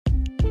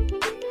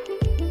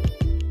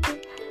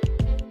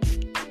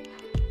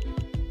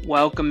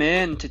Welcome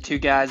in to Two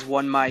Guys,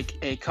 One Mic,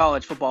 a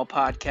college football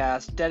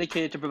podcast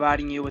dedicated to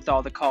providing you with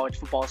all the college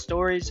football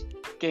stories,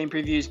 game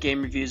previews,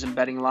 game reviews, and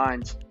betting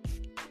lines.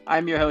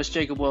 I'm your host,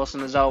 Jacob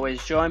Wilson, as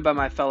always, joined by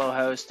my fellow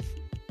host,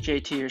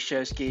 JT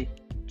Urshowski.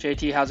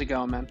 JT, how's it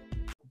going, man?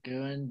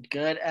 Doing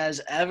good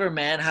as ever,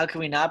 man. How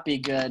can we not be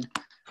good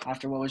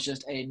after what was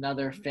just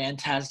another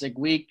fantastic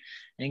week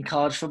in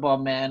college football,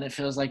 man? It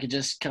feels like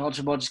college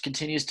football just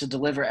continues to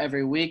deliver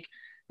every week.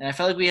 And I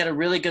felt like we had a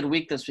really good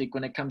week this week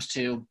when it comes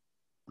to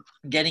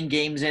getting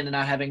games in and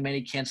not having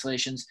many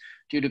cancellations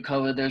due to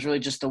COVID. There's really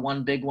just the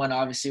one big one,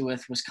 obviously,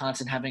 with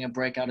Wisconsin having a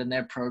breakout in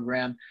their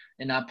program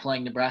and not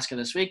playing Nebraska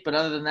this week. But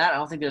other than that, I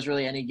don't think there's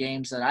really any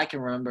games that I can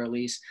remember, at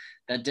least,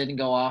 that didn't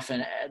go off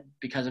and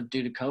because of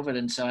due to COVID.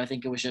 And so I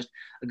think it was just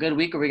a good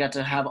week where we got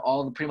to have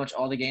pretty much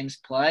all the games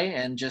play,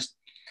 and just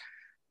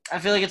I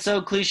feel like it's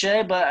so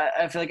cliche, but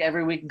I feel like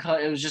every week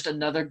it was just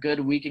another good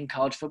week in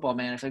college football,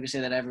 man. I feel like we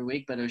say that every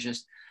week, but it was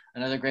just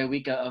another great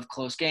week of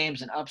close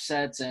games and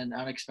upsets and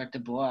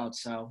unexpected blowouts.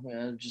 So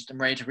I'm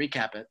ready to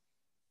recap it.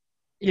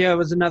 Yeah, it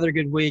was another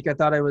good week. I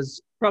thought it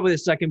was probably the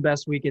second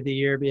best week of the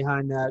year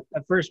behind that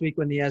first week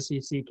when the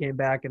SEC came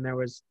back and there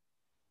was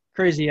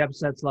crazy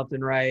upsets left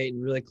and right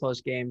and really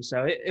close games.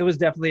 So it was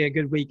definitely a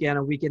good weekend,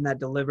 a weekend that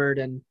delivered.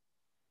 And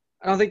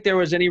I don't think there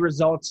was any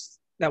results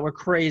that were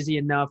crazy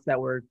enough, that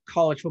were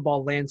college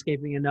football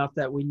landscaping enough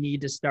that we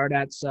need to start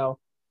at. So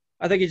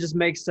I think it just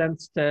makes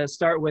sense to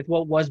start with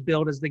what was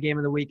billed as the game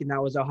of the week, and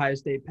that was Ohio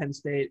State, Penn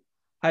State.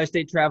 Ohio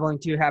State traveling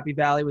to Happy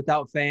Valley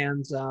without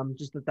fans,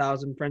 just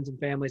 1,000 friends and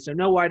family. So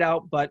no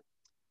whiteout, but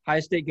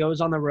Ohio State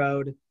goes on the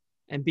road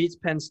and beats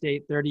Penn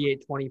State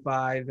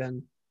 38-25.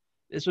 And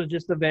this was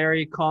just a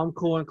very calm,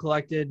 cool, and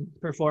collected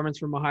performance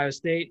from Ohio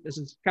State. This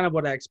is kind of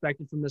what I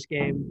expected from this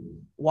game.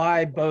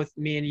 Why both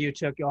me and you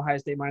took Ohio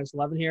State minus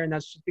 11 here, and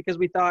that's just because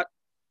we thought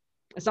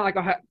it's not like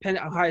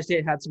Ohio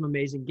State had some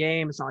amazing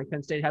game. It's not like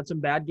Penn State had some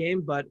bad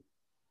game, but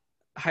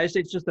Ohio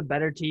State's just a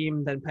better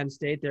team than Penn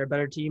State. They're a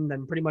better team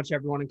than pretty much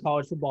everyone in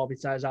college football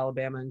besides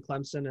Alabama and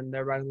Clemson, and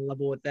they're right on the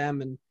level with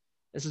them. And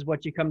this is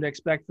what you come to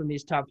expect from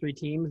these top three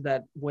teams,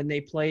 that when they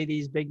play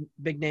these big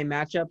name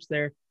matchups,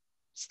 they're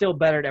still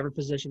better at every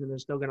position, and they're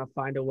still going to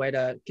find a way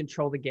to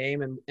control the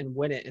game and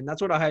win it. And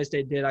that's what Ohio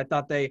State did. I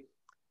thought they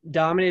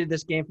dominated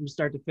this game from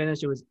start to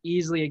finish. It was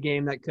easily a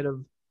game that could have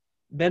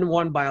been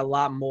won by a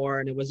lot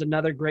more, and it was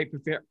another great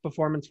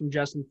performance from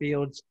Justin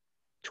Fields,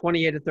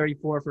 28-34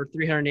 for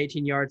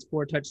 318 yards,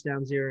 4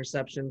 touchdowns, 0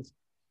 interceptions.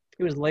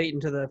 He was late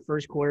into the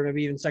first quarter,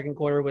 maybe even second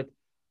quarter, with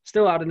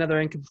still out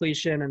another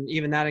incompletion, and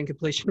even that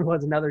incompletion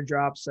was another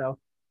drop. So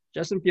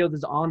Justin Fields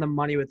is on the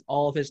money with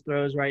all of his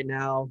throws right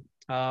now.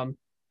 Ohio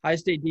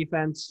State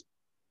defense,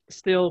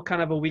 still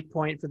kind of a weak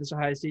point for this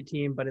Ohio State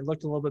team, but it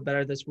looked a little bit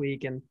better this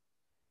week. And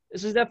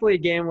this is definitely a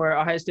game where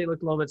Ohio State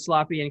looked a little bit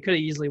sloppy and could have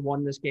easily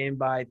won this game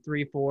by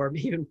 3, 4,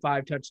 even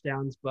 5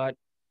 touchdowns. But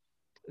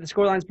the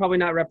scoreline is probably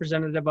not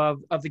representative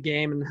of the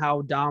game and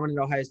how dominant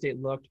Ohio State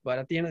looked. But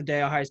at the end of the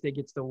day, Ohio State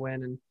gets the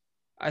win. And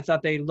I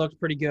thought they looked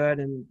pretty good,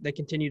 and they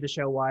continue to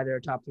show why they're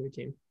a top 3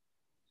 team.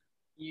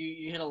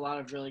 You hit a lot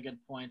of really good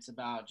points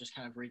about just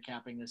kind of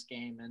recapping this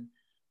game. And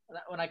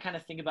when I kind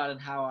of think about it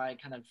and how I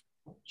kind of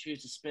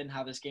choose to spin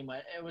how this game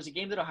went, it was a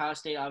game that Ohio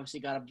State obviously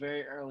got up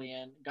big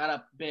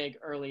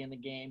early in the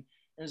game.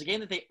 It was a game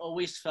that they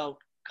always felt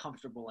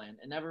comfortable in.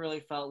 It never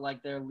really felt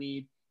like their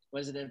lead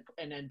was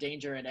in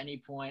danger at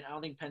any point. I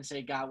don't think Penn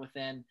State got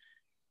within.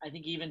 I don't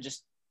think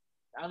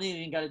they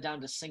even got it down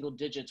to single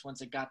digits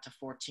once it got to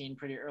 14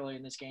 pretty early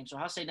in this game. So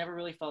Ohio State never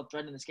really felt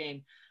threatened in this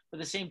game. But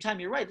at the same time,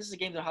 you're right. This is a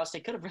game that Ohio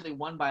State could have really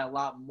won by a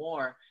lot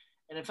more.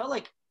 And it felt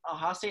like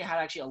Ohio State had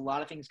actually a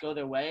lot of things go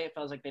their way. It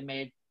felt like they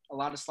made a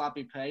lot of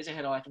sloppy plays. They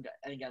had, I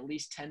think at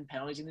least 10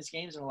 penalties in this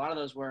game, and a lot of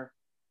those were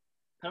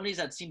penalties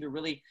that seemed to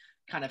really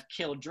kind of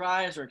kill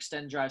drives or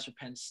extend drives for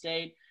Penn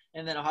State.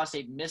 And then Ohio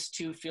State missed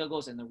 2 field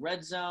goals in the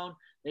red zone.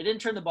 They didn't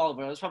turn the ball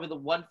over. It was probably the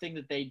one thing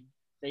that they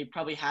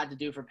probably had to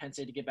do for Penn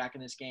State to get back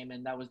in this game,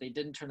 and that was they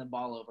didn't turn the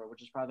ball over,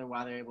 which is probably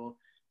why they're able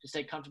to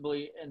stay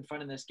comfortably in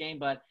front of this game.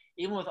 But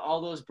even with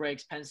all those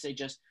breaks, Penn State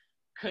just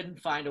couldn't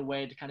find a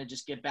way to kind of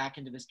just get back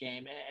into this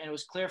game. And it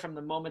was clear from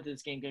the moment that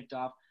this game kicked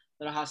off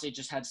that Ohio State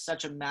just had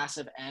such a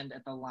massive end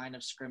at the line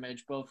of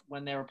scrimmage, both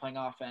when they were playing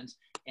offense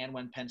and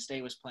when Penn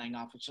State was playing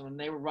offense. So when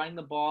they were running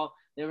the ball,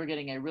 they were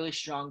getting a really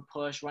strong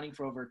push, running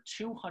for over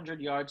 200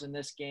 yards in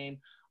this game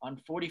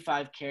on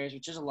 45 carries,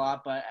 which is a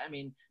lot. But, I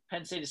mean,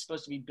 Penn State is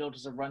supposed to be built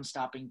as a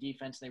run-stopping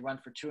defense. They run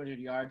for 200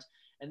 yards.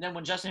 And then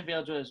when Justin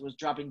Fields was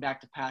dropping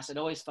back to pass, it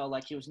always felt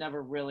like he was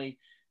never really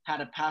had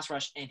a pass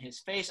rush in his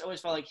face. It always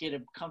felt like he had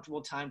a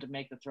comfortable time to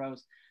make the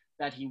throws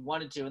that he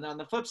wanted to. And then on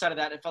the flip side of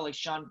that, it felt like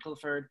Sean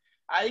Clifford –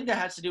 I think that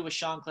has to do with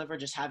Sean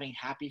Clifford just having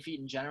happy feet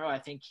in general. I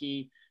think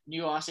he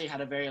knew Ohio State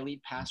had a very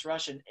elite pass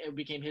rush, and it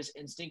became his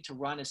instinct to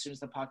run as soon as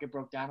the pocket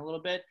broke down a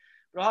little bit.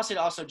 But Ohio State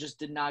also just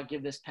did not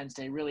give this Penn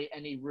State really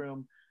any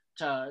room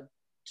to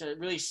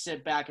really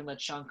sit back and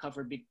let Sean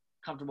Clifford be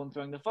comfortable in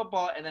throwing the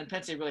football. And then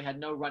Penn State really had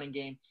no running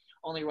game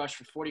only rushed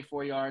for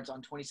 44 yards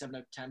on 27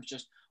 attempts,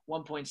 just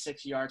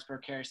 1.6 yards per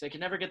carry. So they could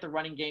never get the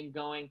running game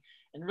going.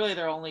 And really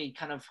their only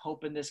kind of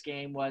hope in this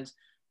game was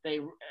they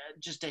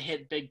just to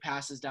hit big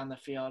passes down the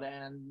field.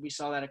 And we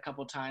saw that a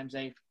couple times.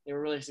 They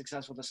were really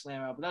successful with the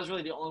slam out, but that was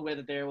really the only way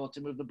that they were able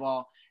to move the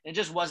ball. And it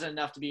just wasn't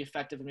enough to be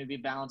effective and maybe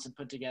balanced and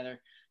put together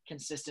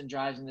consistent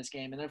drives in this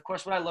game. And then, of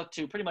course, what I look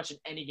to pretty much in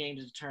any game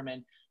to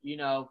determine,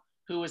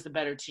 who was the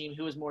better team,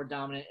 who was more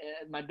dominant.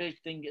 My big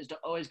thing is to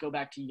always go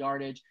back to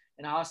yardage.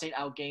 And Ohio State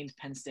outgained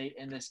Penn State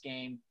in this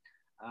game,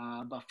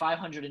 but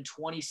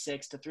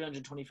 526 to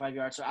 325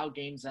 yards. So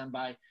outgains them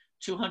by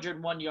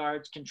 201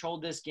 yards,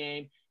 controlled this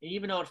game. And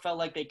even though it felt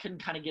like they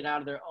couldn't kind of get out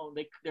of their own,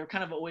 they were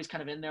kind of always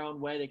kind of in their own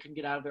way. They couldn't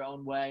get out of their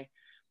own way.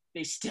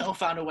 They still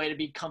found a way to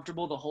be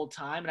comfortable the whole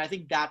time. And I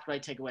think that's what I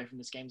take away from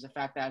this game is the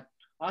fact that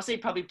Ohio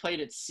State probably played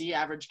its C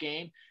average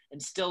game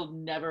and still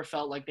never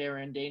felt like they were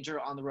in danger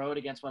on the road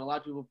against what a lot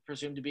of people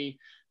presume to be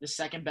the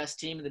second best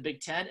team in the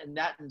Big Ten. And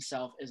that in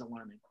itself is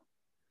alarming.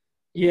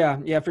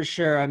 Yeah, for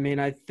sure. I mean,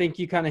 I think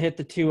you kind of hit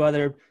the two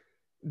other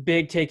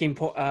big talking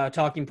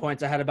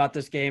points I had about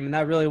this game, and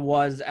that really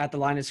was at the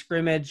line of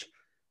scrimmage.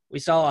 We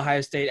saw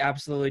Ohio State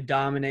absolutely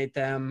dominate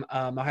them.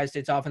 Ohio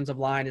State's offensive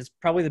line is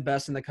probably the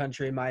best in the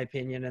country, in my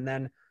opinion. And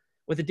then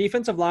with the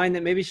defensive line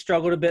that maybe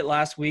struggled a bit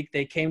last week,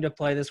 they came to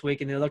play this week,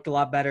 and they looked a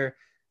lot better.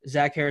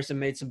 Zach Harrison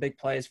made some big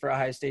plays for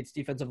Ohio State's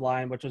defensive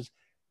line, which was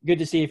good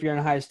to see if you're an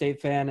Ohio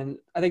State fan. And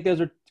I think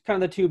those are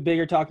kind of the two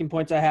bigger talking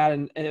points I had,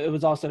 and it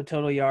was also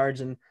total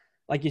yards. And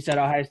like you said,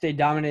 Ohio State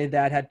dominated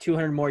that, had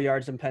 200 more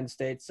yards than Penn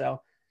State. So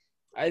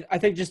I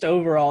think just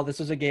overall, this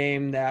was a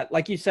game that,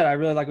 like you said, I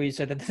really like what you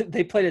said, that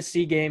they played a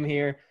C game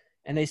here,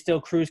 and they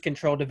still cruise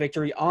control to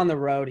victory on the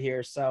road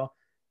here. So,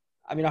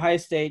 I mean, Ohio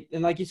State,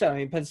 and like you said, I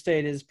mean, Penn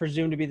State is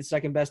presumed to be the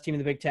second best team in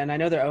the Big Ten. I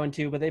know they're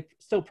 0-2, but they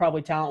still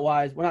probably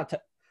talent-wise,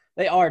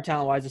 they are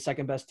talent-wise the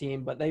second best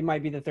team, but they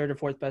might be the third or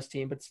fourth best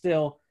team. But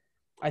still,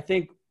 I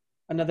think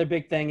another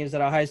big thing is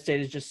that Ohio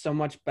State is just so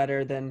much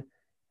better than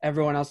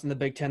everyone else in the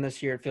Big Ten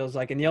this year, it feels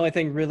like. And the only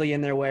thing really in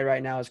their way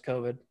right now is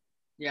COVID.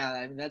 Yeah,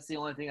 I mean, that's the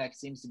only thing that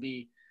seems to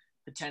be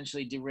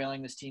potentially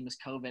derailing this team is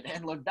COVID.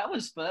 And look, that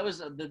was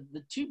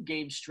the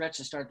 2-game stretch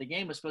to start the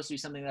game was supposed to be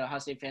something that Ohio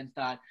State fans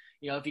thought,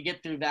 if you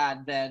get through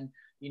that, then,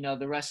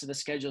 the rest of the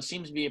schedule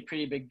seems to be a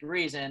pretty big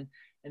breeze. And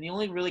the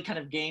only really kind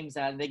of games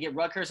that they get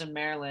Rutgers and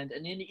Maryland,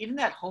 and even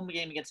that home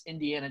game against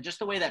Indiana, just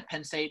the way that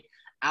Penn State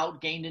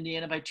outgained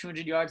Indiana by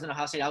 200 yards and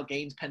Ohio State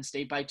outgains Penn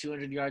State by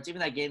 200 yards. Even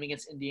that game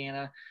against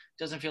Indiana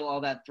doesn't feel all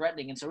that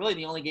threatening. And so really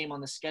the only game on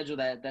the schedule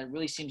that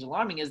really seems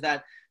alarming is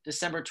that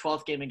December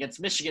 12th game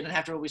against Michigan. And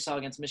after what we saw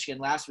against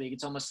Michigan last week,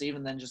 it's almost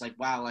even then just like,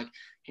 wow, like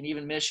can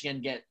even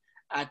Michigan get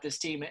at this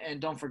team?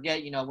 And don't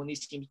forget, when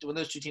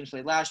those two teams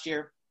played last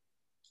year,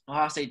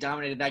 Ohio State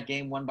dominated that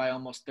game, won by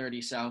almost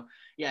 30. So,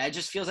 yeah, it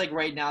just feels like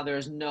right now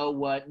there's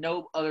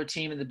no other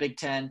team in the Big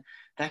Ten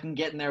that can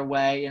get in their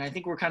way. And I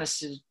think we're kind of,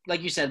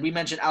 like you said, we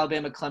mentioned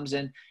Alabama,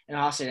 Clemson, and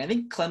Ohio State. I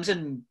think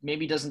Clemson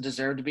maybe doesn't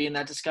deserve to be in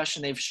that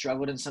discussion. They've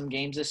struggled in some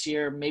games this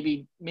year.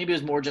 Maybe it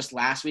was more just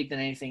last week than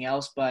anything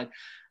else. But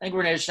I think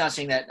we're just not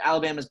seeing that.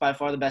 Alabama is by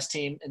far the best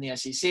team in the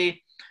SEC. And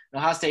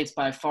Ohio State's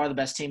by far the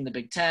best team in the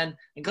Big Ten.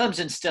 And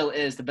Clemson still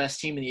is the best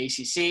team in the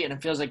ACC. And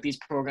it feels like these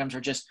programs are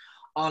just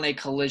on a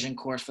collision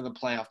course for the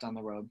playoff down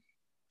the road.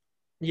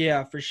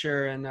 Yeah, for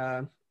sure.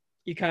 And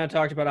you kind of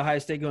talked about Ohio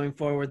State going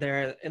forward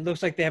there. It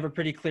looks like they have a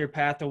pretty clear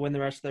path to win the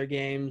rest of their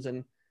games.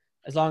 And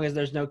as long as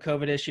there's no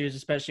COVID issues,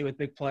 especially with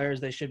big players,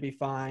 they should be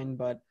fine.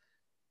 But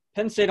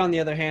Penn State, on the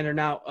other hand, are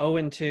now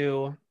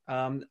 0-2.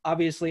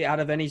 Obviously, out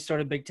of any sort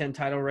of Big Ten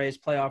title race,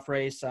 playoff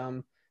race,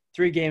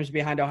 3 games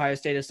behind Ohio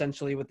State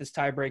essentially with this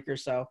tiebreaker.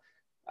 So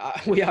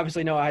we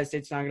obviously know Ohio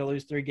State's not going to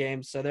lose 3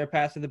 games. So their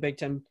path to the Big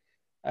Ten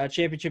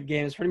championship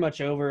game is pretty much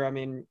over. I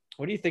mean,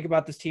 what do you think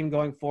about this team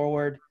going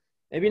forward?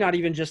 Maybe not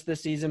even just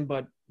this season,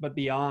 but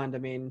beyond. I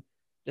mean,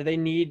 do they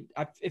need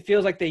 – it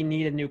feels like they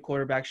need a new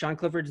quarterback. Sean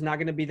Clifford's not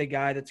going to be the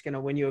guy that's going to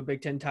win you a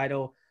Big Ten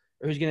title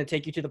or who's going to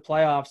take you to the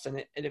playoffs.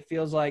 And it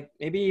feels like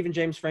maybe even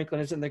James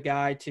Franklin isn't the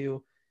guy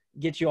to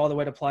get you all the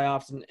way to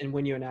playoffs and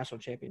win you a national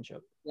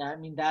championship. Yeah, I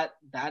mean, that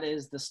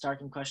is the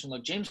starting question.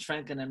 Look, James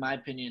Franklin, in my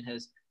opinion,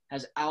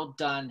 has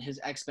outdone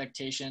his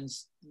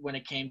expectations when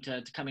it came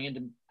to coming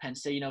into Penn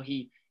State.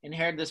 He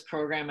inherited this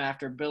program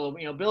after Bill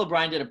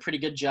O'Brien did a pretty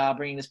good job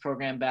bringing this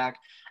program back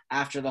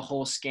after the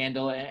whole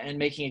scandal and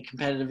making it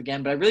competitive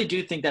again. But I really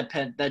do think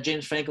that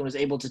James Franklin was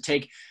able to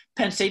take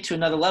Penn State to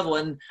another level.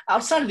 And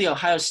outside of the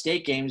Ohio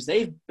State games,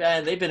 they've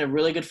been a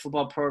really good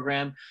football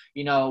program.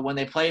 When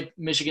they play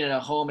Michigan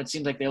at home, it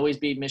seems like they always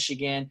beat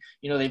Michigan.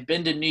 They've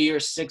been to New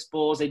Year's Six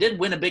Bowls. They did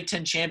win a Big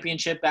Ten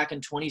championship back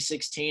in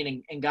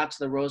 2016 and got to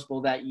the Rose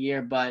Bowl that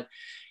year. But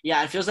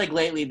yeah, it feels like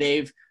lately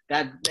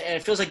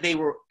it feels like they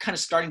were kind of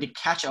starting to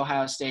catch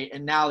Ohio State,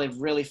 and now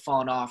they've really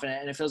fallen off.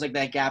 And it feels like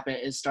that gap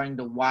is starting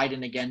to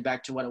widen again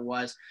back to what it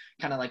was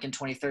kind of like in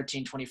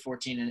 2013,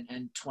 2014,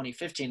 and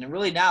 2015. And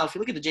really now, if you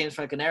look at the James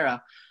Franklin era,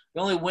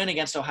 the only win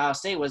against Ohio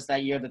State was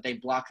that year that they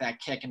blocked that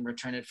kick and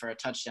returned it for a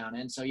touchdown.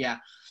 And so, yeah.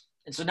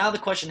 And so now the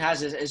question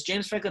is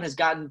James Franklin has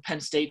gotten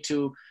Penn State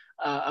to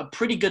a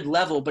pretty good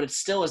level, but it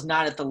still is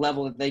not at the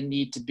level that they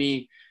need to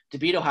be to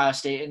beat Ohio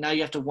State. And now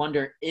you have to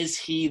wonder, is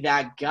he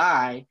that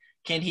guy?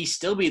 Can he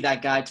still be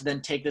that guy to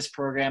then take this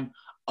program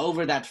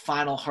over that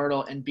final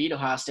hurdle and beat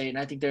Ohio State? And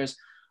I think there's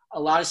a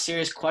lot of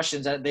serious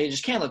questions that they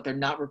just can't look. They're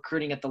not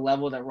recruiting at the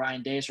level that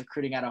Ryan Day is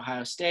recruiting at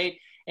Ohio State.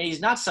 And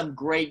he's not some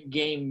great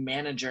game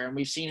manager. And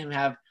we've seen him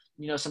have,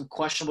 some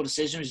questionable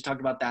decisions. We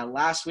talked about that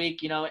last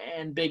week,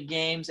 in big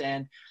games.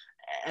 And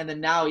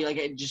then now,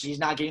 he's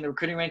not getting the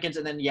recruiting rankings.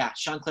 And then,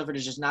 Sean Clifford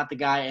is just not the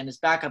guy. And his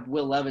backup,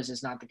 Will Levis,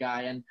 is not the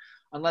guy. And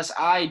unless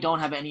I don't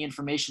have any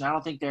information, I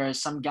don't think there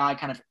is some guy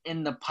kind of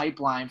in the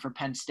pipeline for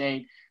Penn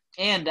State.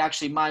 And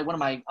actually, one of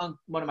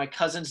my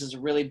cousins is a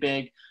really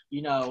big,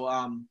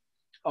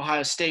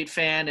 Ohio State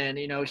fan, and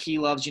he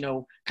loves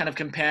kind of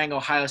comparing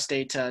Ohio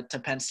State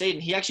to Penn State.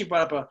 And he actually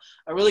brought up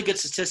a really good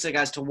statistic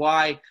as to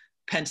why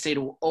Penn State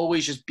will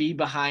always just be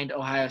behind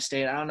Ohio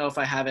State. I don't know if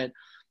I have it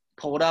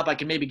pulled up. I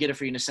can maybe get it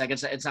for you in a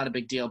second. It's not a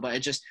big deal, but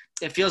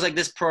it feels like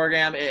this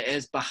program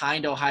is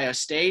behind Ohio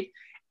State,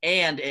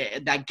 and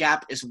that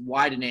gap is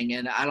widening.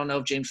 And I don't know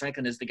if James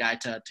Franklin is the guy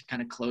to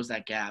kind of close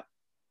that gap.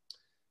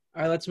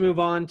 All right, let's move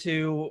on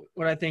to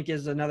what I think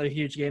is another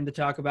huge game to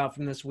talk about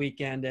from this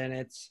weekend, and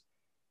it's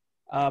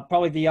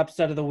probably the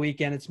upset of the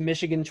weekend. It's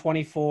Michigan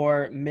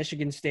 24,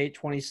 Michigan State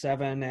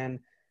 27, and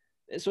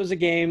this was a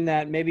game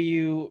that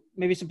maybe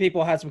some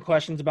people had some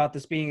questions about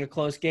this being a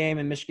close game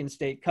and Michigan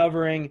State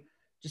covering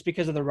just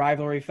because of the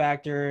rivalry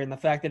factor and the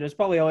fact that it was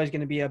probably always going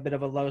to be a bit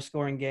of a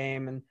low-scoring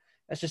game, and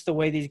that's just the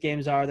way these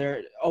games are.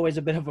 They're always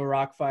a bit of a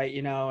rock fight,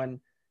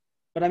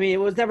 But, I mean, it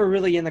was never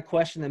really in the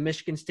question that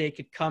Michigan State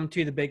could come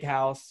to the Big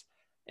House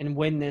and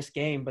win this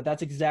game, but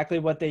that's exactly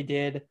what they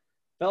did.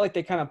 Felt like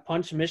they kind of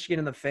punched Michigan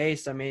in the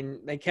face. I mean,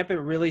 they kept it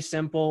really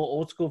simple,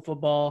 old-school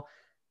football,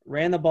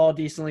 ran the ball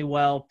decently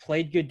well,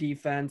 played good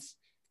defense,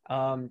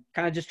 kind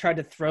of just tried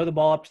to throw the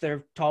ball up to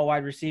their tall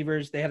wide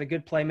receivers. They had a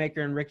good playmaker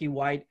in Ricky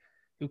White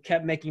who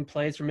kept making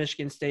plays for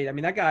Michigan State. I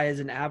mean, that guy is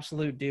an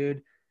absolute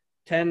dude.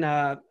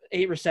 8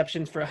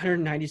 receptions for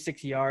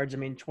 196 yards. I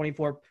mean,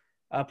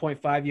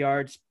 24.5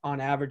 yards on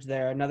average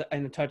there,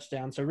 and a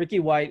touchdown. So Ricky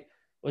White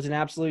was an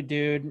absolute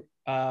dude.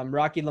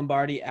 Rocky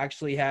Lombardi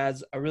actually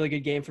has a really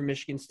good game for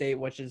Michigan State,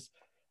 which is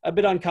a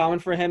bit uncommon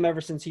for him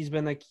ever since he's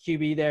been the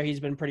QB there. He's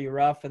been pretty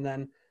rough. And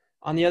then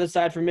on the other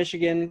side for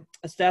Michigan,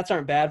 the stats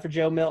aren't bad for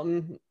Joe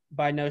Milton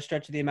by no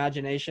stretch of the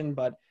imagination,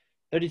 but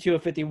 32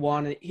 of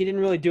 51. He didn't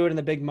really do it in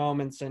the big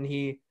moments, and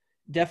he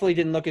definitely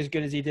didn't look as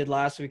good as he did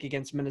last week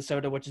against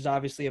Minnesota, which is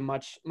obviously a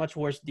much, much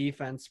worse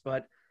defense.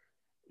 But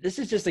this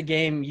is just a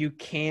game you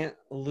can't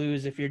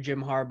lose if you're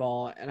Jim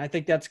Harbaugh. And I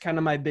think that's kind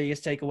of my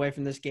biggest takeaway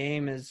from this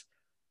game is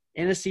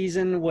in a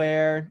season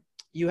where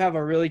you have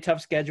a really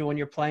tough schedule when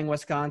you're playing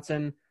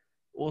Wisconsin.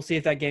 We'll see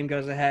if that game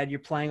goes ahead. You're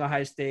playing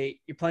Ohio State.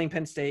 You're playing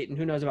Penn State, and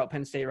who knows about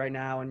Penn State right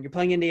now. And you're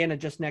playing Indiana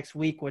just next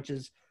week, which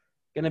is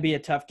going to be a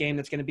tough game.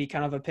 That's going to be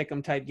kind of a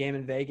pick-em type game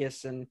in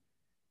Vegas. And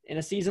in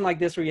a season like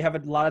this where you have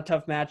a lot of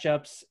tough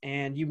matchups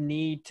and you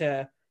need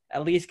to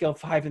at least go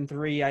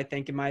 5-3, I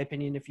think, in my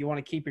opinion, if you want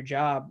to keep your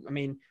job. I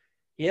mean,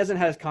 he hasn't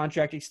had his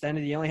contract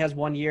extended. He only has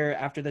 1 year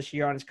after this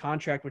year on his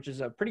contract, which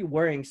is a pretty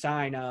worrying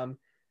sign.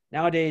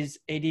 Nowadays,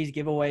 ADs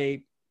give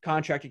away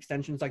contract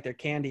extensions like they're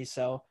candy.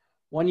 So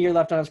 1 year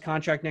left on his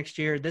contract next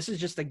year. This is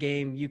just a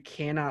game you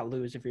cannot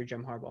lose if you're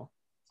Jim Harbaugh.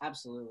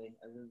 Absolutely.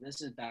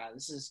 This is bad.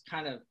 This is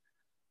kind of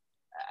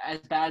as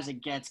bad as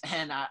it gets.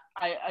 And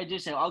I do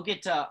say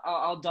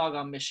I'll dog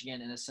on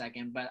Michigan in a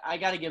second, but I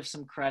got to give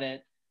some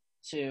credit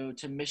to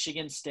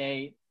Michigan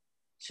State,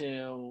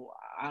 to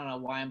I don't know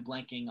why I'm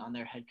blanking on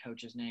their head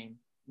coach's name,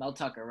 Mel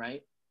Tucker,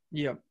 right?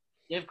 Yeah.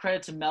 Give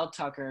credit to Mel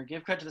Tucker.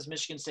 Give credit to this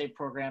Michigan State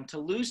program to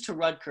lose to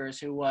Rutgers,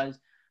 who was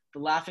the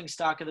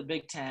laughingstock of the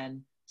Big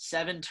Ten,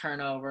 7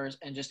 turnovers,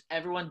 and just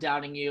everyone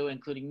doubting you,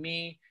 including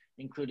me,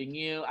 including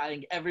you. I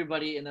think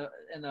everybody in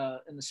the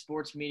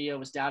sports media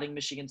was doubting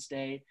Michigan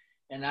State.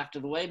 And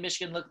after the way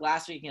Michigan looked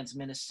last week against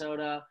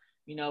Minnesota,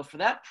 for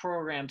that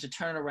program to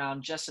turn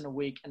around just in a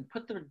week and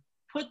put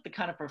the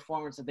kind of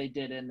performance that they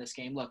did in this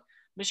game. Look,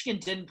 Michigan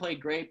didn't play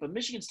great, but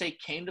Michigan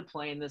State came to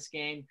play in this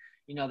game.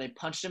 They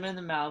punched them in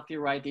the mouth.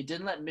 You're right. They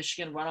didn't let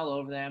Michigan run all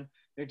over them.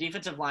 Their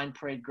defensive line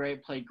played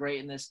great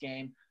in this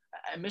game.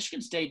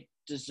 Michigan State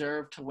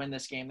deserved to win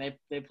this game.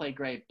 They played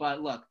great.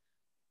 But look,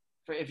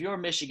 if you're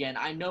Michigan,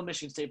 I know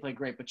Michigan State played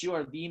great, but you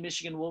are the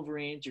Michigan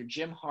Wolverines. You're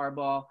Jim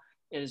Harbaugh.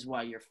 It is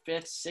your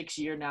 5th, 6th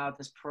year now at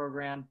this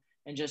program,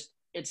 and just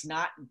it's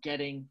not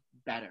getting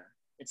better.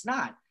 It's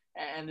not.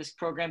 And this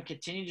program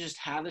continues to just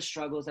have the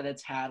struggles that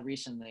it's had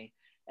recently.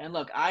 And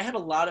look, I had a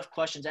lot of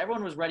questions.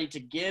 Everyone was ready to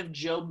give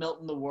Joe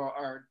Milton the world,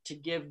 or to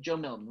give Joe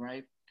Milton,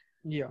 right?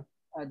 Yeah.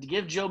 To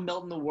give Joe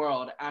Milton the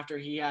world after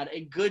he had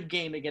a good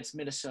game against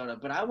Minnesota.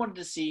 But I wanted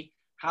to see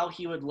how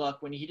he would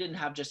look when he didn't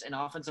have just an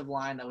offensive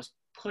line that was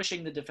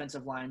pushing the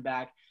defensive line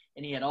back,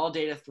 and he had all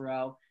day to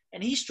throw.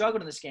 And he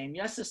struggled in this game.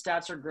 Yes, the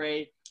stats are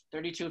great,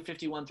 32 of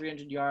 51,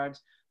 300 yards,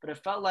 but it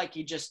felt like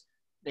he just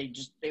they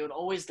would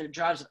always, their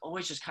drives would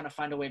always just kind of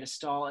find a way to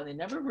stall, and they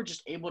never were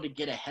just able to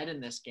get ahead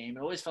in this game.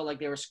 It always felt like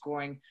they were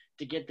scoring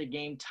to get the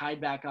game tied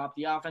back up.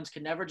 The offense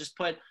could never just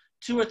put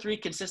 2 or 3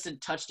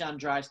 consistent touchdown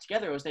drives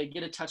together. It was they'd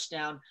get a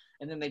touchdown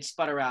and then they'd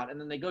sputter out, and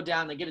then they go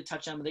down, they get a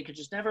touchdown, but they could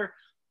just never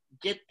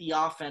get the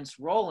offense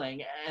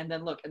rolling. And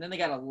then they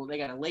got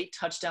a late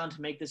touchdown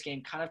to make this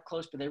game kind of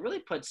close, but they really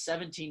put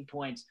 17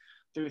 points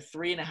through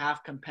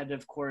 3.5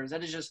 competitive quarters.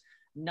 That is just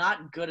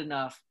not good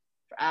enough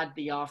for add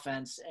the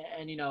offense,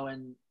 and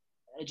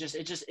it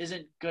just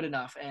isn't good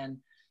enough. And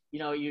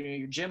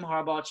you're Jim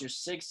Harbaugh, it's your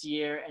 6th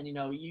year, and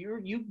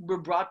you're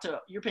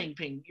being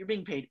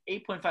paid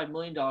 $8.5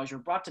 million. You're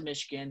brought to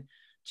Michigan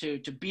to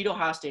beat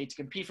Ohio State, to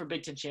compete for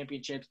Big Ten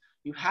championships.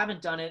 You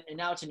haven't done it, and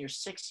now it's in your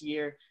 6th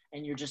year,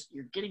 and you're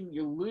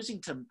losing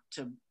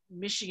to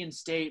Michigan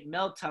State,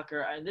 Mel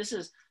Tucker, and this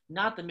is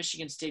not the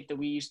Michigan State that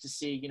we used to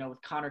see,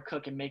 with Connor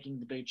Cook and making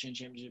the Big Ten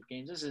championship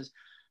games. This is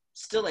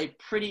still a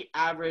pretty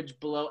average,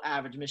 below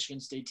average Michigan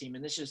State team,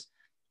 and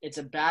it's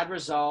a bad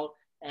result.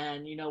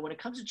 And when it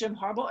comes to Jim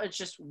Harbaugh, it's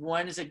just,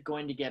 when is it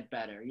going to get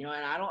better? And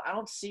I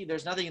don't see,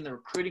 there's nothing in the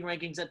recruiting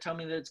rankings that tell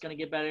me that it's going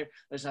to get better.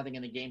 There's nothing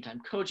in the game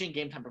time coaching,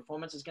 game time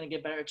performance is going to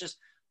get better. It's just,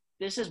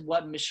 this is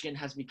what Michigan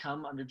has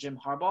become under Jim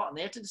Harbaugh, and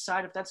they have to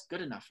decide if that's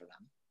good enough for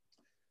them.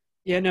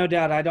 Yeah, no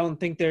doubt. I don't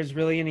think there's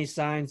really any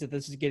signs that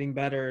this is getting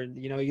better.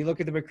 You look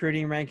at the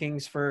recruiting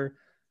rankings for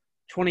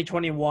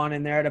 2021,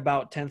 and they're at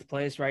about 10th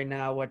place right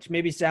now, which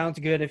maybe sounds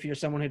good if you're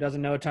someone who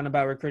doesn't know a ton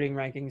about recruiting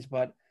rankings,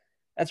 but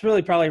that's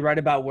really probably right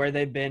about where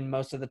they've been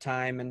most of the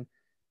time. And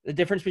the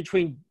difference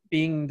between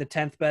being the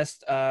 10th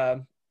best,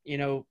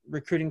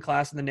 recruiting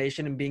class in the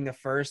nation and being the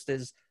first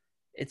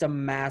it's a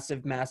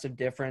massive, massive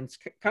difference.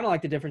 Kind of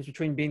like the difference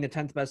between being the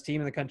 10th best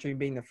team in the country and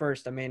being the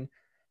first. I mean,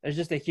 there's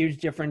just a huge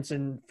difference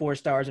in 4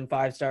 stars and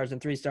 5 stars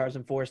and 3 stars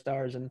and 4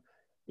 stars. And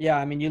yeah,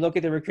 I mean, you look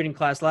at the recruiting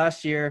class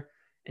last year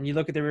and you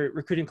look at the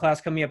recruiting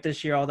class coming up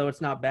this year, although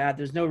it's not bad,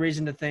 there's no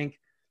reason to think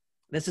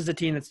this is a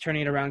team that's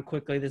turning it around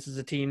quickly. This is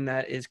a team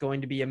that is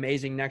going to be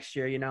amazing next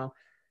year,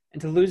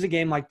 And to lose a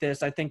game like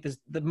this, I think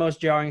the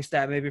most jarring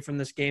stat maybe from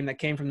this game that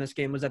came from this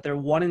game was that they're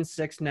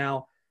 1-6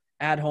 now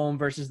at home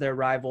versus their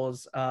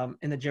rivals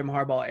in the Jim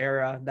Harbaugh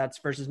era. That's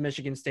versus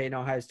Michigan State and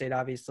Ohio State,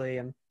 obviously.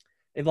 And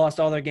they've lost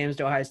all their games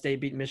to Ohio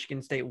State, beat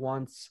Michigan State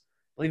once.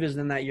 I believe it was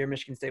in that year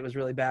Michigan State was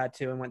really bad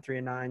too and went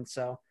 3-9.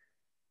 So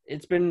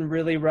it's been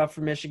really rough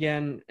for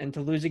Michigan, and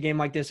to lose a game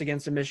like this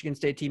against a Michigan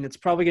State team that's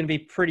probably going to be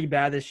pretty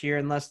bad this year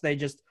unless they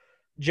just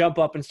jump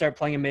up and start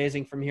playing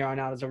amazing from here on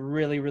out is a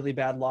really, really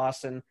bad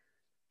loss. And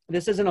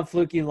this isn't a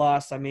fluky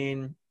loss. I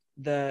mean,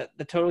 the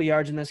total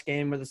yards in this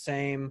game were the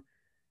same.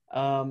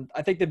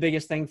 I think the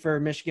biggest thing for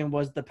Michigan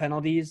was the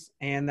penalties,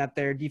 and that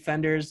their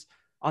defenders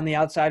on the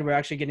outside were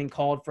actually getting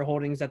called for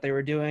holdings that they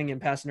were doing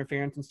and pass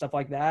interference and stuff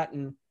like that.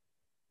 And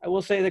I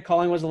will say the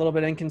calling was a little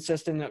bit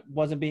inconsistent. It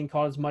wasn't being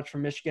called as much for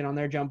Michigan on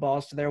their jump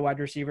balls to their wide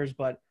receivers,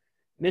 but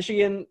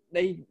Michigan,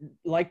 they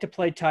like to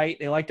play tight.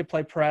 They like to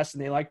play press,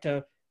 and they like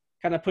to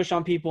kind of push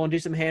on people and do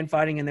some hand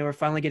fighting, and they were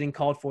finally getting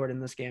called for it in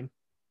this game.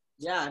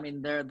 Yeah, I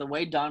mean, the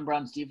way Don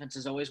Brown's defense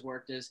has always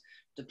worked is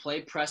to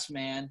play press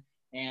man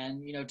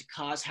and, to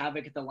cause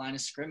havoc at the line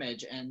of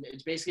scrimmage. And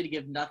it's basically to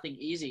give nothing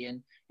easy.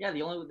 And, yeah,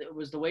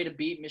 the way to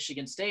beat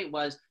Michigan State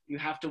was you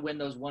have to win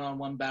those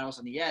one-on-one battles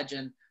on the edge.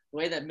 And the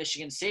way that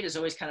Michigan State has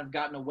always kind of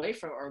gotten away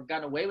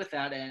with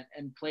that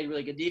and played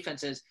really good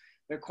defenses,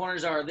 their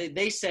corners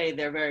they say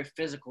they're very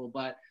physical,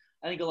 but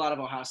I think a lot of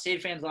Ohio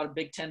State fans, a lot of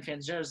Big Ten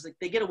fans,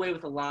 they get away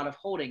with a lot of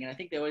holding. And I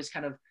think they always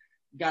kind of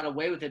got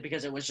away with it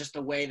because it was just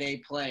the way they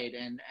played.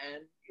 And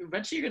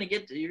eventually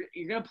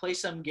you're going to play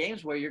some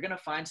games where you're going to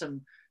find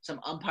some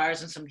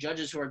umpires and some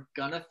judges who are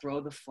going to throw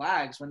the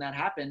flags when that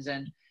happens.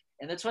 And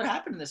that's what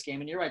happened in this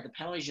game. And you're right, the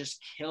penalties just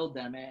killed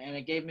them. And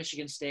it gave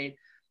Michigan State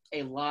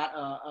a lot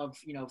of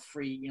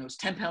free, it's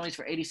 10 penalties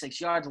for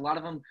 86 yards. A lot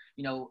of them,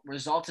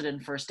 resulted in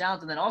first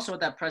downs. And then also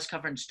what that press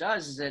coverage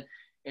does is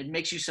it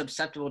makes you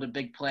susceptible to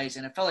big plays.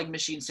 And it felt like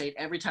Michigan State,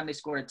 every time they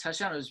scored a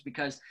touchdown, it was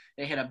because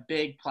they had a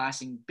big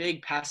passing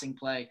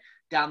play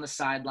down the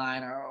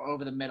sideline or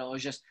over the middle. It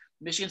was just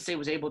Michigan State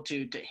was able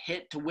to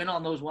win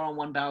on those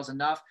one-on-one battles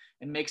enough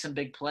and make some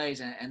big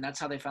plays. And that's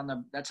how they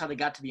that's how they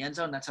got to the end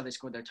zone. That's how they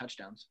scored their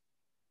touchdowns.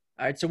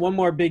 All right, so one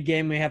more big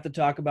game we have to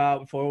talk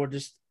about before we'll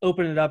just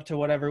open it up to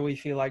whatever we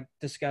feel like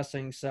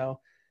discussing. So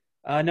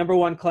number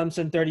 1,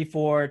 Clemson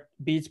 34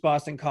 beats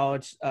Boston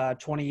College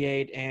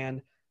 28,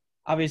 and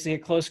obviously a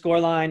close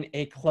scoreline,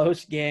 a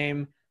close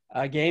game,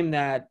 a game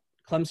that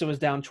Clemson was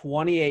down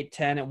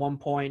 28-10 at one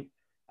point.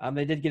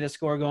 They did get a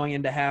score going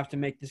into half to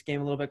make this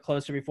game a little bit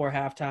closer before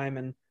halftime,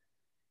 and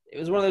it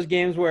was one of those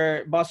games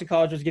where Boston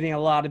College was getting a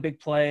lot of big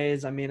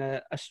plays. I mean,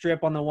 a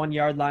strip on the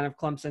 1-yard line of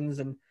Clemson's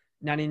and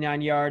 99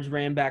 yards,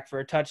 ran back for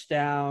a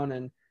touchdown,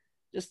 and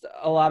just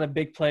a lot of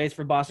big plays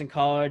for Boston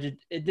College.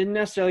 It didn't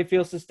necessarily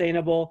feel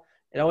sustainable.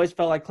 It always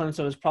felt like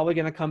Clemson was probably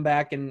going to come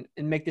back and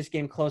make this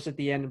game close at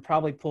the end and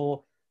probably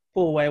pull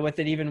away with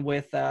it, even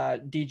with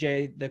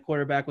DJ, the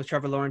quarterback, with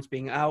Trevor Lawrence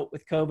being out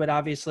with COVID,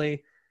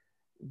 obviously.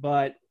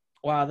 But,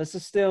 wow, this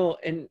is still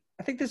 – and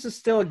I think this is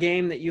still a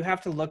game that you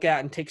have to look at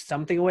and take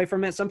something away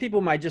from it. Some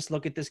people might just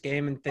look at this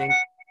game and think,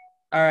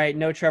 all right,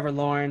 no Trevor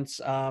Lawrence.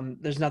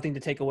 There's nothing to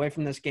take away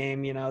from this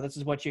game. This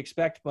is what you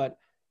expect. But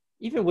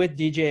even with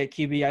DJ at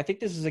QB, I think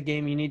this is a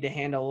game you need to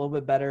handle a little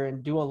bit better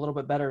and do a little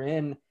bit better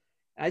in.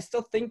 I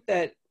still think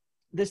that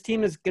this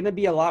team is going to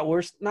be a lot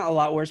worse, not a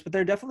lot worse, but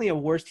they're definitely a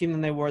worse team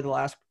than they were the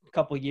last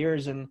couple of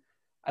years. And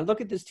I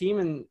look at this team,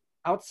 and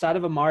outside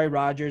of Amari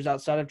Rodgers,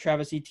 outside of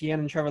Travis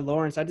Etienne and Trevor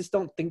Lawrence, I just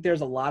don't think there's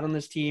a lot on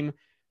this team.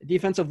 The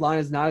defensive line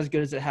is not as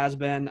good as it has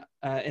been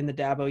in the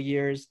Dabo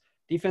years.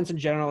 Defense in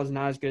general is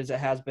not as good as it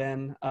has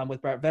been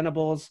with Brett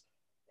Venables.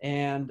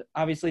 And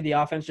obviously the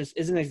offense just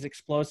isn't as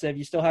explosive.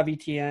 You still have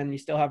Etienne, you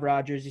still have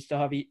Rodgers, you still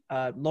have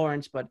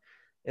Lawrence, but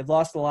they've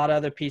lost a lot of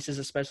other pieces,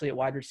 especially at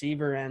wide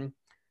receiver. And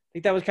I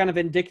think that was kind of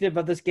indicative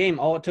of this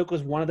game. All it took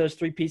was one of those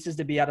three pieces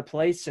to be out of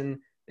place, and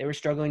they were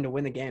struggling to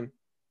win the game.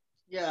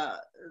 Yeah,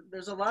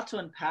 there's a lot to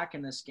unpack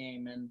in this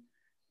game. And,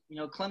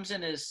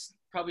 Clemson is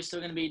probably still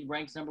going to be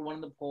ranked number one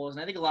in the polls.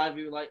 And I think a lot of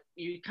you, like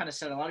you kind of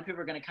said, a lot of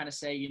people are going to kind of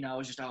say,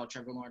 it's just,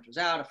 Trevor Lawrence was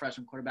out, a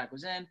freshman quarterback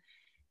was in.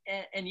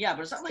 And yeah,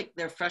 but it's not like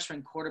their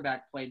freshman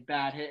quarterback played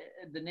bad.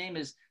 The name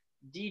is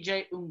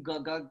DJ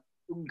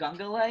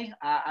Ungangale.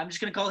 I'm just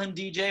going to call him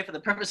DJ for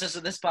the purposes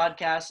of this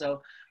podcast. So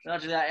we'll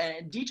not do that.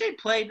 And DJ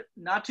played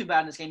not too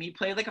bad in this game. He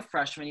played like a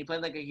freshman.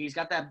 He's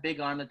got that big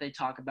arm that they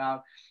talk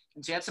about.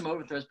 And so he had some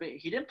overthrows, but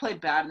he didn't play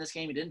bad in this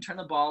game. He didn't turn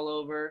the ball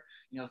over,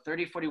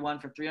 30-41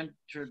 for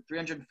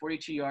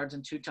 342 yards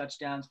and 2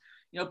 touchdowns.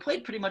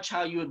 Played pretty much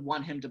how you would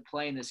want him to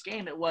play in this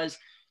game.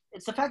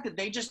 It's the fact that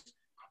they just,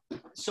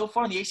 so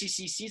far in the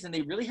ACC season,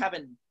 they really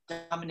haven't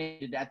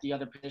dominated at the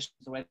other positions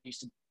the way they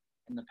used to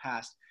in the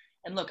past.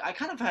 And look, I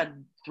kind of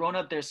had thrown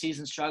up their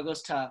season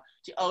struggles to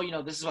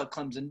this is what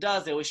Clemson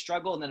does. They always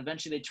struggle, and then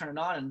eventually they turn it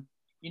on.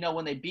 And,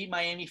 when they beat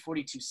Miami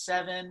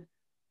 42-17,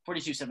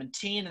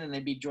 and then they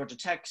beat Georgia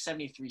Tech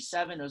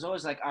 73-7, it was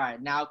always like, all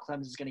right, now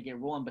Clemson's going to get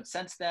rolling. But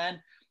since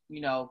then,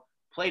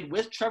 played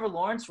with Trevor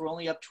Lawrence. We're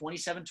only up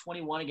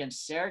 27-21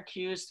 against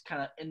Syracuse,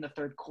 kind of in the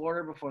third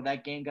quarter before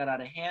that game got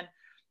out of hand.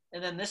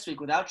 And then this week,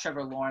 without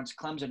Trevor Lawrence,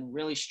 Clemson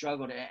really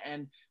struggled.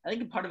 And I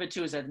think part of it,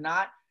 too, is they're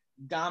not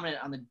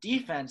dominant on the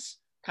defense,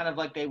 kind of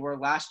like they were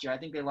last year. I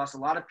think they lost a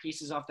lot of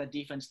pieces off that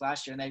defense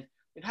last year, and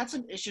they've had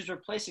some issues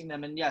replacing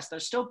them. And, yes, they're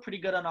still pretty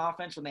good on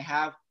offense when they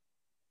have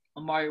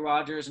Amari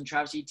Rodgers and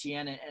Travis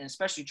Etienne and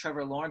especially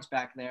Trevor Lawrence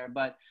back there.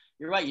 But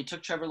you're right. You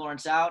took Trevor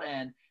Lawrence out,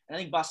 and I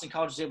think Boston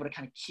College was able to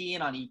kind of key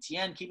in on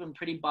Etienne, keep him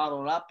pretty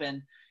bottled up.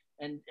 And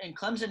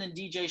Clemson and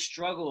DJ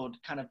struggled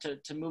kind of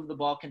to move the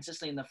ball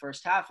consistently in the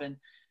first half. And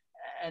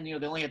they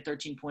only had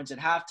 13 points at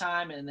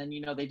halftime. And then,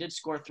 they did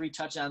score 3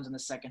 touchdowns in the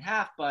second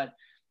half. But,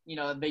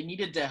 they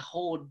needed to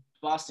hold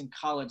Boston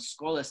College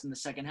scoreless in the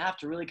second half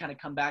to really kind of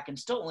come back and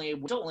still only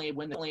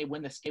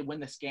win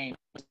this game.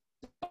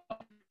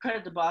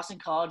 Credit to Boston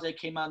College. They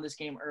came out in this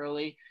game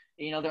early.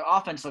 Their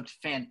offense looked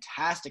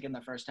fantastic in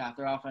the first half.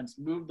 Their offense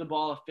moved the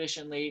ball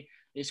efficiently.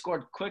 They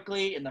scored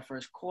quickly in the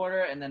first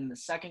quarter, and then in the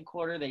second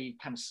quarter, they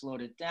kind of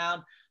slowed it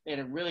down. They had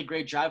a really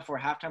great drive before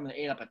halftime where they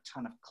ate up a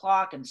ton of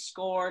clock and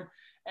scored.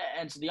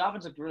 And so the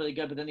offense looked really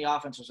good, but then the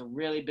offense was a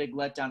really big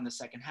letdown in the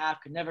second half,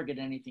 could never get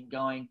anything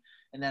going.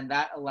 And then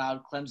that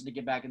allowed Clemson to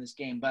get back in this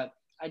game. But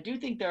I do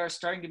think there are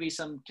starting to be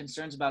some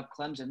concerns about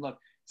Clemson. Look,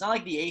 it's not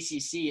like the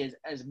ACC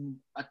is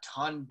a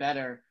ton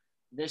better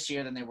this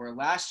year than they were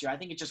last year. I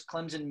think it's just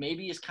Clemson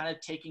maybe is kind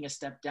of taking a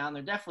step down.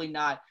 They're definitely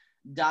not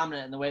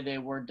dominant in the way they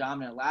were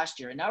dominant last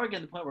year. And now we're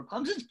getting to the point where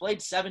Clemson's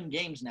played 7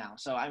 games now.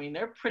 So, I mean,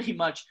 they're pretty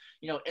much,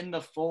 in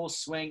the full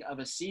swing of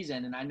a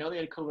season. And I know they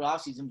had a COVID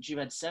offseason, but you've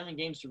had 7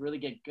 games to really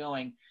get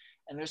going.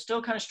 And they're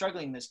still kind of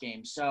struggling in this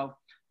game. So,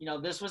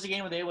 this was a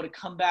game where they were able to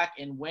come back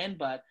and win,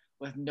 but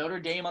with Notre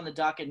Dame on the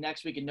docket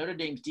next week, and Notre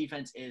Dame's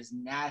defense is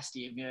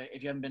nasty if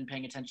you haven't been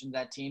paying attention to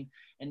that team.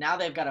 And now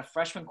they've got a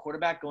freshman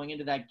quarterback going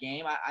into that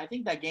game. I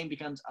think that game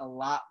becomes a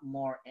lot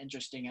more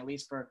interesting, at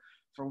least for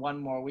one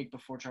more week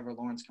before Trevor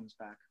Lawrence comes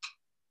back.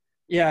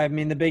 Yeah, I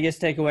mean, the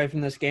biggest takeaway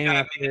from this game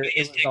after it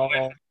was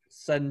all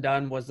said and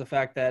done was the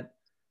fact that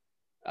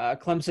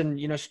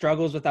Clemson,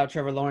 struggles without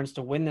Trevor Lawrence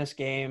to win this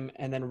game.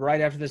 And then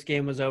right after this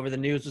game was over, the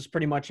news was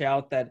pretty much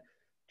out that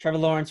Trevor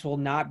Lawrence will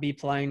not be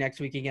playing next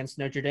week against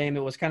Notre Dame.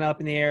 It was kind of up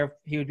in the air if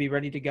he would be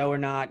ready to go or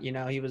not.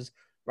 He was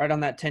right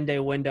on that 10-day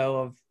window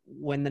of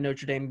when the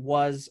Notre Dame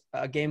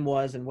game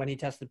was and when he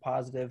tested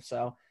positive.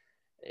 So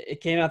it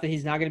came out that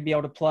he's not going to be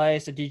able to play.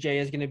 So DJ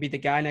is going to be the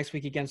guy next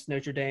week against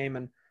Notre Dame.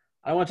 And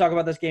I don't want to talk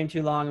about this game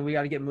too long, and we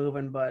got to get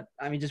moving. But,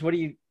 I mean, just what are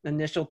your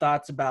initial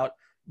thoughts about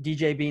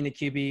DJ being the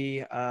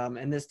QB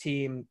and this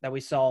team that we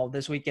saw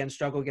this weekend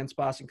struggle against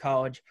Boston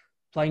College,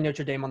 playing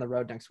Notre Dame on the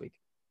road next week?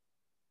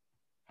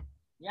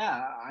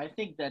 Yeah, I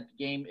think that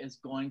game is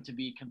going to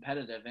be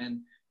competitive. And,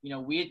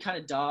 we had kind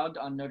of dogged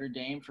on Notre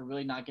Dame for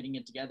really not getting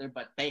it together,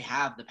 but they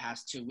have the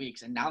past 2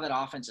 weeks. And now that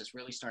offense is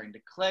really starting to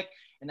click,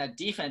 and that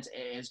defense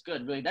is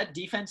good. Really, that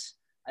defense,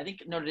 I think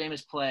Notre Dame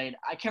has played,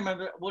 I can't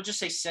remember, we'll just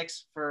say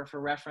 6 for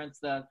reference.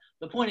 The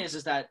point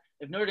is that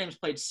if Notre Dame's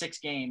played 6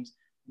 games,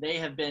 they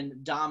have been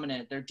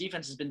dominant. Their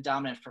defense has been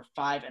dominant for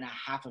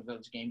 5.5 of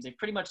those games.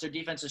 Their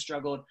defense has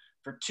struggled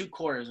for 2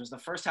 quarters. It was the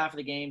first half of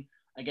the game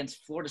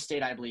against Florida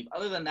State, I believe.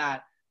 Other than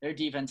that, their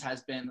defense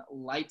has been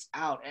lights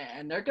out,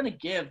 and they're going to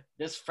give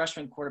this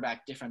freshman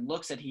quarterback different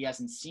looks that he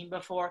hasn't seen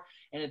before.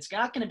 And it's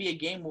not going to be a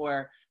game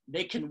where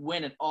they can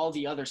win at all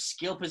the other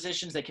skill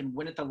positions. They can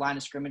win at the line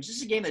of scrimmage. This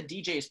is a game that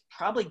DJ is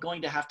probably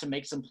going to have to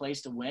make some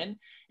plays to win,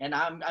 and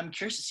I'm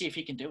curious to see if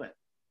he can do it.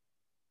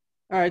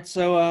 All right.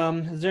 So,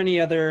 is there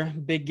any other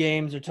big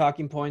games or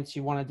talking points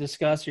you want to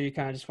discuss, or you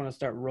kind of just want to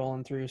start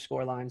rolling through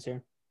score lines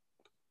here?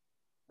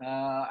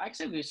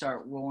 Actually, we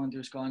start rolling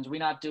through score lines. Are we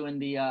not doing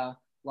the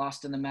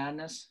Lost in the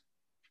Madness?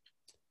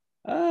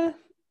 I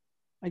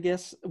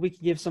guess we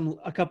could give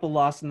a couple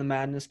Lost in the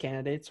Madness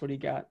candidates. What do you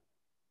got?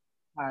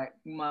 All right,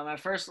 my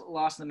first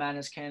Lost in the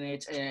Madness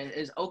candidates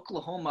is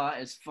Oklahoma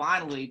is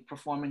finally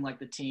performing like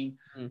the team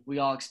we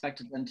all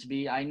expected them to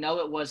be. I know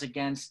it was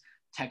against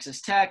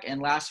Texas Tech,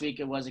 and last week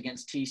it was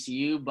against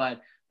TCU,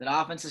 but that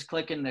offense is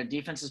clicking, their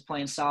defense is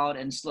playing solid,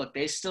 and look,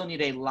 they still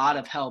need a lot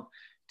of help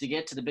to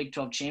get to the Big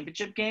 12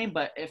 championship game,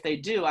 but if they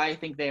do, I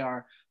think they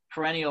are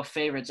perennial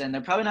favorites, and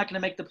they're probably not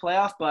going to make the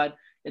playoff, but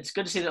it's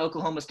good to see that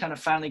Oklahoma's kind of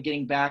finally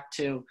getting back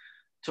to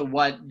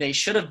what they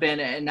should have been,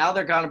 and now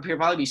they're going to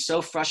probably be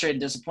so frustrated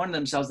and disappointed in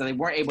themselves that they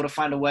weren't able to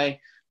find a way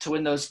to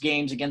win those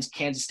games against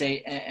Kansas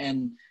State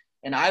and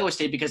Iowa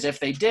State, because if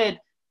they did,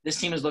 this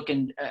team is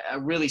looking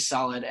really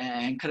solid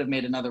and could have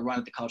made another run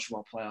at the college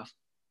football playoff.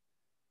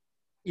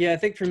 Yeah, I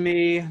think for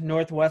me,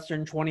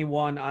 Northwestern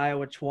 21,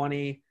 Iowa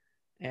 20,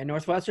 and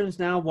Northwestern's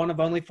now one of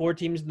only 4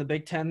 teams in the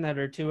Big Ten that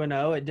are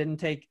 2-0. It didn't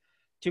take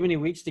too many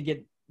weeks to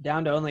get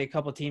down to only a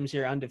couple teams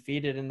here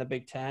undefeated in the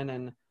Big Ten,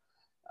 and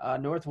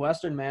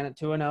Northwestern, man, at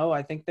 2-0,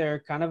 I think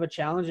they're kind of a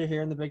challenger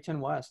here in the Big Ten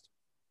West.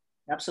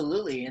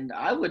 Absolutely, and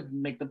I would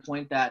make the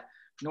point that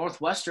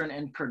Northwestern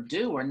and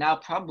Purdue are now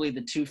probably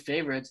the 2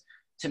 favorites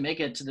to make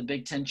it to the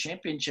Big Ten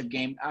championship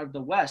game out of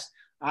the West.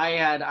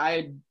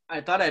 I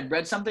thought I'd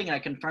read something, and I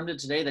confirmed it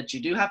today, that you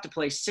do have to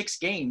play 6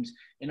 games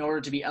in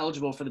order to be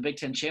eligible for the Big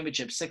Ten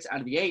championship, 6 out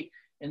of the 8.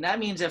 And that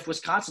means if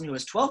Wisconsin, who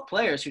has 12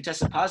 players who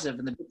tested positive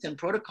in the Big Ten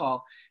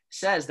protocol,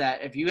 says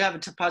that if you have a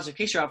positive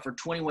case, you're out for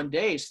 21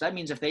 days. So that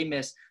means if they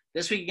miss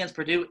this week against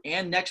Purdue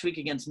and next week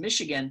against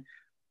Michigan,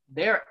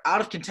 they're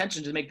out of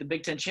contention to make the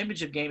Big Ten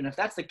championship game. And if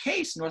that's the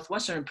case,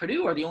 Northwestern and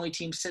Purdue are the only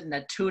teams sitting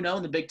at 2-0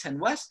 in the Big Ten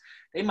West.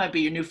 They might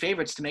be your new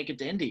favorites to make it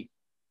to Indy.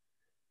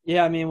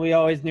 Yeah, I mean, we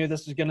always knew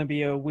this was going to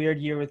be a weird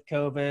year with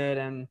COVID.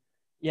 And,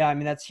 yeah, I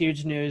mean, that's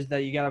huge news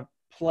that you got to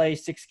play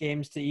 6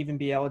 games to even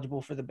be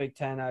eligible for the Big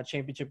Ten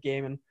championship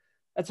game. And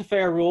that's a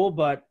fair rule,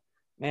 but –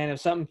 man,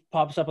 if something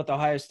pops up with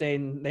Ohio State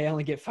and they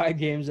only get 5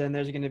 games in,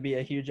 there's going to be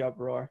a huge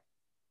uproar.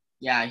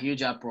 Yeah, a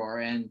huge uproar.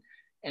 And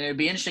it'd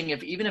be interesting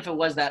even if it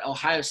was that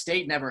Ohio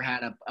State never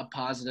had a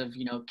positive,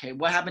 okay,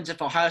 what happens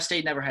if Ohio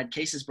State never had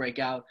cases break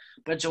out,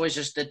 but it's always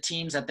just the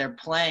teams that they're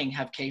playing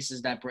have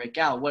cases that break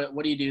out?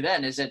 What do you do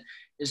then? Is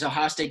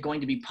Ohio State going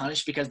to be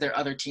punished because their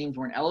other teams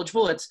weren't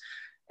eligible? It's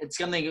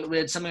something we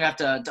have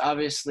to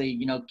obviously,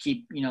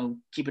 keep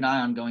an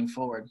eye on going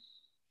forward.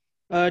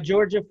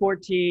 Georgia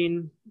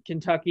 14,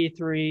 Kentucky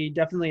 3,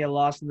 definitely a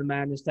lost in the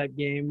madness type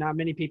game. Not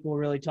many people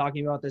really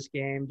talking about this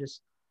game, just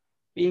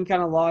being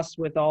kind of lost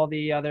with all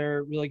the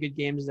other really good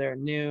games there at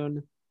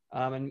noon,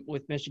 and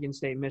with Michigan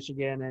State,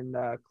 Michigan, and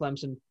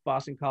Clemson,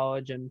 Boston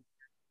College. And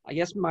I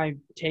guess my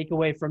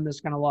takeaway from this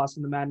kind of lost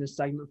in the madness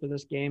segment for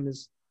this game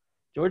is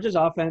Georgia's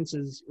offense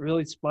is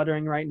really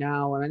sputtering right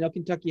now, and I know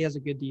Kentucky has a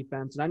good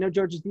defense, and I know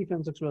Georgia's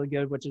defense looks really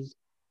good, which is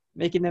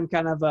making them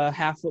kind of a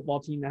half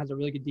football team that has a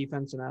really good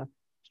defense and a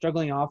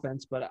struggling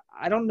offense. But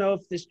I don't know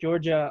if this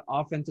Georgia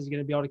offense is going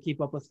to be able to keep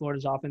up with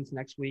Florida's offense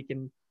next week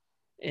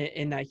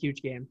in that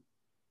huge game.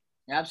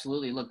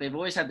 Absolutely. Look, they've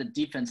always had the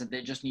defense that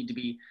they just need to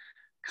be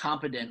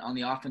competent on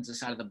the offensive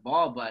side of the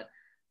ball. But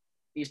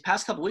these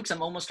past couple of weeks,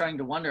 I'm almost starting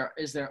to wonder,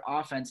 is their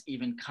offense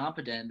even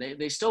competent?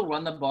 They still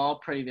run the ball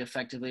pretty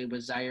effectively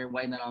with Zaire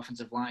White in that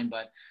offensive line,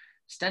 but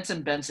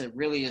Stenson Benson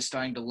really is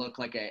starting to look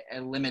like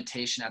a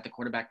limitation at the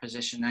quarterback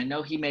position. I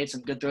know he made some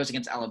good throws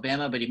against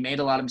Alabama, but he made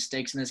a lot of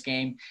mistakes in this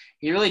game.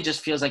 He really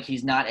just feels like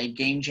he's not a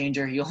game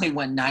changer. He only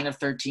went 9 of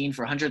 13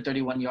 for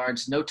 131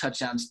 yards, no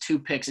touchdowns, 2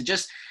 picks. It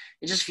just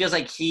feels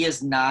like he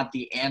is not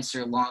the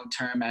answer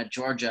long-term at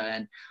Georgia.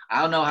 And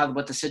I don't know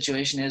what the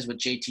situation is with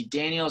JT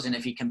Daniels and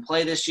if he can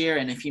play this year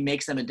and if he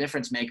makes them a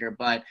difference maker.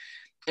 But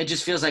it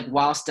just feels like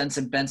while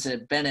Stenson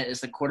Bennett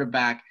is the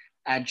quarterback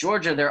at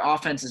Georgia, their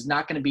offense is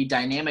not going to be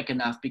dynamic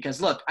enough because,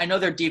 look, I know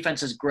their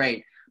defense is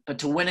great, but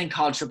to win in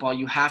college football,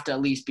 you have to at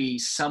least be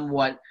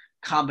somewhat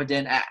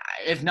competent,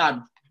 if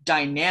not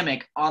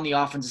dynamic, on the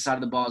offensive side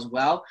of the ball as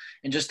well.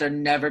 And just they're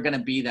never going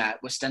to be that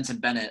with Stenson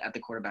Bennett at the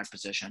quarterback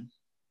position.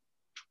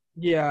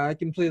 Yeah, I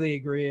completely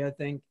agree. I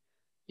think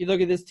you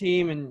look at this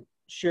team and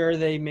sure,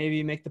 they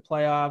maybe make the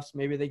playoffs,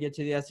 maybe they get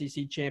to the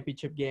SEC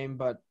championship game,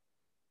 but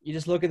you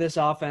just look at this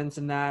offense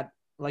and that,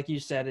 like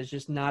you said, is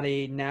just not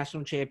a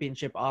national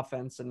championship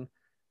offense. And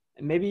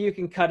maybe you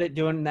can cut it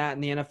doing that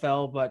in the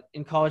NFL, but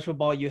in college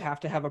football, you have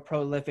to have a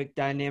prolific,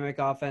 dynamic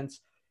offense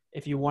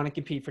if you want to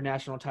compete for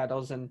national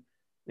titles. And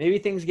maybe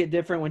things get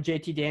different when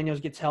JT Daniels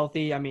gets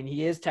healthy. I mean,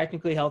 he is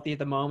technically healthy at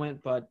the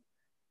moment, but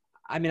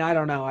I mean, I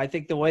don't know. I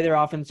think the way their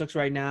offense looks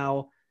right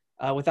now,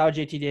 without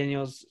JT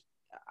Daniels,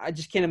 I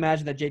just can't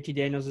imagine that JT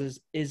Daniels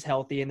is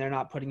healthy and they're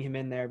not putting him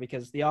in there,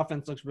 because the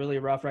offense looks really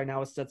rough right now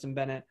with Stetson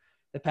Bennett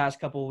the past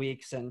couple of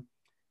weeks. And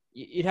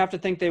you'd have to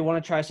think they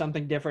want to try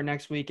something different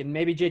next week. And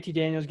maybe JT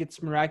Daniels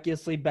gets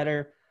miraculously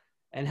better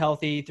and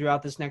healthy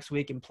throughout this next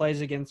week and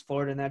plays against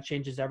Florida, and that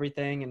changes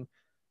everything. And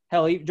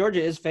hell,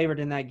 Georgia is favored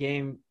in that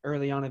game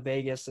early on in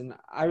Vegas, and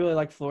I really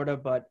like Florida,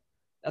 but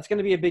that's going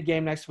to be a big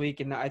game next week.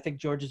 And I think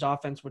Georgia's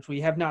offense, which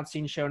we have not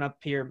seen shown up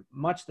here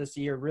much this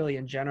year, really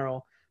in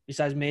general,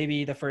 besides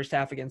maybe the first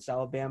half against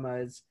Alabama,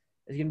 is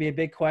going to be a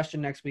big question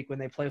next week when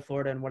they play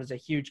Florida in what is a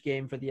huge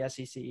game for the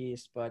SEC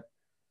East. But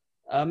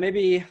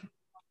maybe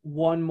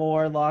one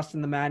more lost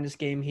in the madness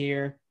game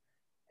here.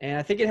 And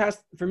I think it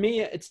has, for me,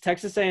 it's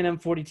Texas A&M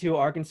 42,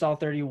 Arkansas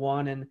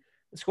 31. And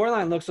the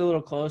scoreline looks a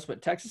little close,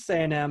 but Texas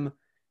A&M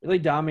really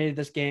dominated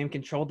this game,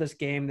 controlled this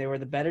game. They were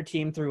the better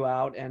team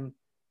throughout. And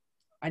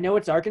I know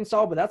it's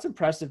Arkansas, but that's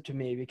impressive to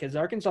me because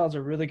Arkansas is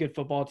a really good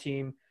football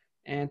team.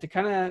 And to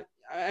kind of,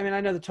 I mean,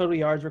 I know the total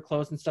yards were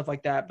close and stuff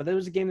like that, but there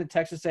was a game that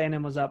Texas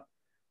A&M was up,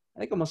 I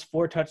think, almost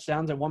 4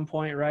 touchdowns at one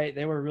point, right?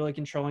 They were really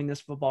controlling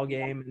this football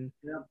game. And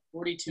yeah,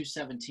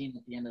 42-17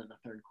 at the end of the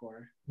third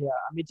quarter. yeah,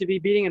 I mean, to be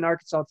beating an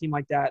Arkansas team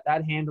like that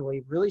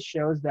handily really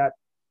shows that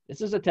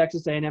this is a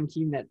Texas A&M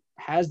team that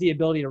has the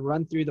ability to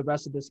run through the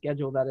rest of the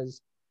schedule. That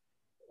is,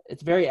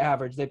 it's very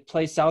average. They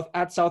play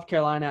at South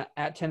Carolina,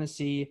 at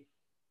Tennessee,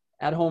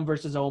 at home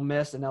versus Ole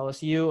Miss and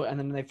LSU, and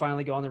then they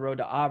finally go on the road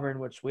to Auburn,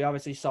 which we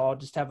obviously saw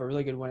just have a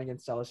really good win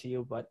against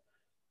LSU. But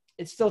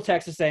it's still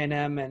Texas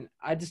A&M, and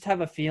I just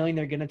have a feeling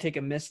they're going to take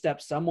a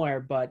misstep somewhere.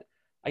 But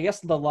I guess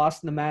the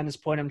lost in the madness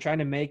point I'm trying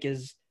to make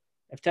is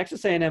if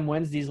Texas A&M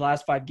wins these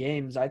last 5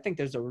 games, I think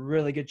there's a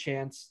really good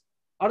chance.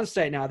 I'll just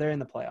say it now, they're in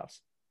the playoffs.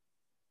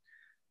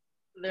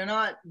 They're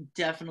not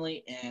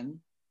definitely in.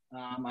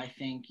 I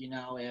think,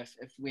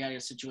 if we had a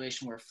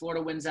situation where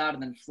Florida wins out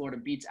and then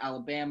Florida beats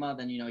Alabama,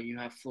 then, you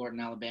have Florida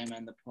and Alabama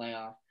in the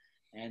playoff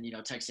and,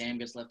 Texas A&M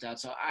gets left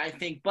out. So I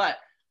think, but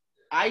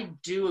I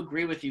do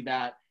agree with you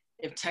that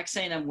if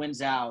Texas A&M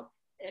wins out,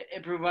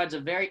 it provides a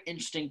very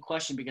interesting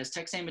question because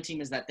Texas A&M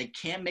team is that they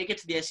can't make it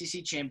to the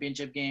SEC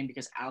championship game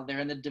because they're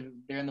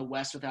in the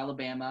West with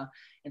Alabama,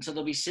 and so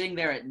they'll be sitting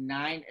there at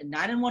 9-1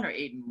 or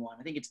 8-1.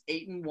 I think it's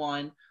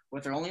 8-1,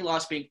 with their only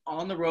loss being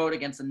on the road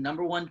against the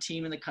number 1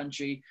 team in the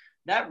country.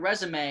 That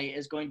resume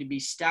is going to be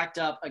stacked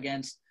up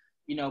against,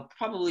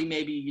 probably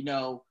maybe,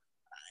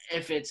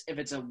 if it's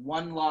a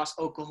 1-loss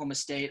Oklahoma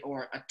State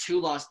or a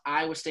 2-loss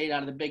Iowa State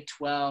out of the Big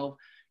 12.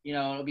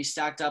 It'll be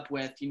stacked up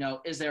with,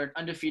 is there an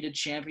undefeated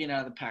champion out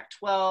of the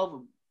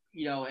Pac-12?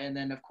 And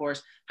then, of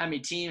course, how many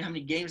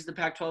games did the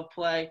Pac-12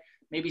 play?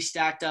 Maybe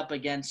stacked up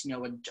against,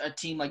 a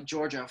team like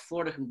Georgia or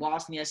Florida who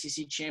lost in the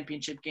SEC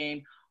championship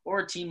game, or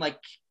a team like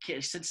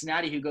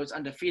Cincinnati who goes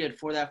undefeated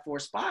for that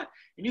 4th spot.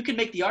 And you can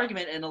make the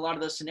argument in a lot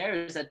of those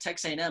scenarios that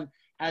Texas A&M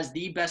has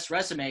the best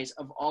resumes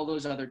of all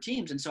those other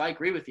teams. And so I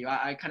agree with you.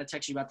 I kind of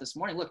texted you about this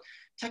morning. Look,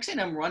 Texas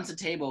A&M runs the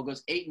table,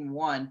 goes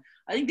 8-1.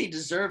 I think they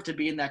deserve to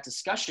be in that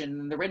discussion.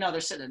 And right now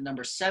they're sitting at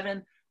number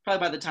 7.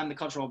 Probably by the time the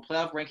cultural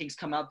playoff rankings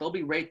come out, they'll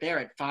be right there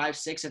at 5,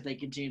 6 if they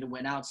continue to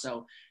win out.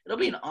 So it'll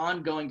be an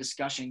ongoing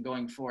discussion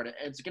going forward.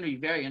 It's going to be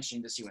very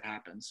interesting to see what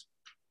happens.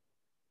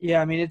 Yeah,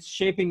 I mean, it's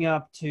shaping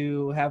up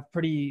to have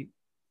 3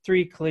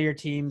 clear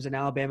teams in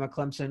Alabama,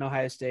 Clemson, and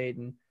Ohio State.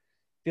 And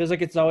feels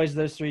like it's always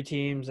those 3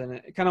 teams. And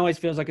it kind of always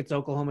feels like it's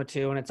Oklahoma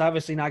too. And it's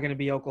obviously not going to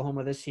be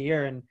Oklahoma this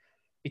year. And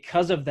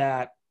because of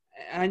that,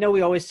 I know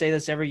we always say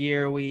this every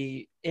year,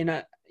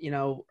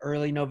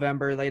 early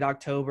November, late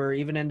October,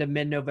 even into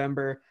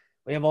mid-November,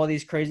 we have all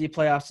these crazy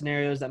playoff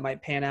scenarios that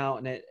might pan out,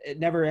 and it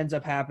never ends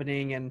up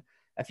happening. And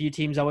a few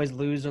teams always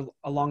lose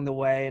along the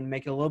way and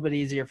make it a little bit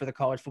easier for the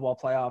college football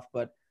playoff.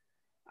 But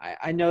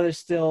I know there's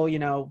still,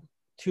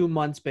 2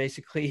 months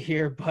basically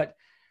here, but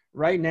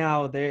right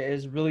now there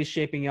is really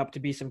shaping up to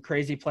be some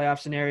crazy playoff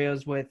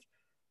scenarios with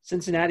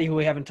Cincinnati, who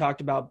we haven't talked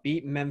about,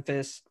 beat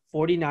Memphis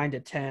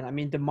 49-10. I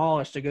mean,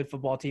 demolished a good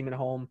football team at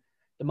home,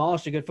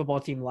 demolished a good football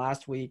team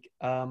last week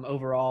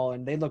overall,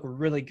 and they look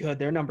really good.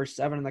 They're number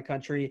 7 in the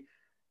country.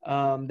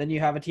 Then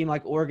you have a team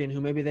like Oregon, who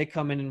maybe they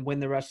come in and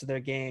win the rest of their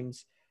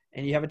games.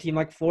 And you have a team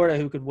like Florida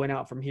who could win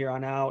out from here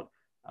on out.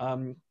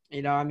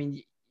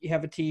 You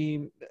have a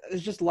team –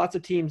 there's just lots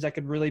of teams that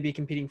could really be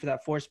competing for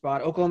that 4th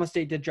spot. Oklahoma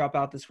State did drop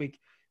out this week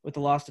with the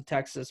loss to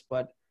Texas.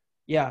 But,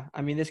 yeah,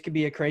 I mean, this could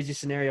be a crazy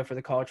scenario for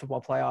the college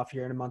football playoff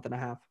here in a month and a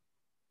half.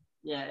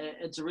 Yeah,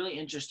 it's really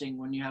interesting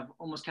when you have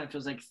almost kind of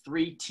feels like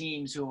 3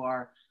 teams who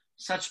are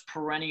such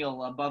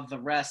perennial above the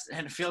rest,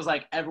 and it feels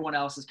like everyone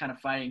else is kind of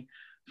fighting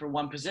for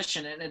one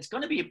position. And it's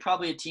going to be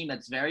probably a team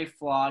that's very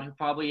flawed, who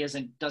probably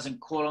doesn't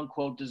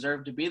quote-unquote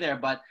deserve to be there,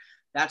 but –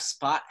 that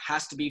spot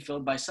has to be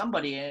filled by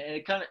somebody. And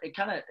it kind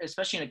of,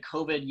 especially in a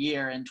COVID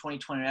year in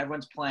 2020,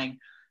 everyone's playing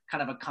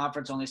kind of a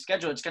conference only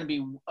schedule, it's going to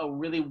be a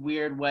really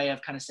weird way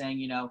of kind of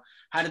saying,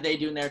 how did they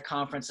do in their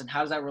conference and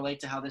how does that relate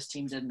to how this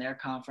team did in their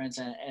conference?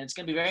 And it's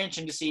going to be very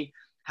interesting to see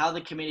how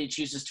the committee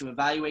chooses to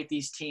evaluate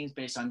these teams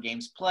based on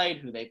games played,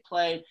 who they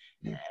played,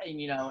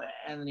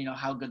 and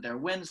how good their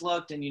wins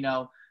looked. And,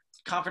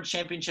 conference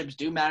championships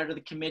do matter to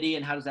the committee,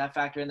 and how does that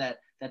factor in that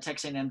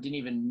Texas A&M didn't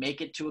even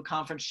make it to a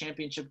conference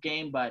championship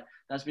game, but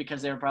that's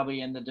because they were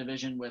probably in the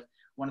division with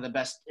one of the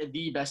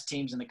best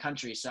teams in the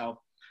country. So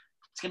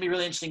it's going to be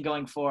really interesting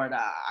going forward.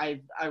 I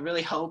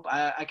really hope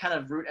I kind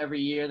of root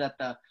every year that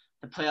the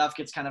playoff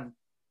gets kind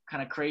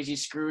of crazy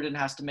screwed and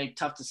has to make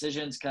tough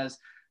decisions, because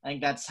I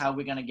think that's how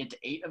we're going to get to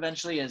 8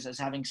 eventually, is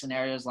having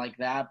scenarios like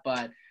that.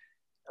 But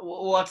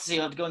we'll have to see.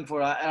 Going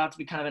forward, it'll have to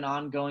be kind of an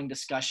ongoing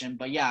discussion.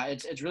 But yeah,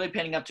 it's really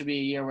panning up to be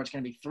a year where it's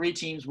going to be 3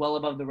 teams well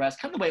above the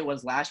rest, kind of the way it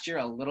was last year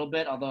a little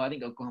bit, although I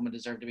think Oklahoma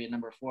deserved to be at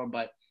number 4.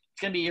 But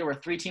it's going to be a year where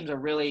 3 teams are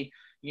really,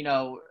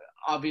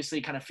 obviously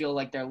kind of feel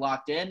like they're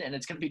locked in, and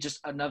it's going to be just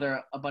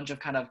a bunch of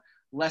kind of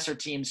lesser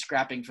teams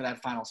scrapping for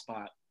that final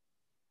spot.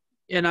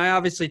 And I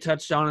obviously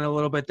touched on it a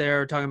little bit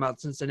there, talking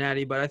about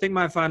Cincinnati, but I think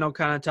my final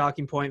kind of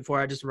talking point before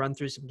I just run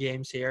through some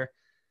games here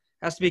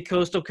has to be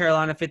Coastal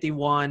Carolina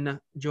 51,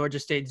 Georgia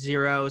State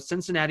 0,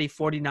 Cincinnati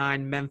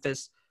 49,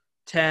 Memphis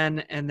 10,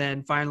 and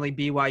then finally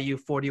BYU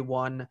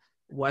 41,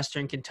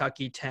 Western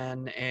Kentucky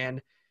 10.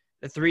 And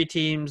the 3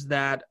 teams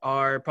that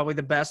are probably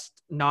the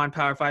best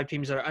non-Power 5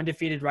 teams that are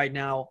undefeated right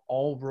now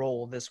all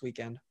roll this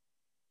weekend.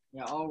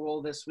 Yeah, all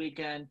roll this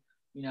weekend.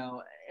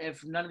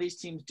 If none of these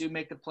teams do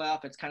make the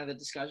playoff, it's kind of the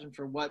discussion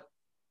for what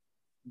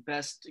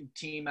best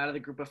team out of the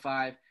group of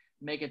 5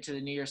 make it to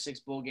the New Year's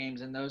 6 bowl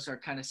games, and those are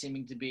kind of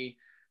seeming to be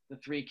the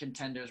 3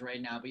 contenders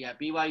right now. But yeah,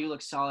 BYU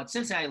looks solid.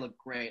 Cincinnati looked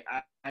great.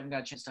 I haven't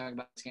got a chance to talk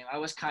about this game. I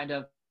was kind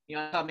of,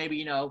 I thought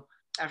maybe,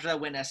 after that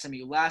win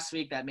SMU last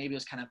week, that maybe it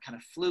was kind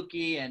of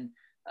fluky. And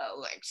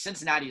like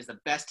Cincinnati is the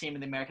best team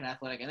in the American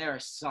Athletic, and they're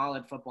a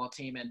solid football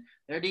team, and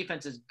their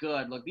defense is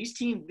good. Look, these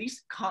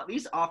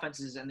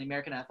offenses in the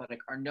American Athletic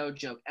are no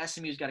joke.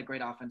 SMU's got a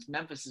great offense.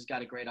 Memphis has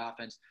got a great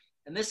offense,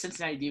 and this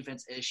Cincinnati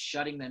defense is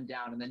shutting them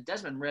down. And then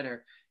Desmond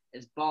Ridder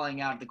is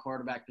balling out at the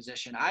quarterback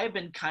position. I have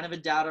been kind of a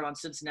doubter on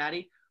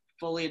Cincinnati,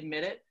 fully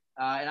admit it,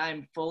 and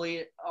I'm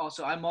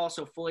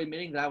also fully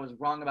admitting that I was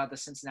wrong about the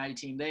Cincinnati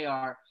team. They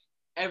are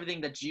everything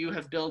that you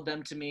have billed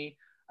them to me.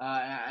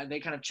 They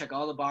kind of check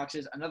all the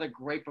boxes. Another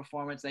great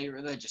performance. They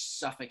really just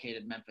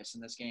suffocated Memphis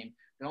in this game.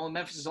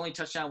 Memphis' only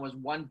touchdown was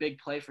one big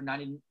play for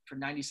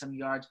 90-some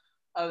yards.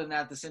 Other than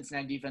that, the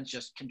Cincinnati defense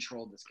just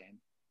controlled this game.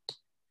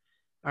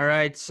 All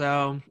right,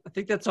 so I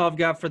think that's all I've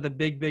got for the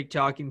big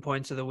talking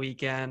points of the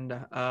weekend.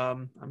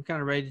 I'm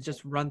kind of ready to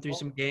just run through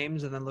some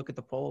games and then look at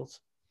the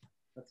polls.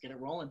 Let's get it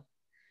rolling.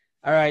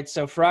 All right,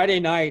 so Friday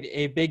night,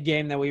 a big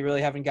game that we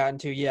really haven't gotten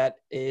to yet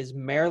is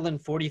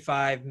Maryland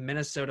 45,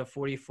 Minnesota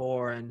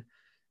 44, and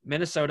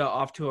Minnesota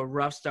off to a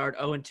rough start,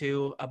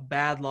 0-2, a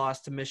bad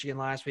loss to Michigan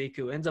last week,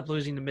 who ends up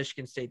losing to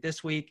Michigan State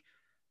this week,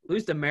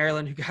 lose to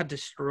Maryland, who got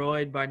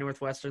destroyed by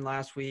Northwestern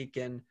last week.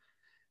 And,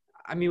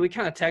 I mean, we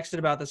kind of texted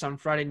about this on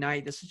Friday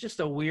night. This is just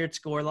a weird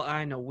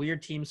scoreline, a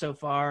weird team so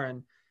far,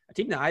 and a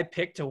team that I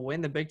picked to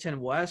win the Big Ten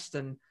West.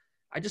 And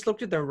I just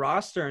looked at their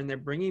roster, and they're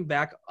bringing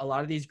back a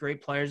lot of these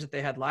great players that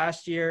they had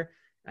last year.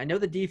 I know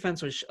the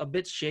defense was a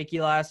bit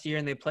shaky last year,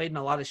 and they played in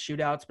a lot of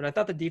shootouts, but I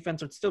thought the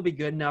defense would still be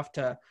good enough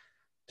to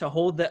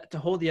hold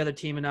the other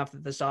team enough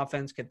that this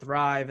offense could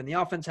thrive. And the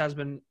offense has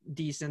been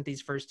decent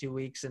these first 2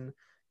 weeks, and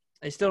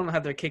they still don't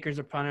have their kickers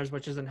or punters,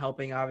 which isn't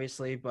helping,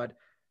 obviously. But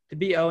to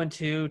be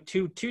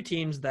 0-2, two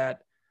teams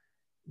that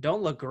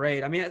don't look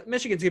great. I mean,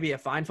 Michigan's going to be a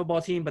fine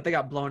football team, but they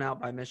got blown out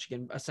by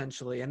Michigan,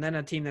 essentially. And then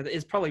a team that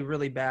is probably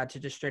really bad to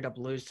just straight up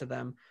lose to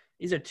them.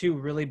 These are 2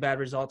 really bad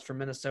results for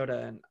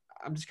Minnesota, and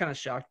I'm just kind of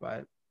shocked by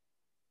it.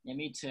 Yeah,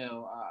 me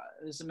too.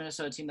 This is a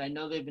Minnesota team that I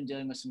know they've been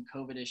dealing with some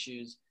COVID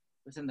issues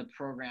within the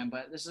program,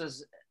 but this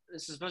is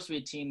supposed to be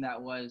a team that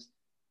was,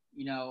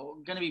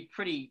 going to be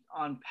pretty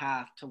on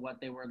path to what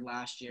they were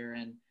last year.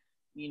 And,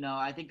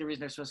 I think the reason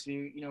they're supposed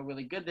to be,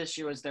 really good this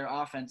year was their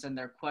offense. And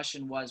their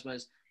question was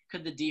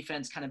could the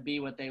defense kind of be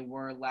what they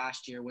were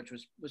last year, which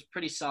was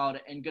pretty solid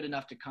and good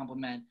enough to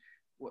complement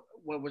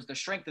what was the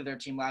strength of their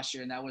team last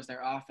year, and that was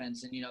their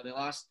offense. And, they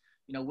lost,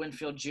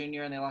 Winfield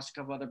Jr., and they lost a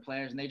couple other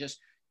players, and they just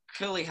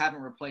clearly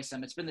haven't replaced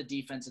them. It's been the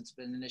defense. It's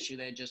been an issue.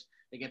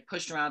 They get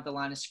pushed around at the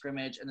line of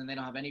scrimmage, and then they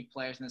don't have any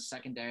players in the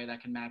secondary that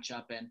can match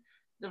up. And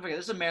don't forget,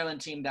 this is a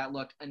Maryland team that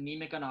looked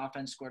anemic on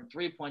offense, scored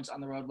 3 points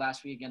on the road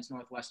last week against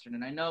Northwestern.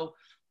 And I know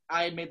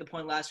I had made the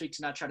point last week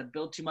to not try to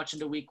build too much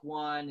into week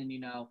 1, and,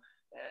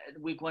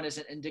 week 1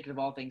 isn't indicative of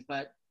all things,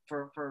 but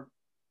for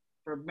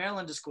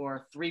Maryland to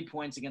score 3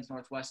 points against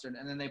Northwestern,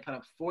 and then they put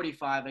up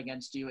 45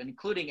 against you,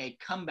 including a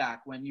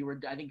comeback when you were,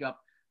 I think,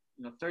 up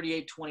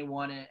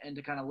 38-21, and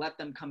to kind of let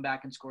them come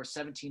back and score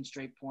 17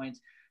 straight points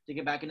to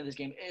get back into this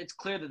game. It's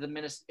clear that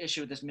the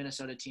issue with this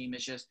Minnesota team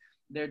is just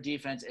their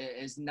defense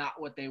is not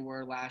what they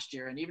were last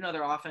year. And even though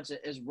their offense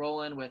is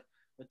rolling with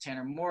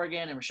Tanner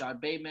Morgan and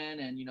Rashad Bateman,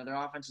 and, their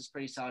offense is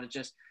pretty solid, it's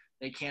just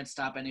they can't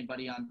stop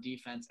anybody on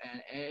defense,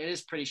 and it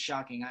is pretty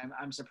shocking.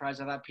 I'm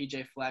surprised. I thought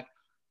PJ Fleck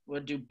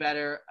would do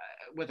better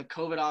with a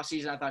COVID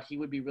offseason. I thought he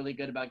would be really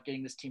good about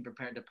getting this team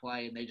prepared to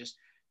play, and they just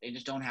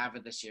don't have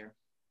it this year.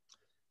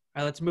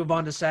 All right, let's move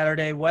on to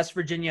Saturday. West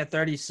Virginia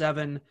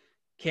 37,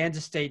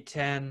 Kansas State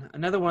 10.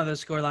 Another one of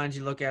those score lines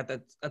you look at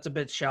that's a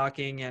bit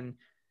shocking. And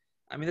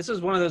I mean, this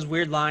is one of those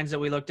weird lines that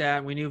we looked at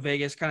and we knew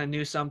Vegas kind of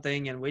knew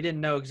something and we didn't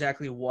know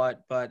exactly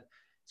what. But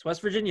this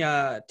West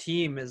Virginia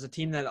team is a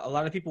team that a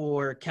lot of people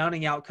were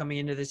counting out coming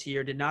into this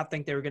year, did not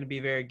think they were going to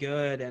be very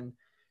good. And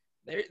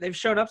they've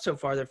shown up so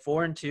far. They're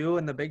 4-2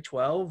 in the Big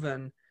 12,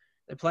 and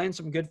they're playing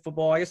some good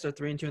football. I guess they're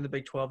 3-2 in the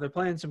Big 12. They're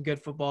playing some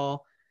good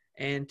football.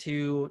 And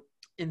to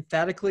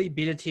emphatically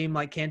beat a team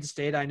like Kansas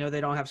State, I know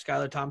they don't have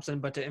Skylar Thompson,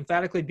 but to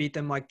emphatically beat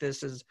them like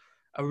this is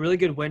a really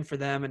good win for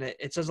them. And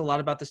it says a lot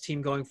about this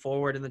team going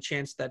forward and the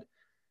chance that,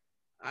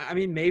 I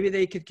mean, maybe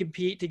they could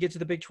compete to get to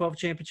the Big 12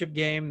 championship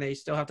game. They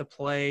still have to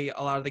play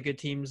a lot of the good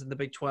teams in the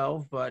Big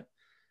 12, but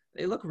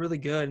they look really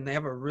good and they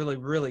have a really,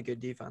 really good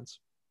defense.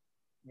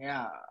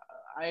 Yeah,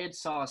 I had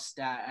saw a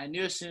stat. I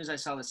knew as soon as I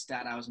saw the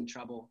stat I was in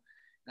trouble,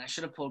 and I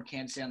should have pulled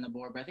Kansas State on the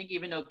board. But I think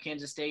even though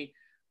Kansas State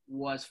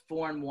was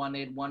 4-1,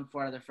 they had won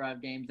 4 out of their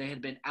 5 games. They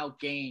had been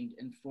outgained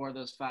in 4 of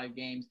those 5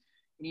 games.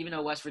 And even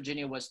though West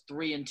Virginia was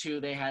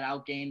 3-2, they had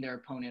outgained their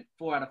opponent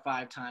 4 out of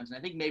 5 times. And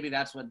I think maybe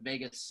that's what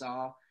Vegas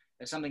saw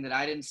as something that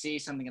I didn't see,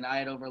 something that I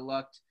had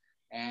overlooked.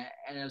 And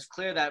it was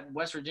clear that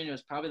West Virginia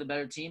was probably the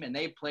better team, and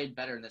they played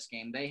better in this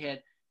game. They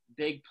hit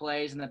big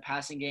plays in the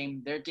passing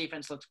game. Their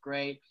defense looked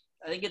great.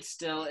 I think it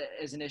still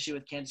is an issue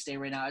with Kansas State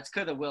right now. It's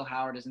clear that Will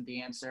Howard isn't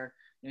the answer.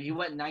 You know, he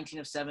went 19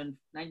 of 37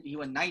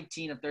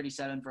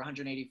 for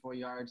 184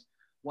 yards,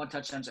 1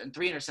 touchdown, and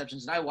 3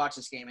 interceptions. And I watched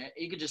this game.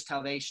 You could just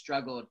tell they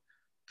struggled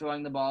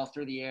throwing the ball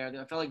through the air.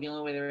 I felt like the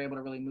only way they were able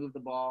to really move the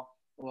ball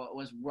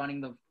was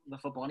running the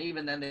football. And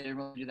even then, they didn't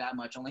really do that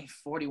much, only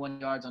 41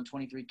 yards on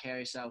 23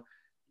 carries. So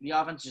the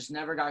offense just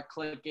never got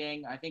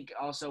clicking. I think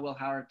also Will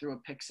Howard threw a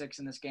pick 6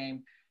 in this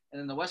game. And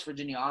then the West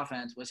Virginia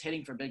offense was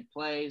hitting for big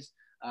plays.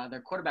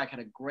 Their quarterback had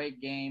a great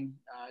game.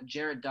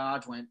 Jared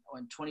Dodge went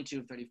 22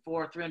 of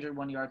 34,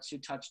 301 yards, 2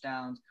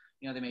 touchdowns.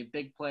 You know, they made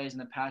big plays in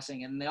the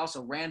passing, and they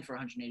also ran for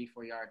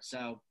 184 yards.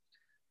 So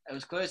it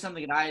was clearly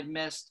something that I had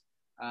missed.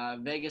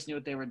 Vegas knew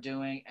what they were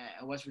doing.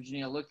 West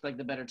Virginia looked like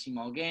the better team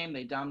all game.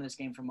 They dominated this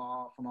game from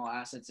all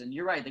assets. And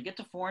you're right, they get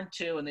to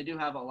 4-2, and they do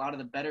have a lot of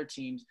the better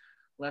teams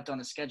left on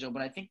the schedule.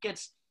 But I think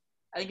it's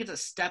a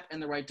step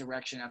in the right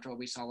direction after what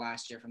we saw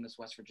last year from this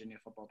West Virginia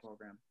football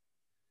program.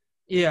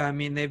 Yeah, I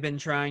mean, they've been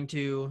trying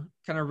to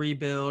kind of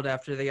rebuild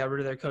after they got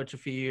rid of their coach a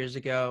few years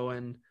ago.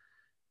 And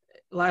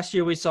last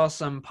year we saw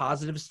some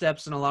positive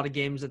steps in a lot of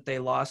games that they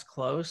lost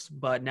close,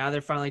 but now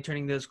they're finally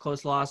turning those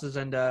close losses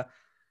into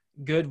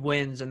good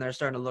wins, and they're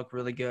starting to look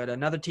really good.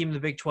 Another team in the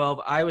Big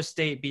 12, Iowa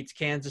State beats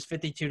Kansas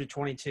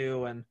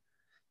 52-22, and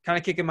kind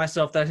of kicking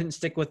myself that I didn't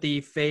stick with the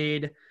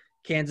fade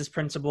Kansas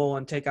principle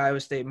and take Iowa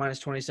State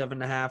minus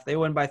 27.5. They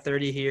win by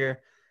 30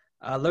 here.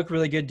 Look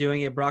really good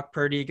doing it. Brock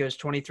Purdy goes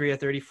 23 of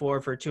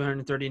 34 for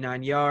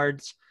 239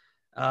 yards.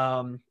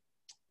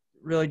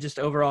 Really just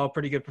overall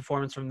pretty good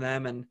performance from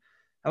them. And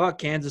how about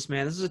Kansas,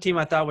 man? This is a team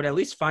I thought would at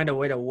least find a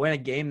way to win a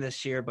game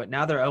this year, but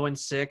now they're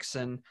 0-6.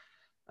 And,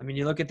 I mean,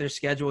 you look at their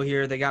schedule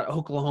here. They got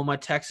Oklahoma,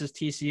 Texas,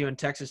 TCU, and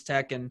Texas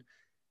Tech. And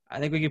I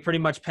think we could pretty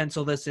much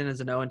pencil this in as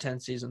an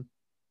 0-10 season.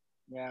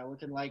 Yeah,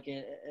 looking like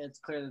it. It's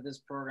clear that this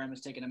program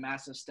has taken a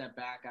massive step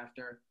back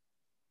after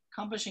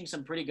accomplishing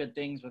some pretty good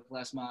things with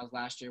Les Miles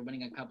last year,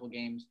 winning a couple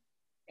games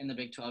in the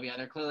Big 12. Yeah,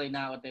 they're clearly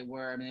not what they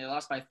were. I mean, they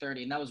lost by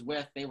 30, and that was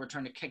with they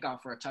returned a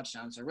kickoff for a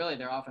touchdown. So really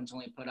their offense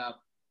only put up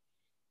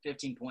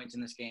 15 points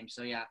in this game.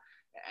 So, yeah,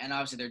 and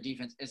obviously their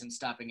defense isn't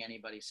stopping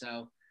anybody.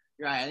 So,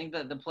 you're right. I think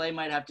that the play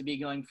might have to be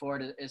going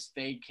forward is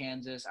fade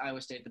Kansas.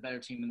 Iowa State, the better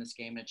team in this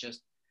game. It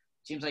just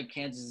seems like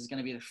Kansas is going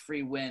to be the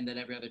free win that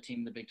every other team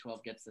in the Big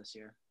 12 gets this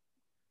year.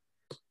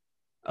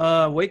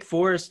 Wake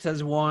Forest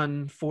has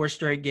won 4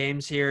 straight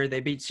games here. They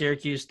beat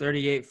Syracuse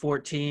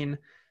 38-14.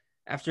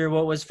 After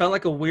what felt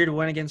like a weird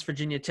win against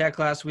Virginia Tech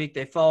last week,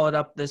 they followed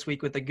up this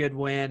week with a good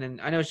win.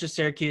 And I know it's just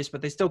Syracuse,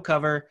 but they still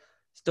cover,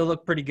 still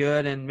look pretty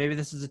good. And maybe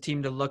this is a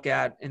team to look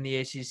at in the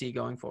ACC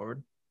going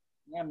forward.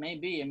 Yeah,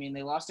 maybe. I mean,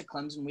 they lost to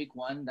Clemson week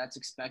 1. That's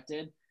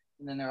expected.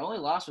 And then their only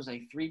loss was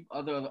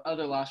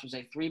other loss was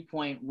a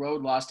 3-point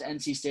road loss to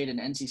NC State. And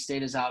NC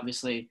State has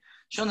obviously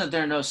shown that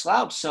they're no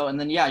slouch. So, and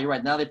then, yeah, you're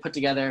right. Now they put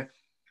together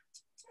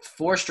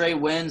 4 straight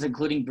wins,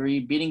 including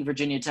beating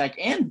Virginia Tech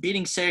and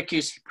beating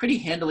Syracuse pretty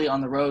handily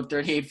on the road,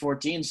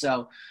 38-14.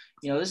 So,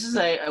 you know, this is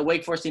a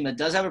Wake Forest team that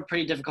does have a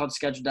pretty difficult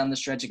schedule down the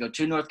stretch. They go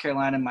to North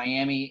Carolina,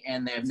 Miami,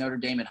 and they have Notre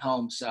Dame at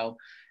home. So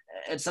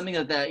it's something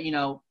that you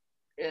know,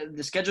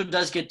 the schedule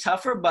does get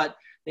tougher, but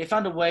they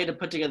found a way to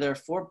put together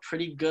 4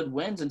 pretty good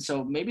wins. And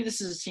so maybe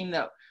this is a team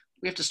that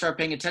we have to start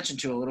paying attention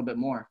to a little bit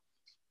more.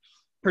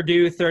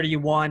 Purdue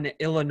 31,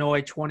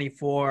 Illinois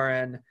 24,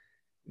 and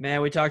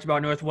man, we talked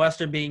about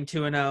Northwestern being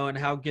 2-0 and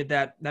how good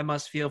that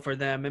must feel for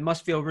them. It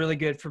must feel really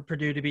good for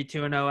Purdue to be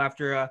 2-0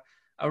 after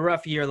a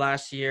rough year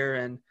last year.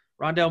 And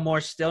Rondale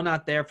Moore's still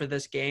not there for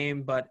this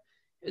game, but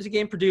It was a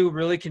game Purdue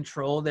really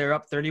controlled. They were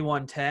up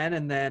 31-10,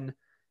 and then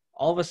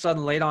all of a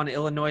sudden late on,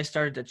 Illinois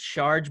started to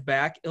charge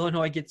back.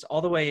 Illinois gets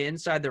all the way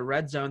inside the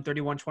red zone,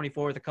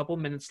 31-24 with a couple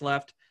minutes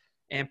left,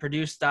 and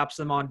Purdue stops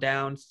them on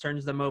downs,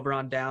 turns them over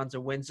on downs,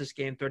 and wins this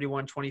game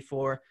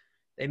 31-24.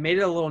 They made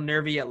it a little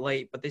nervy at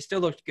late, but they still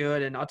looked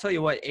good. And I'll tell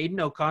you what, Aiden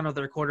O'Connell,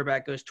 their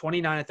quarterback, goes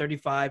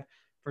 29-35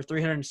 for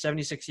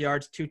 376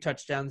 yards, 2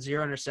 touchdowns,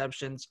 0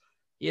 interceptions.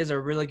 He has a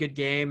really good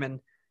game. And,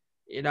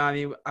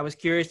 I was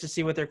curious to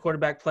see what their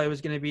quarterback play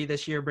was going to be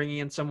this year, bringing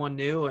in someone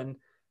new. And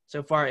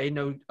so far,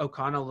 Aiden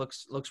O'Connell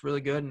looks really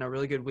good, and a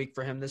really good week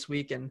for him this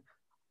week, and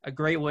a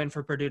great win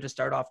for Purdue to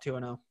start off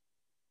 2-0.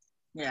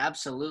 Yeah,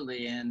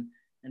 absolutely. And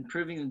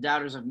proving the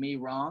doubters of me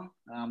wrong.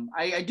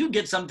 I do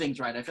get some things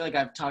right. I feel like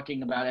I'm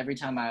talking about every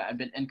time I've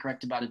been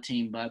incorrect about a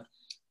team, but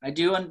I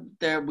do.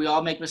 And we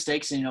all make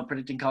mistakes, and,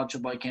 predicting college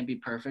football can't be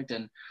perfect.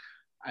 And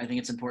I think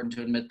it's important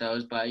to admit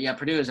those. But yeah,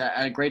 Purdue is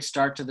at a great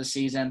start to the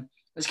season.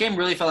 This game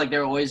really felt like they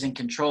were always in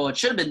control. It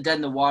should have been dead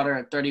in the water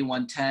at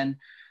 31-10.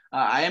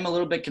 I am a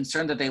little bit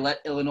concerned that they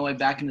let Illinois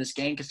back in this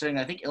game, considering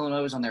I think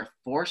Illinois was on their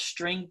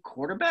 4th-string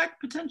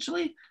quarterback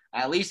potentially,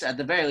 at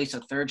the very least,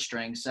 a 3rd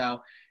string. So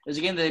it was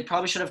a game that they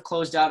probably should have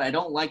closed out. I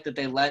don't like that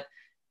they let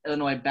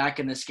Illinois back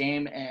in this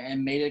game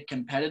and made it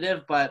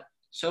competitive. But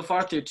so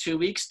far through 2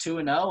 weeks,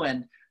 2-0,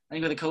 and I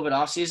think with the COVID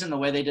offseason, the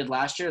way they did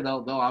last year,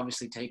 they'll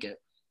obviously take it.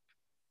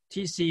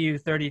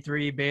 TCU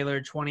 33, Baylor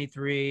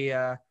 23.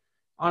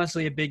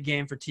 Honestly, a big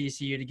game for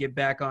TCU to get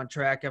back on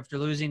track after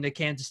losing to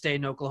Kansas State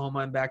and Oklahoma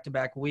in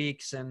back-to-back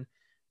weeks. And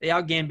they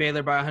outgained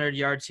Baylor by 100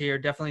 yards here.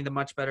 Definitely the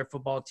much better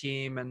football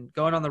team. And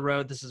going on the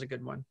road, this is a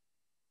good one.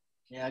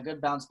 Yeah, a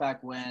good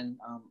bounce-back win.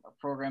 A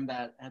program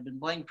that had been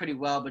playing pretty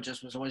well but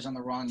just was always on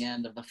the wrong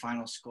end of the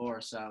final score.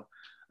 So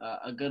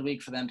a good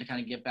week for them to kind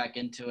of get back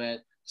into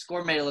it.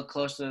 Score made it look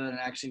closer than it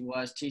actually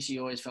was. TCU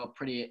always felt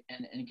pretty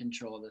in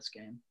control of this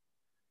game.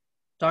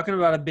 Talking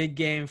about a big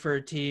game for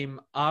a team,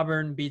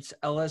 Auburn beats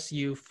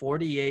LSU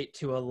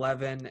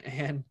 48-11,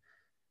 and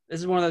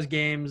this is one of those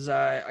games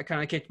I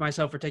kind of kicked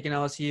myself for taking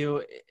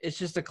LSU. It's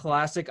just a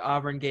classic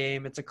Auburn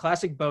game. It's a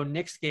classic Bo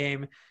Nix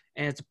game,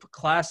 and it's a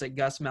classic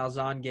Gus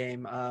Malzahn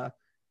game.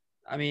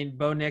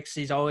 Bo Nix,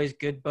 he's always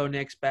good Bo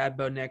Nix, bad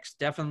Bo Nix.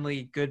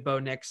 Definitely good Bo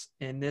Nix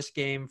in this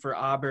game for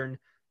Auburn.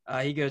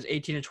 He goes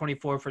 18-24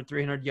 for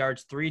 300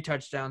 yards, 3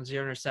 touchdowns,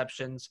 0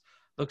 interceptions.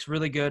 Looks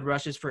really good,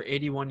 rushes for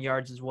 81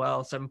 yards as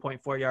well,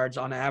 7.4 yards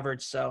on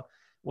average. So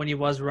when he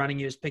was running,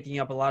 he was picking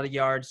up a lot of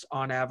yards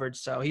on average.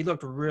 So he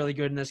looked really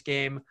good in this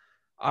game.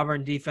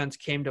 Auburn defense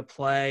came to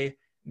play,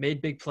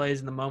 made big plays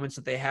in the moments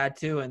that they had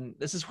to. And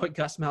this is what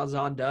Gus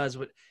Malzahn does.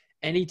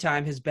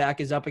 Anytime his back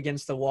is up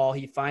against the wall,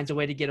 he finds a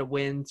way to get a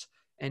win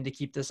and to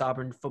keep this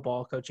Auburn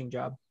football coaching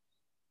job.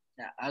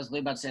 Yeah, I was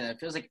about to say that. It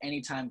feels like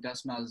anytime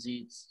Gus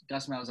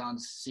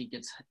Malzahn's seat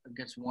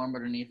gets warm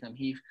underneath him,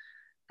 he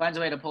finds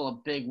a way to pull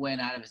a big win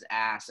out of his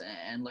ass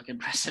and look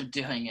impressive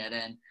doing it.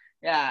 And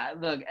yeah,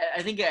 look,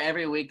 I think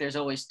every week there's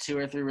always 2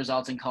 or 3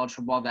 results in college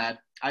football that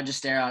I just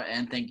stare out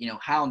and think,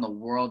 how in the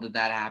world did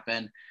that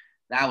happen?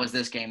 That was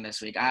this game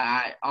this week.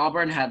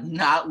 Auburn had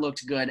not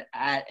looked good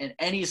in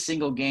any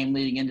single game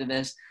leading into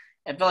this.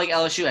 It felt like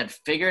LSU had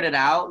figured it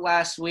out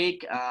last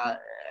week.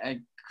 I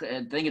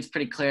think it's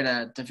pretty clear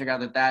to figure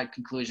out that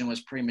conclusion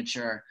was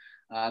premature.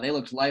 They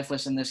looked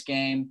lifeless in this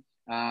game.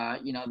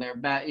 They're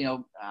bad.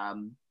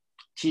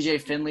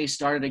 TJ Finley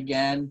started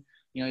again.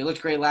 He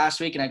looked great last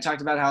week, and I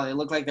talked about how it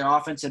looked like their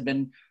offense had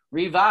been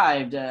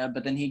revived,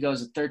 but then he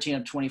goes 13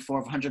 of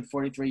 24,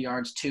 143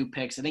 yards, 2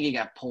 picks. I think he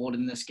got pulled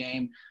in this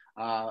game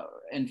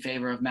in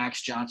favor of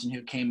Max Johnson,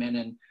 who came in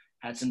and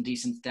had some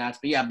decent stats.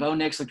 But yeah, Bo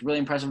Nix looked really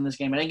impressive in this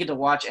game. I didn't get to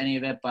watch any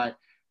of it, but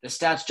the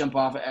stats jump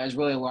off as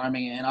really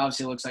alarming, and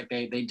obviously it looks like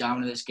they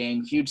dominated this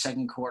game. Huge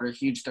second quarter,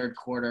 huge third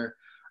quarter.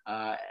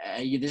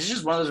 This is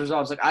just one of those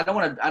results. Like I don't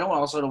want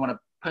to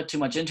put too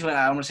much into it.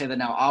 I don't want to say that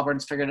now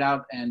Auburn's figured it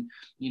out and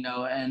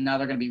now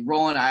they're going to be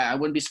rolling. I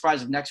wouldn't be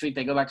surprised if next week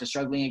they go back to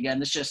struggling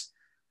again. I just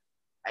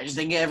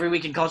think every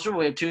week in culture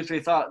we have 2 or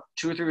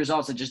 3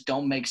 results that just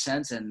don't make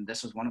sense, and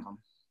this was one of them.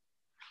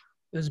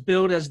 It was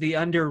billed as the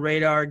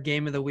under-radar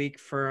game of the week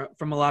from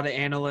a lot of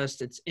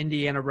analysts. It's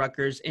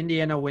Indiana-Rutgers.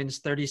 Indiana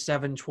wins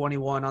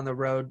 37-21 on the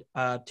road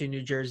to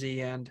New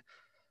Jersey, and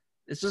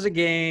this is a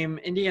game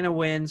Indiana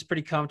wins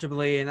pretty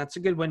comfortably, and that's a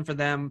good win for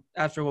them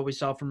after what we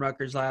saw from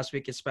Rutgers last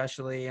week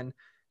especially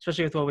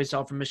with what we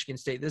saw from Michigan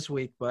State this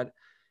week. But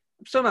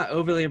I'm still not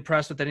overly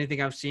impressed with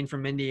anything I've seen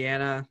from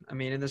Indiana.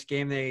 In this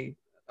game they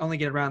only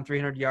get around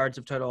 300 yards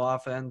of total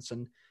offense,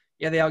 and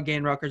yeah, they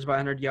outgained Rutgers by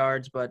 100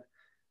 yards, but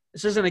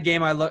this isn't a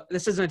team I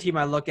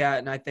look at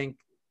and I think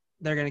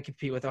they're going to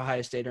compete with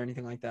Ohio State or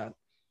anything like that.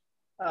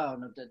 Oh,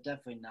 no,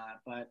 definitely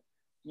not. But,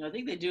 I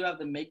think they do have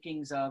the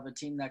makings of a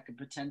team that could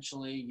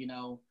potentially,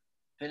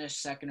 finish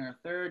second or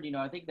third.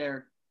 I think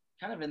they're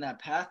kind of in that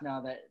path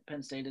now that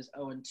Penn State is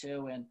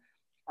 0-2. And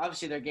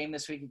obviously their game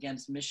this week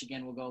against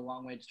Michigan will go a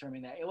long way to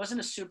determining that. It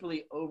wasn't a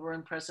superly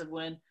over-impressive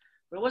win,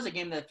 but it was a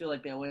game that I feel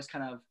like they always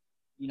kind of,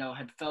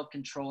 had felt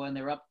control in.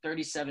 They were up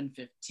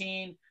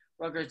 37-15.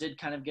 Rutgers did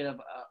kind of get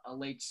a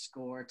late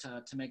score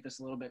to make this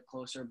a little bit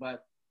closer.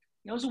 But,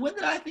 it was a win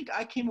that I think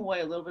I came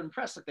away a little bit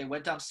impressed. Like, they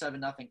went down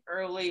 7-0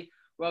 early.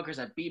 Rutgers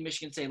had beat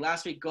Michigan State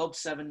last week, go up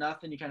 7-0.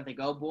 You kind of think,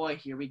 oh, boy,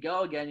 here we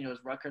go again. As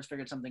Rutgers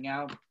figured something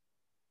out.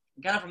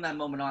 And kind of from that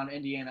moment on,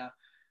 Indiana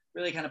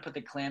really kind of put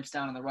the clamps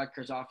down on the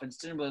Rutgers offense,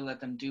 didn't really let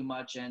them do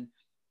much. And,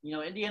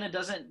 Indiana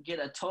doesn't get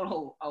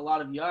a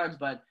lot of yards,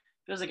 but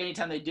feels like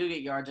anytime they do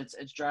get yards,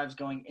 it's drives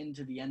going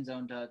into the end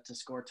zone to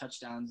score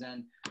touchdowns.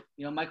 And,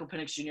 Michael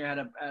Penix Jr. had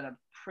a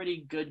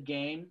pretty good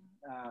game.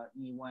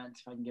 He went,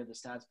 if I can get the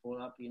stats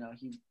pulled up,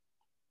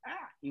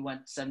 he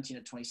went 17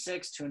 of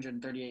 26,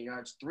 238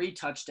 yards, 3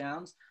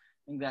 touchdowns.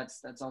 I think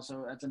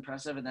that's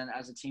impressive. And then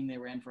as a team, they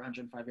ran for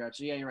 105 yards.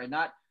 So yeah, you're right.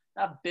 Not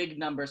big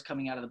numbers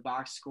coming out of the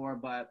box score,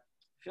 but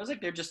it feels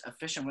like they're just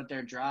efficient with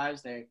their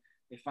drives. They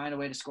find a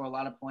way to score a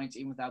lot of points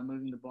even without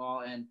moving the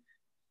ball. And,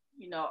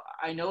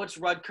 I know it's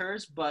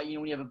Rutgers, but,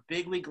 when you have a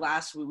big week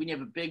last week, when you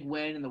have a big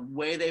win and the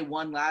way they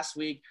won last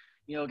week,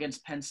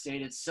 against Penn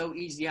State, it's so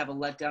easy to have a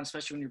letdown,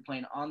 especially when you're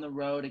playing on the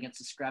road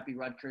against a scrappy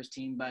Rutgers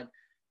team. But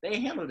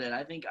they handled it.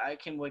 I think I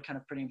came away kind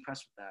of pretty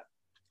impressed with that.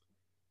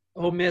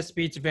 Ole Miss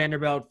beats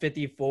Vanderbilt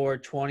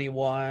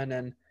 54-21,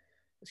 and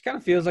this kind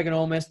of feels like an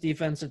Ole Miss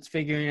defense that's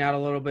figuring out a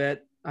little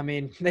bit. I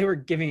mean, they were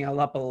giving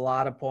up a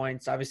lot of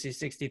points, obviously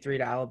 63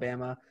 to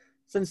Alabama.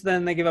 Since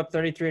then, they give up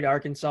 33 to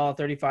Arkansas,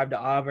 35 to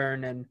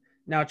Auburn, and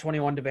now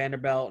 21 to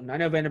Vanderbilt. And I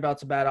know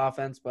Vanderbilt's a bad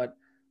offense, but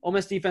Ole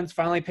Miss defense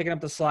finally picking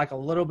up the slack a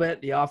little bit.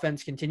 The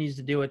offense continues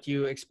to do what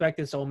you expect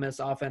this Ole Miss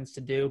offense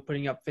to do,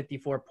 putting up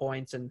 54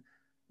 points and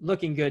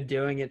looking good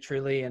doing it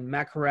truly. And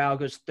Matt Corral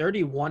goes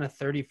 31 of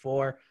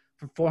 34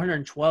 for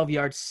 412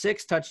 yards,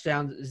 6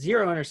 touchdowns,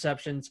 0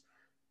 interceptions.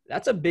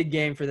 That's a big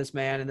game for this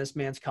man and this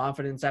man's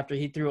confidence after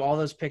he threw all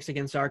those picks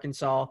against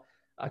Arkansas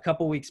a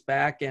couple weeks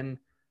back. And,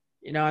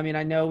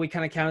 I know we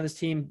kind of counted this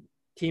team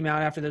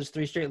out after those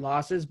 3 straight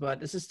losses, but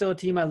this is still a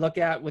team I look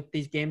at with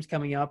these games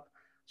coming up,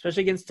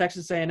 especially against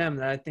Texas A&M,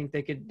 that I think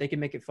they could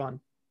make it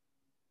fun.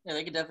 Yeah,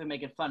 they could definitely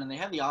make it fun, and they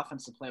have the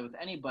offense to play with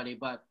anybody,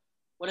 but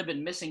what had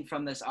been missing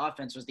from this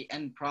offense was the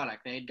end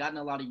product. They had gotten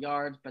a lot of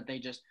yards, but they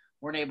just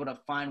weren't able to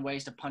find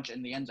ways to punch it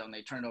in the end zone.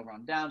 They turned over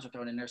on downs or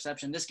throw an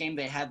interception. This game,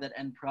 they had that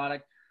end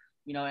product.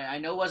 I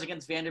know it was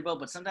against Vanderbilt,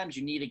 but sometimes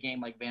you need a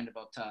game like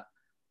Vanderbilt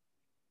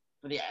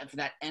for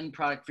that end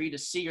product, for you to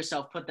see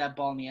yourself put that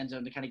ball in the end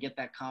zone to kind of get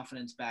that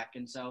confidence back.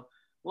 And so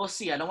we'll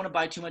see. I don't want to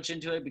buy too much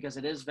into it because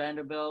it is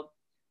Vanderbilt.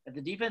 If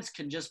the defense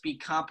can just be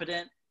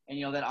competent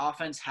and, that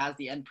offense has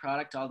the end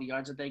product, all the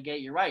yards that they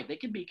get, you're right. They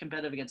can be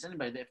competitive against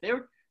anybody. If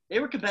they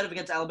were competitive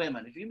against Alabama,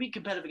 and if you can be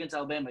competitive against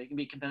Alabama, you can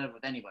be competitive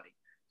with anybody.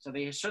 So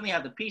they certainly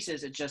have the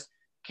pieces. It's just,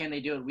 can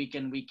they do it week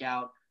in, week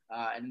out?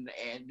 And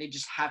they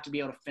just have to be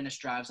able to finish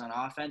drives on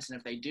offense. And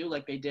if they do,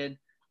 like they did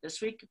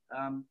this week,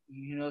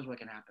 who knows what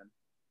can happen.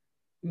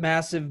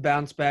 Massive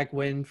bounce back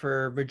win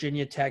for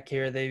Virginia Tech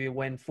here. They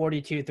win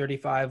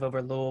 42-35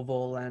 over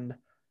Louisville. And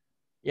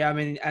yeah,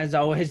 as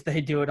always,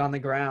 they do it on the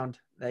ground.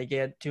 They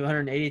get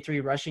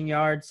 283 rushing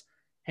yards.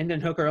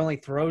 Hendon Hooker only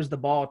throws the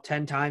ball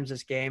 10 times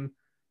this game.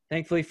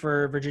 Thankfully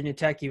for Virginia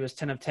Tech, he was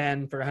 10 of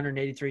 10 for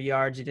 183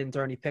 yards. He didn't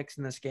throw any picks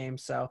in this game.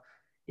 So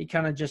he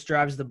kind of just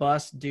drives the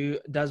bus,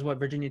 does what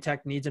Virginia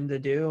Tech needs him to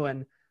do,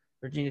 and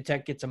Virginia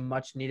Tech gets a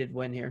much-needed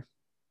win here.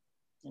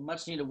 A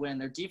much-needed win.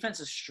 Their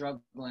defense is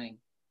struggling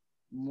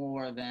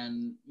more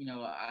than,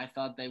 I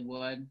thought they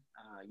would.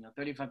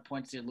 35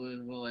 points to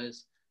Louisville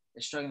is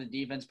struggling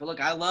the defense. But,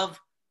 look, I love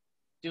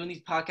doing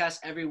these podcasts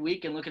every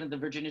week and looking at the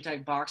Virginia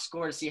Tech box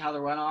score to see how the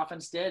run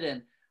offense did.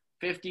 And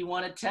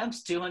 51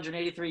 attempts,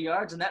 283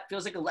 yards, and that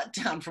feels like a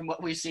letdown from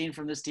what we've seen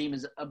from this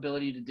team's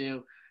ability to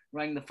do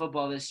running the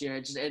football this year.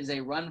 It is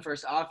a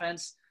run-first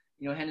offense.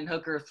 Hendon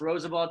Hooker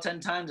throws the ball 10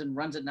 times and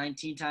runs it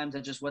 19 times.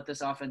 That's just what this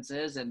offense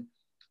is, and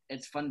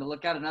it's fun to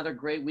look at. Another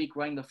great week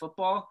running the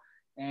football,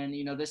 and,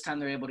 this time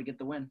they're able to get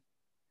the win.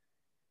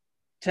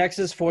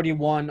 Texas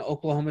 41,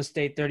 Oklahoma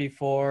State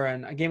 34,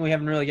 and a game we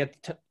haven't really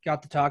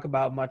got to talk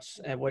about much,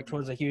 which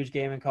was a huge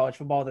game in college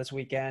football this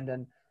weekend.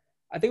 And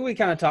I think we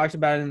kind of talked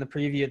about it in the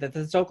preview that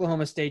this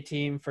Oklahoma State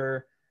team,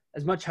 for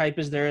as much hype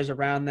as there is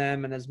around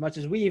them and as much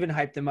as we even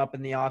hyped them up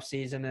in the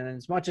offseason and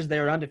as much as they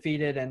were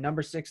undefeated and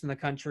number 6 in the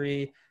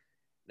country,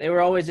 they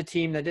were always a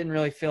team that didn't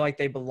really feel like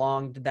they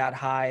belonged that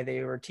high.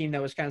 They were a team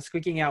that was kind of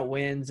squeaking out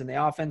wins, and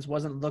the offense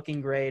wasn't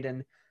looking great.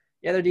 And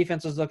yeah, their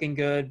defense was looking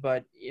good,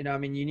 but, you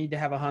need to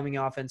have a humming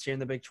offense here in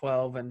the Big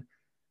 12. And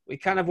we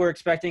kind of were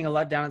expecting a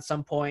letdown at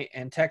some point,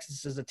 and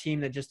Texas is a team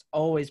that just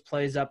always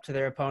plays up to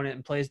their opponent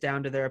and plays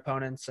down to their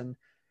opponents. And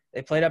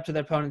they played up to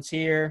their opponents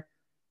here,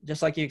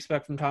 just like you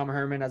expect from Tom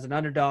Herman as an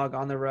underdog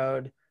on the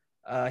road.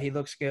 He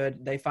looks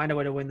good. They find a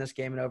way to win this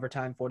game in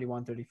overtime,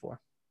 41-34.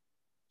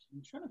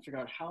 I'm trying to figure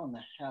out how in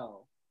the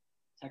hell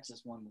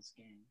Texas won this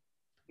game.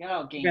 Got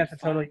out game. Yeah, the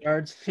total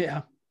yards.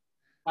 Yeah.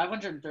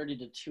 530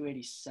 to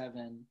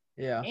 287.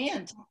 Yeah. And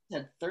Texas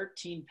had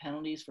 13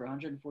 penalties for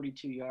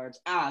 142 yards.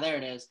 There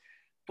it is.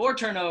 4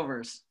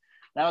 turnovers.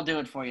 That'll do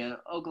it for you.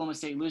 Oklahoma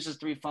State loses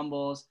 3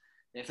 fumbles.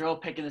 They throw a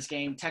pick in this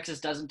game.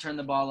 Texas doesn't turn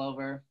the ball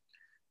over.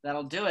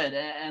 That'll do it.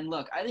 And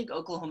look, I think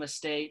Oklahoma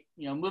State,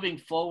 moving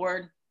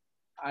forward,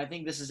 I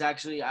think this is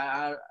actually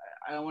I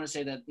don't want to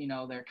say that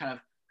they're kind of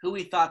who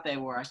we thought they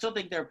were. I still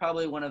think they're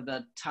probably one of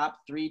the top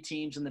 3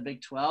 teams in the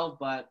Big 12,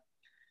 but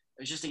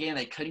it was just a game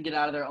they couldn't get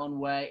out of their own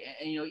way.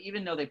 And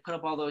even though they put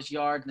up all those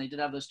yards and they did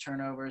have those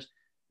turnovers,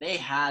 they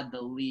had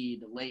the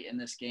lead late in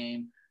this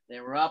game. They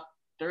were up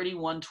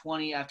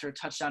 31-20 after a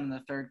touchdown in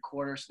the third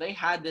quarter, so they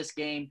had this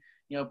game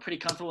pretty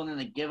comfortable. And then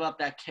they give up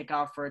that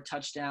kickoff for a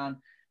touchdown.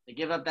 They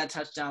give up that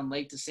touchdown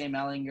late to Sam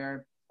Ellinger,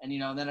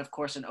 and then of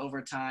course in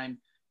overtime.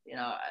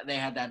 They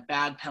had that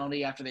bad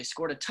penalty after they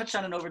scored a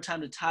touchdown in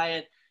overtime to tie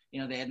it.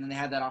 They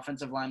had that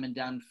offensive lineman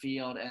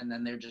downfield, and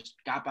then they just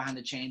got behind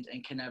the chains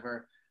and can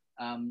never,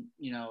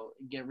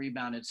 get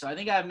rebounded. So I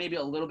think I have maybe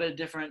a little bit of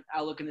different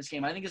outlook in this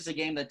game. I think it's a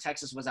game that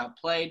Texas was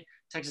outplayed.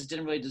 Texas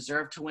didn't really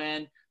deserve to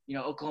win.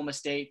 Oklahoma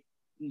State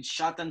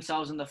shot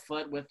themselves in the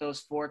foot with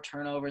those 4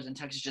 turnovers, and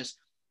Texas just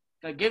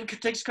give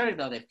Texas credit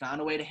though. They found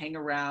a way to hang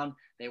around.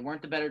 They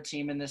weren't the better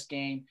team in this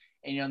game.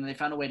 And they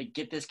found a way to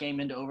get this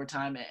game into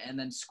overtime and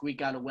then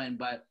squeak out a win.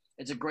 But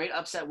it's a great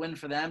upset win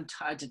for them,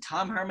 tied to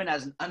Tom Herman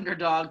as an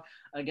underdog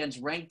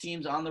against ranked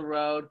teams on the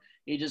road.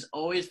 He just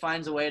always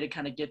finds a way to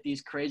kind of get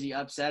these crazy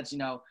upsets.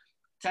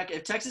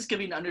 If Texas could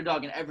be an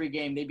underdog in every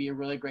game, they'd be a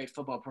really great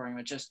football program.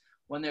 It's just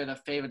when they're the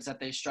favorites that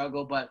they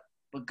struggle. But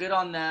good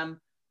on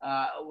them.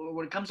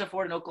 When it comes to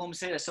Florida and Oklahoma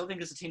State, I still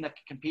think it's a team that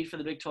can compete for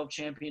the Big 12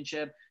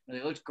 championship.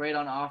 They looked great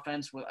on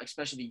offense,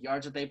 especially the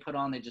yards that they put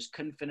on. They just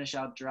couldn't finish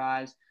out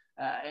drives.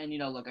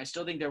 Look, I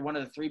still think they're one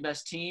of the 3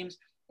 best teams,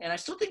 and I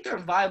still think they're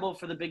viable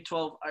for the Big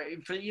 12,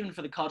 or even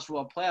for the college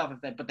football playoff,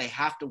 but they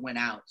have to win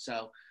out.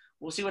 So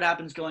we'll see what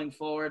happens going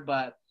forward,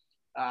 but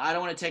I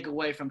don't want to take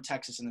away from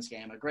Texas in this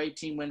game. A great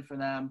team win for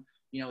them.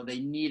 They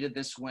needed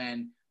this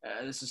win.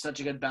 This is such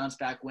a good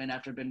bounce-back win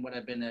after what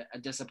had been a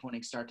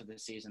disappointing start to the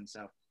season,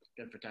 so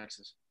good for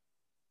Texas.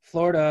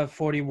 Florida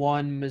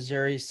 41,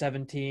 Missouri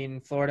 17.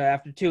 Florida,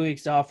 after 2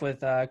 weeks off with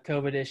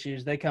COVID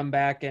issues, they come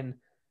back and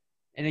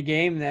in a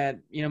game that,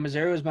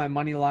 Missouri was my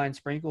money line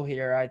sprinkle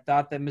here. I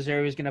thought that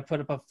Missouri was going to put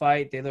up a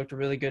fight. They looked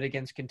really good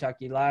against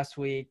Kentucky last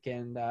week,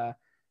 and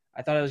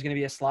I thought it was going to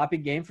be a sloppy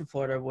game for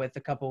Florida with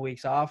a couple of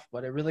weeks off,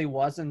 but it really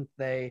wasn't.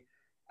 They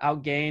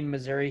outgained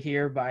Missouri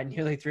here by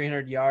nearly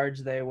 300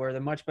 yards. They were the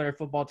much better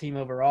football team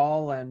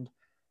overall, and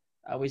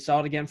we saw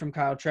it again from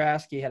Kyle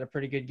Trask. He had a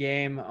pretty good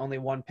game, only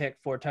 1 pick,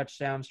 4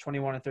 touchdowns,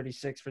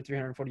 21-36 for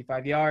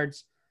 345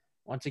 yards.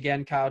 Once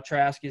again, Kyle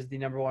Trask is the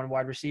number 1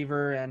 wide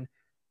receiver, and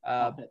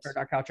or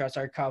not Kyle Trask,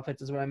 sorry, Kyle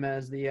Pitts is what I meant,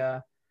 as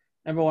the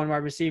number 1 wide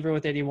receiver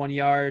with 81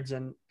 yards,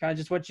 and kind of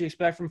just what you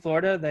expect from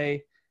Florida.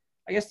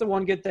 I guess the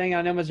one good thing,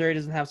 I know Missouri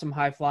doesn't have some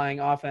high-flying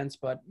offense,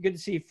 but good to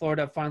see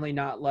Florida finally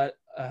not let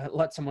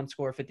someone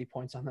score 50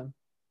 points on them.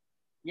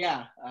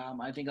 Yeah,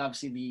 I think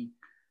obviously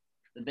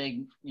the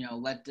big,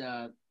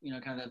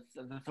 kind of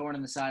the thorn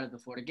in the side of the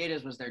Florida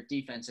Gators was their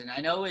defense. And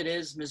I know it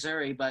is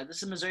Missouri, but this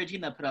is a Missouri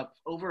team that put up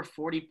over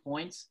 40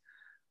 points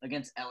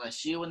against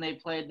LSU when they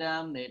played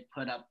them. They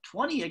put up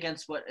 20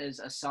 against what is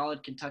a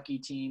solid Kentucky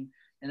team,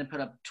 and then put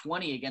up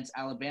 20 against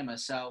Alabama.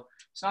 So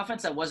it's an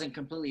offense that wasn't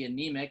completely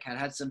anemic,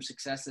 had some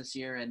success this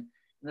year. And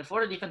the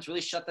Florida defense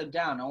really shut them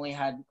down.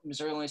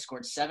 Missouri only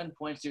scored 7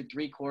 points through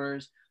 3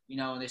 quarters.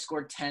 They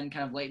scored 10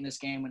 kind of late in this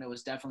game when it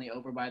was definitely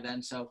over by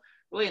then. So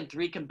really in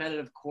 3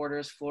 competitive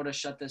quarters, Florida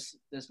shut this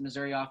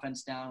Missouri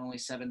offense down, only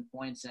 7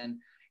 points. And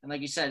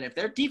like you said, if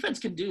their defense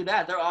can do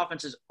that, their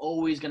offense is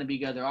always going to be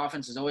good. Their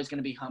offense is always going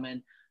to be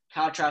humming.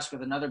 Kyle Trask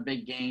with another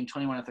big game,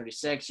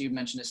 21-36. You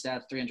mentioned his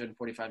stats,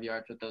 345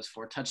 yards with those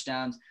 4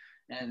 touchdowns.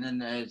 And then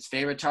his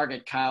favorite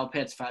target, Kyle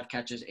Pitts, 5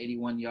 catches,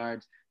 81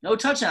 yards. No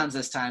touchdowns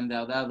this time,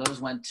 though.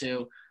 Those went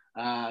to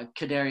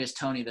Kadarius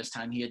Toney this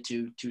time. He had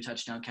two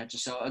touchdown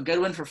catches. So a good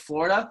win for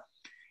Florida.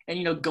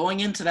 And, going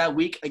into that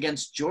week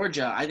against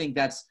Georgia, I think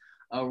that's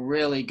a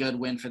really good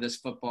win for this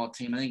football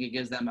team. I think it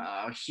gives them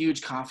a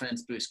huge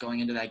confidence boost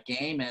going into that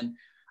game. And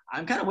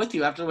I'm kind of with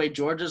you after the way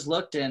Georgia's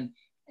looked. And,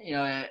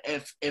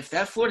 if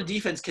that Florida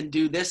defense can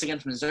do this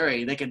against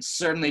Missouri, they can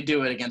certainly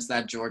do it against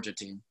that Georgia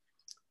team.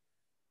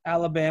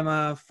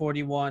 Alabama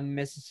 41,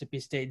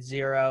 Mississippi State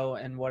 0,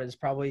 and what is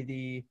probably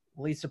the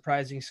least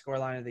surprising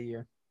scoreline of the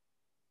year.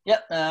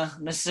 Yep,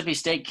 Mississippi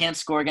State can't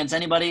score against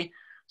anybody,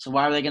 so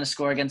why are they going to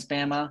score against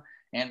Bama?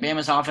 And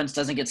Bama's offense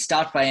doesn't get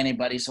stopped by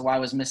anybody, so why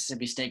was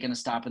Mississippi State going to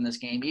stop in this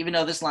game? Even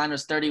though this line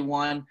was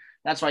 31,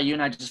 that's why you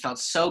and I just felt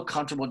so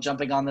comfortable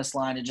jumping on this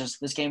line.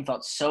 This game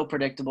felt so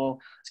predictable.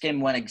 This game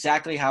went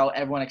exactly how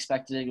everyone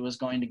expected it was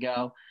going to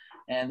go.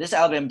 And this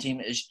Alabama team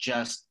is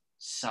just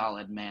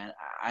solid, man.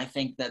 I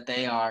think that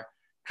they are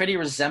pretty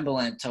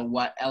resemblant to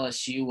what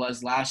LSU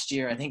was last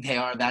year. I think they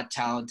are that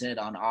talented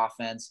on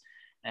offense.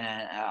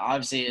 And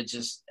obviously,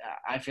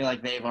 I feel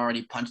like they've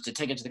already punched a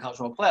ticket to the college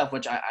football playoff,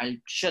 which I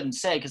shouldn't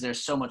say because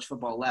there's so much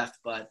football left.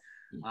 But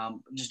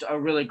just a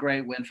really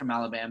great win from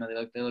Alabama.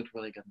 They looked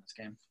really good in this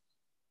game.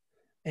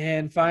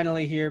 And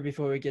finally here,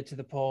 before we get to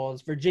the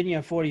polls,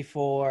 Virginia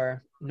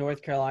 44,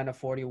 North Carolina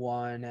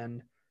 41.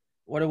 And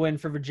what a win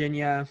for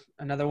Virginia.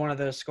 Another one of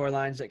those score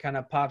lines that kind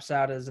of pops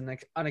out as an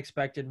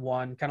unexpected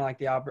one, kind of like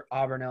the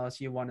Auburn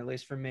LSU one, at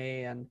least for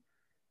me. And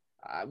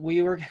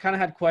We were kind of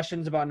had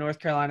questions about North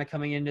Carolina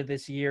coming into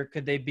this year.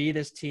 Could they be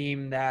this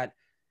team that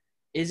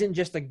isn't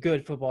just a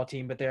good football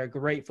team, but they're a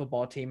great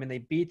football team, and they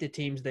beat the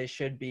teams they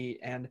should beat?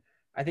 And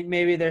I think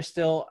maybe they're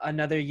still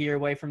another year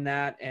away from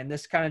that. And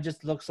this kind of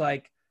just looks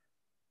like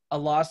a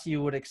loss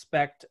you would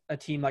expect a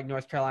team like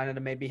North Carolina to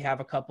maybe have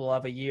a couple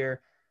of a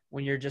year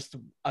when you're just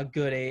a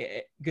good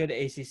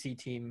ACC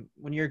team.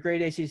 When you're a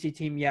great ACC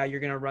team, yeah, you're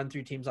going to run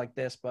through teams like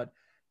this. But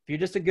if you're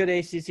just a good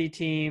ACC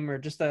team or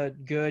just a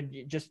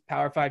good, just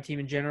Power 5 team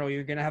in general,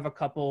 you're going to have a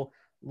couple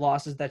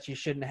losses that you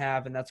shouldn't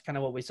have. And that's kind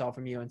of what we saw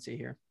from UNC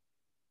here.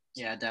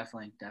 Yeah,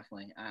 definitely,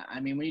 definitely. I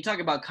mean, when you talk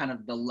about kind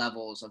of the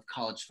levels of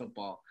college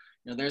football,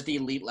 there's the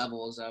elite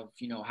levels of,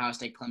 Ohio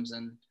State,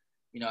 Clemson,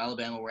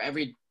 Alabama, where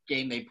every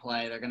game they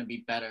play, they're going to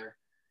be better.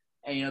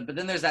 And, but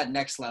then there's that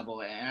next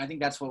level. And I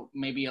think that's what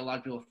maybe a lot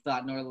of people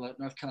thought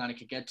North Carolina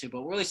could get to.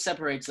 But what really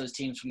separates those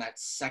teams from that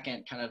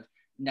second kind of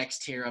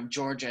next tier of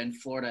Georgia and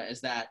Florida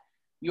is that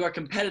you are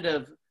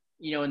competitive,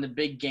 in the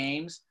big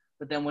games.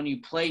 But then when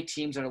you play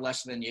teams that are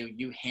lesser than you,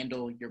 you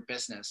handle your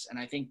business. And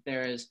I think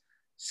there is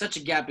such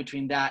a gap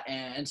between that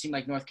and team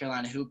like North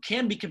Carolina, who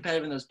can be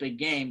competitive in those big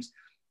games,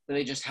 but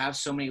they just have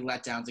so many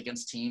letdowns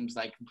against teams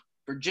like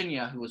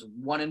Virginia, who was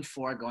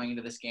 1-4 going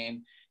into this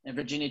game, and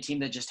Virginia team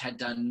that just had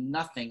done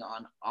nothing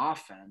on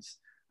offense.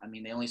 I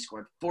mean, they only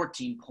scored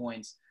 14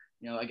 points,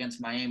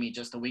 against Miami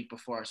just the week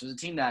before. So it was a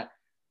team that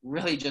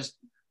really just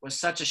was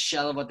such a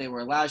shell of what they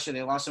were last year.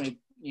 They lost so many,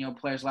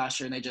 players last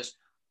year, and they just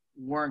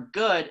weren't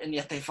good, and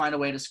yet they find a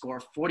way to score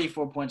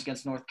 44 points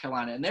against North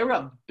Carolina. And they were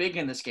up big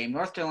in this game.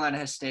 North Carolina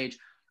has staged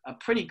a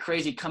pretty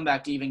crazy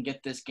comeback to even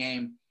get this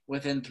game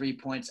within 3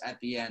 points at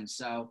the end.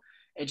 So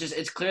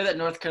it's clear that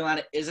North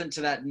Carolina isn't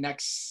to that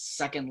next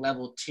second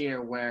level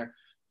tier where,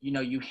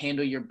 you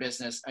handle your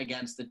business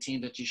against the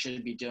team that you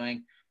should be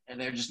doing. And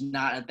they're just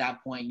not at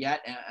that point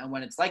yet. And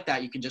when it's like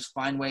that, you can just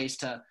find ways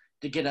to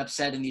get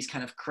upset in these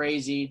kind of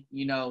crazy,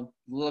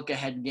 look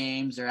ahead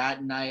games. They're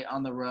at night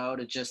on the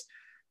road. It's just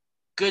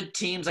good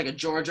teams like a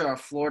Georgia or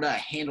Florida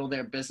handle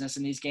their business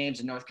in these games,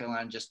 and North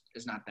Carolina just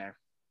is not there.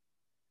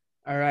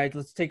 All right,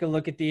 let's take a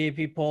look at the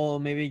AP poll,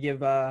 maybe give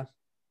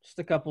just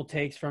a couple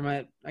takes from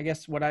it. I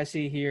guess what I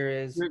see here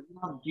is – Do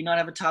you not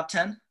have a top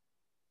 10?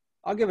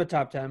 I'll give a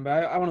top 10,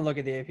 but I want to look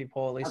at the AP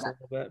poll at least a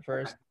little bit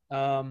first.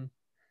 Okay.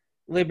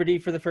 Liberty,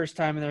 for the first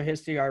time in their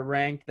history, are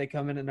ranked. They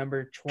come in at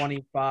number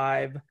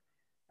 25.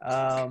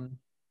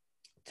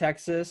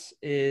 Texas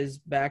is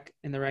back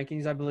in the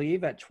rankings, I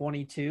believe, at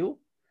 22.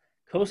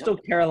 Coastal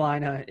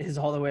Carolina is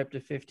all the way up to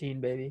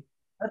 15, baby.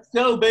 Let's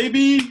go,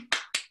 baby.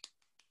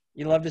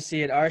 You love to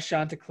see it. Our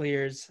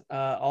Chanticleers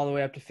all the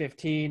way up to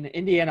 15.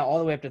 Indiana all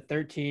the way up to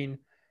 13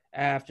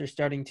 after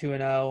starting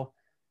 2-0.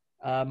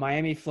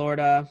 Miami,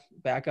 Florida,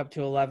 back up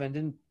to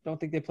 11. Don't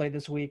think they played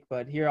this week,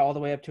 but here all the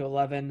way up to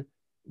 11.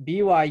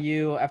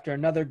 BYU, after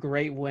another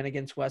great win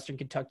against Western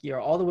Kentucky, are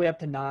all the way up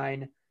to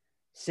 9.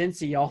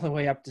 Cincy all the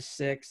way up to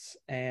 6.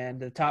 And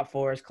the top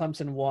 4 is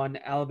Clemson 1,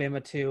 Alabama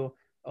 2,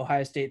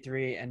 Ohio State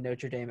 3, and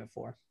Notre Dame at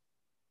 4.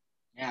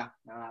 Yeah,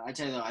 I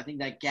tell you though, I think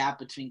that gap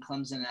between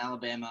Clemson and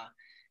Alabama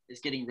is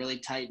getting really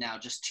tight now.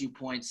 Just 2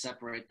 points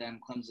separate them.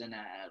 Clemson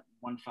at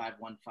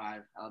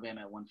 1-5-1-5,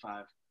 Alabama at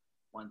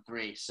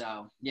 1-5-1-3.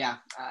 So yeah,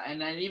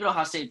 and then even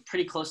Ohio State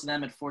pretty close to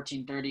them at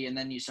 14-30, and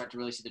then you start to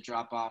really see the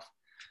drop off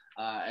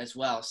as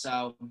well.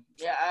 So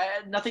yeah,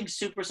 nothing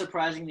super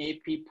surprising in the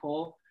AP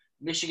poll.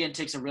 Michigan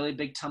takes a really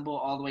big tumble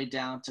all the way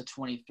down to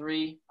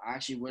 23. I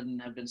actually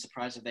wouldn't have been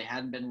surprised if they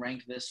hadn't been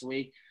ranked this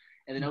week.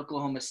 And then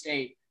Oklahoma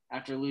State,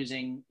 after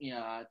losing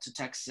to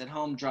Texas at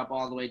home, drop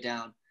all the way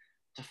down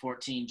to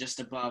 14, just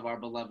above our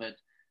beloved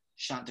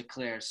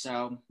Chanticleer.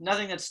 So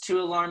nothing that's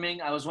too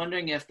alarming. I was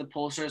wondering if the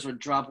pollsters would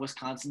drop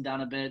Wisconsin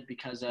down a bit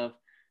because of,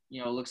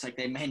 it looks like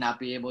they may not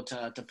be able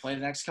to play the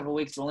next couple of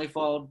weeks. They'll only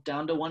fall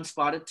down to one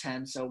spot at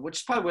 10, so which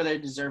is probably where they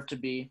deserve to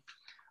be.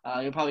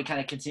 You'll probably kind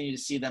of continue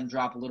to see them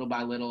drop little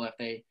by little if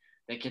they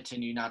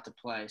continue not to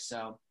play.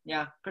 So,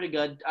 yeah, pretty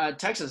good.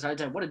 Texas, I'd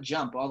say, what a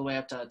jump all the way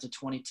up to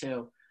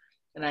 22.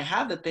 And I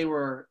have that they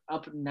were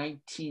up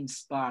 19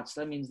 spots.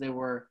 That means they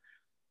were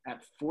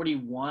at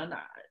 41.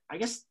 I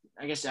guess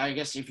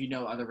if you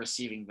know other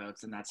receiving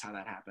votes, then that's how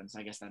that happens.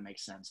 I guess that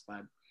makes sense.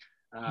 But,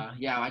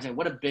 yeah, I'd say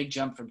what a big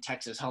jump from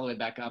Texas all the way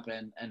back up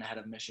and ahead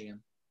of Michigan.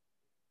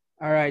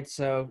 All right,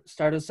 so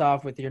start us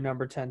off with your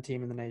number 10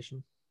 team in the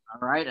nation.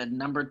 All right, at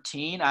number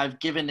 10, I've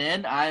given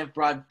in. I've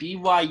brought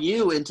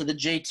BYU into the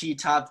JT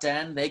top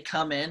 10. They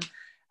come in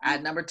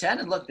at number 10.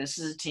 And look, this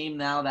is a team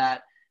now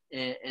that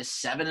is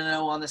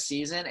 7-0 on the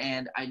season.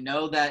 And I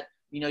know that,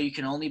 you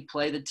can only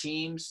play the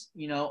teams,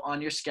 on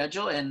your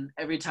schedule. And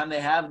every time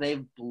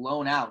they've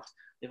blown out.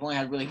 They've only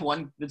had really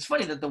one. It's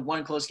funny that the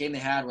one close game they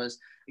had was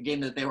a game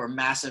that they were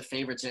massive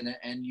favorites in,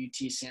 and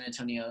UT San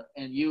Antonio.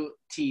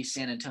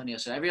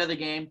 So every other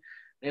game,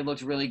 they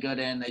looked really good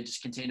in. They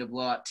just continue to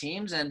blow out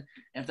teams. And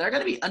if they're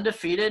going to be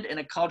undefeated in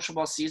a college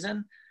football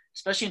season,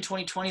 especially in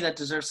 2020, that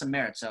deserves some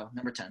merit. So,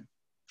 number 10.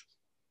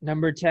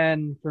 Number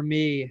 10 for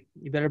me,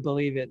 you better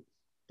believe it.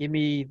 Give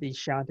me the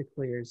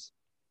Chanticleers.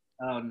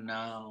 Oh,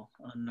 no.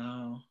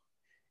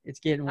 It's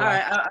getting All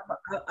right,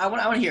 well. I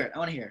want to hear it. I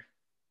want to hear.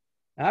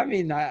 I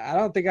mean, I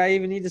don't think I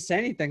even need to say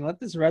anything. Let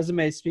this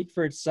resume speak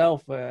for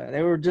itself.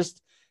 They were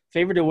just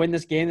favored to win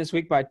this game this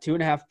week by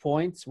 2.5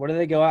 points. What do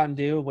they go out and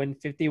do? Win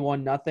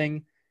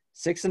 51-0,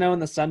 6-0 in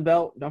the Sun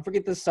Belt. Don't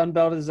forget the Sun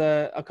Belt is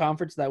a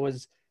conference that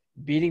was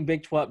beating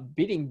Big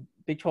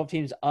 12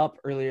 teams up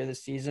earlier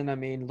this season. I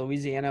mean,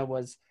 Louisiana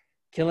was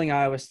killing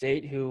Iowa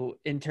State, who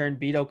in turn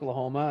beat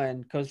Oklahoma,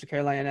 and Coastal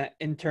Carolina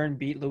in turn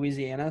beat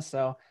Louisiana.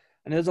 So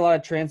I know there's a lot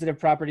of transitive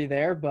property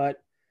there,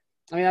 but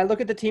I mean, I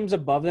look at the teams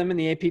above them in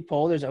the AP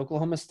poll. There's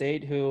Oklahoma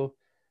State, who,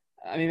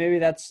 I mean, maybe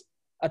that's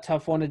a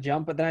tough one to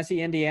jump, but then I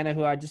see Indiana,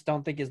 who I just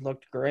don't think has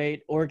looked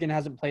great. Oregon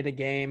hasn't played a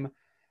game.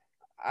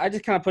 I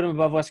just kind of put them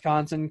above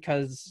Wisconsin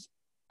because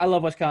I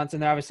love Wisconsin.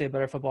 They're obviously a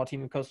better football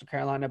team than Coastal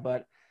Carolina,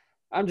 but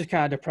I'm just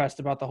kind of depressed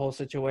about the whole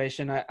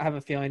situation. I have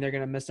a feeling they're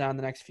going to miss out in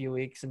the next few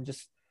weeks, and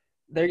just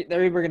they're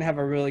either going to have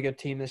a really good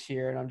team this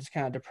year, and I'm just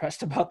kind of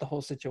depressed about the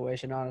whole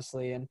situation,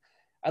 honestly. And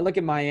I look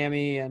at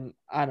Miami, and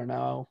I don't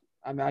know.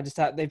 I mean,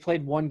 they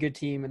played one good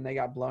team and they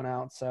got blown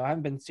out, so I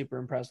haven't been super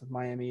impressed with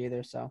Miami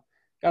either. So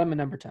got them at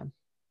number 10.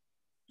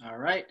 All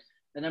right.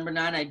 At number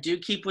 9, I do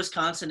keep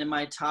Wisconsin in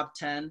my top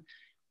 10.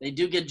 They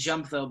do get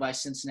jumped, though, by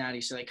Cincinnati,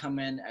 so they come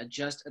in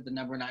just at the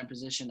number 9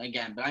 position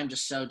again. But I'm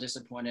just so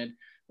disappointed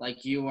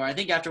like you are. I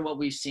think after what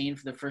we've seen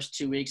for the first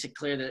 2 weeks,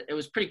 it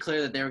was pretty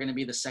clear that they were going to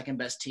be the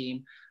second-best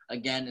team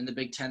again in the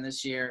Big Ten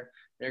this year.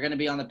 They're going to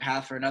be on the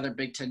path for another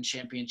Big Ten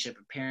championship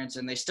appearance,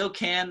 and they still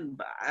can.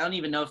 But I don't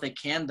even know if they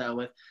can,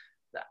 though.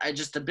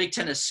 The Big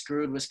Ten has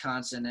screwed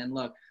Wisconsin. And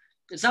look,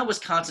 it's not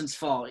Wisconsin's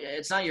fault.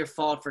 It's not your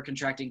fault for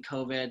contracting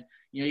COVID.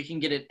 You can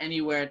get it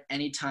anywhere at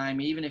any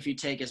time, even if you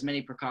take as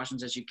many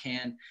precautions as you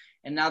can.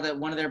 And now that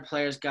one of their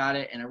players got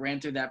it and it ran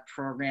through that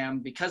program,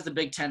 because the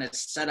Big Ten has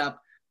set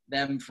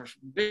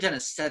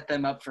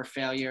them up for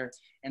failure,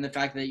 and the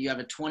fact that you have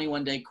a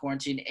 21-day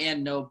quarantine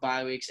and no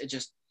bye weeks,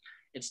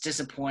 it's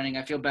disappointing.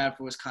 I feel bad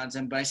for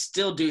Wisconsin, but I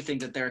still do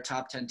think that they're a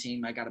top 10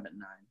 team. I got them at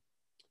 9.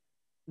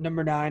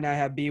 Number 9, I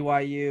have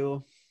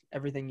BYU.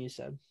 Everything you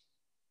said.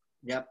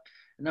 Yep.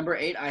 Number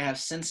 8, I have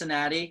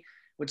Cincinnati,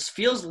 which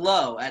feels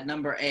low at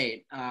number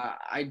 8.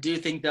 I do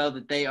think, though,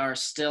 that they are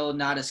still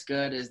not as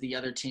good as the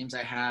other teams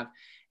I have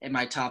in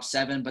my top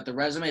 7, but the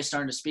resume is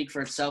starting to speak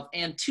for itself,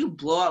 and 2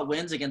 blowout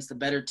wins against the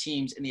better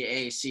teams in the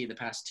AAC the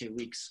past 2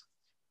 weeks.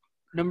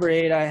 Number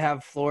 8, I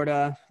have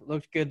Florida.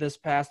 Looked good this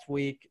past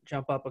week,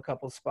 jump up a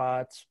couple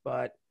spots,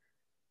 but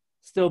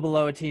still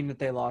below a team that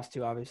they lost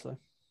to, obviously.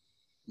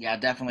 Yeah,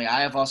 definitely.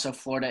 I have also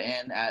Florida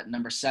in at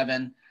number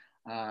 7.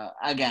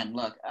 Again,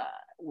 look,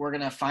 we're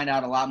going to find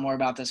out a lot more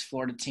about this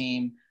Florida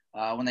team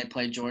when they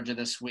play Georgia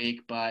this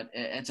week, but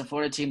it's a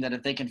Florida team that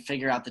if they can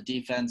figure out the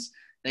defense,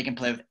 they can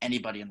play with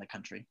anybody in the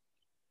country.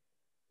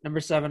 Number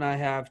 7, I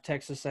have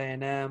Texas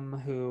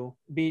A&M, who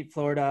beat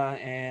Florida,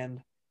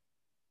 and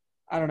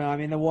I don't know. I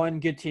mean, the one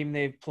good team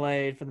they've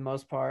played for the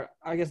most part,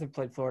 I guess they've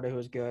played Florida, who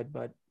was good,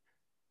 but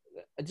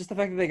just the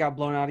fact that they got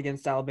blown out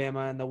against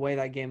Alabama and the way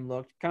that game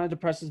looked kind of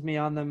depresses me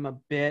on them a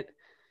bit.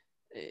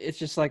 It's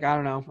just like, I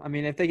don't know. I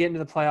mean, if they get into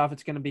the playoff,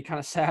 it's going to be kind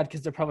of sad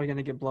because they're probably going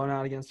to get blown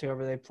out against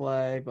whoever they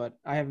play, but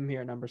I have them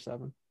here at number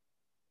 7.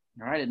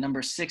 All right, at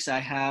number 6, I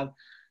have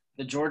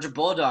the Georgia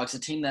Bulldogs, a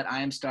team that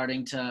I am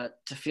starting to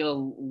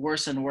feel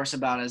worse and worse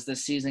about as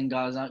this season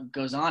goes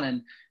on,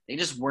 and they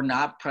just were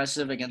not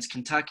impressive against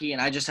Kentucky,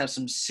 and I just have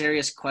some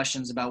serious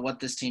questions about what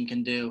this team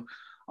can do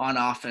on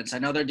offense. I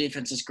know their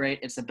defense is great.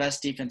 It's the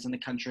best defense in the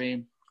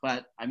country,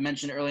 but I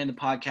mentioned earlier in the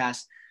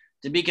podcast,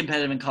 to be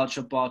competitive in college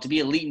football, to be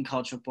elite in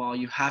college football,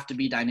 you have to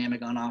be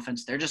dynamic on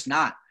offense. They're just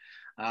not.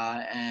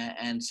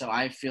 And so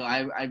I feel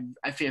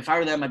if I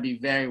were them, I'd be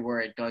very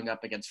worried going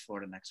up against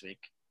Florida next week.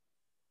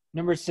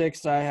 Number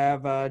 6, I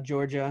have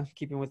Georgia,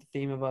 keeping with the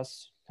theme of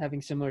us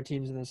having similar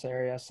teams in this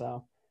area.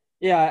 So,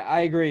 yeah,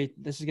 I agree.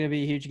 This is going to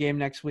be a huge game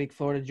next week,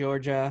 Florida,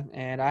 Georgia.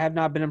 And I have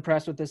not been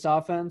impressed with this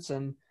offense.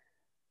 And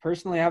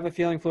personally, I have a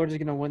feeling Florida's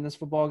going to win this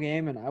football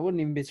game. And I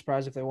wouldn't even be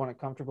surprised if they won it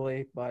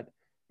comfortably. But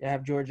yeah, I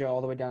have Georgia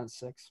all the way down at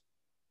 6.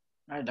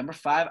 All right, number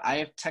 5, I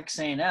have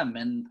Texas A&M.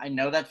 And I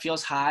know that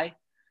feels high,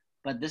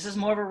 but this is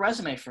more of a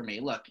resume for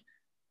me. Look,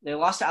 they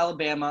lost to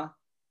Alabama.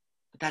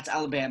 But that's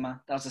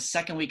Alabama. That was the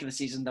second week of the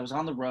season. That was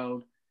on the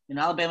road.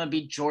 Alabama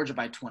beat Georgia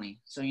by 20.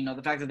 So,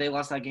 the fact that they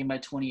lost that game by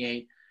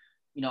 28,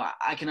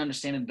 I can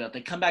understand it. But they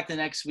come back the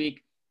next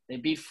week. They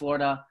beat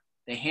Florida.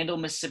 They handle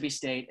Mississippi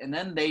State. And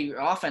then their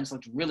offense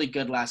looked really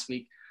good last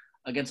week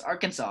against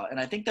Arkansas. And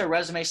I think their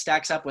resume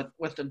stacks up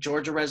with the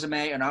Georgia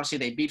resume. And obviously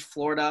they beat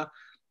Florida.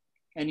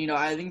 And,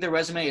 I think their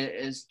resume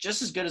is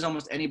just as good as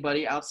almost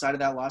anybody outside of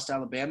that loss to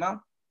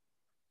Alabama.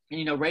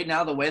 And, right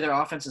now, the way their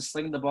offense is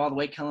slinging the ball, the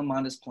way Kellen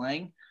Mond is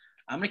playing,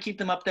 I'm going to keep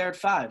them up there at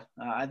 5.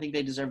 I think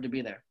they deserve to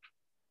be there.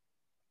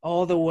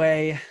 All the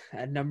way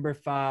at number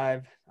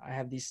 5, I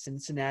have these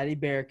Cincinnati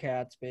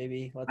Bearcats,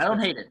 baby. I don't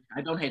hate it.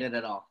 I don't hate it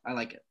at all. I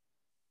like it.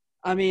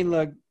 I mean,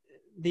 look,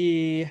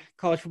 the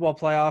college football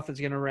playoff is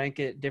going to rank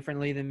it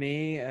differently than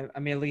me. I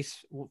mean, at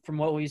least from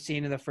what we've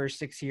seen in the first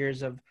 6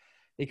 years of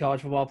the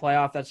college football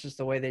playoff, that's just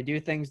the way they do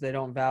things. They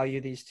don't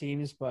value these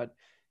teams, but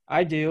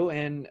I do.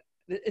 And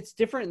it's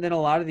different than a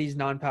lot of these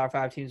non-Power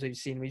 5 teams we've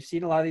seen. We've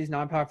seen a lot of these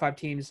non-Power 5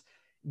 teams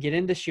get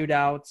into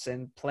shootouts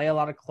and play a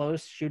lot of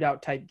close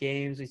shootout type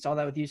games. We saw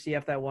that with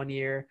UCF that one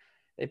year.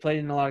 They played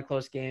in a lot of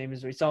close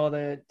games. We saw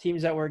the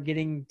teams that were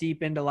getting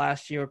deep into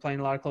last year were playing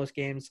a lot of close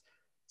games.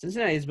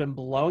 Cincinnati has been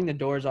blowing the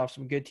doors off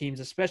some good teams,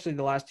 especially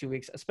the last 2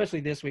 weeks, especially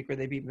this week where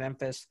they beat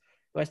Memphis,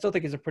 who I still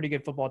think is a pretty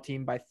good football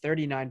team by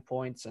 39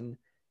 points. And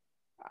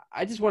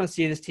I just want to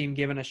see this team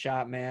given a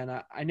shot,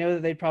 man. I know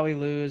that they'd probably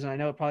lose, and I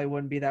know it probably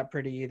wouldn't be that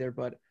pretty either,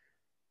 but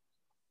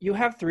you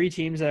have 3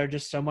 teams that are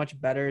just so much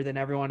better than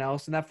everyone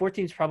else, and that 4th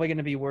team's probably going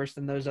to be worse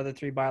than those other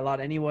 3 by a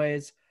lot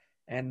anyways.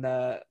 And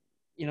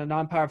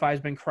non-Power 5 has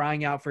been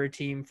crying out for a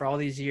team for all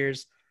these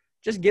years.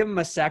 Just give them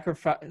a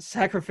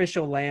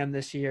sacrificial lamb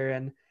this year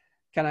and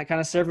kind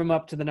of serve them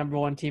up to the number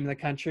 1 team in the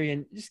country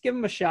and just give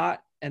them a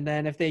shot. And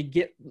then if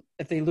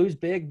they lose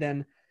big,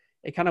 then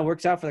it kind of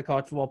works out for the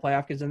college football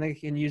playoff because then they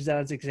can use that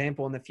as an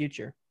example in the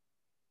future.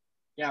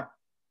 Yeah,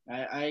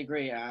 I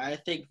agree. I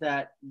think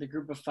that the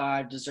group of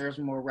 5 deserves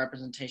more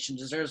representation,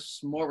 deserves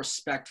more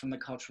respect from the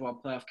college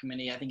football playoff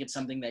committee. I think it's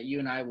something that you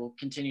and I will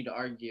continue to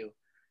argue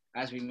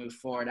as we move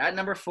forward. At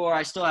number 4,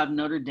 I still have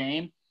Notre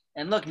Dame.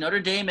 And look, Notre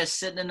Dame is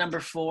sitting at number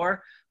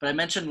 4, but I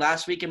mentioned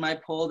last week in my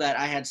poll that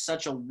I had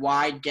such a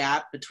wide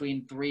gap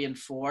between 3 and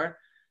 4.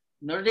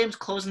 Notre Dame's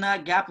closing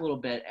that gap a little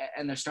bit,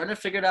 and they're starting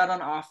to figure it out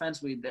on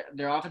offense.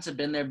 Their offense had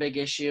been their big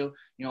issue,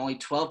 only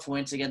 12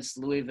 points against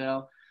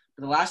Louisville.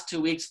 For the last 2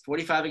 weeks,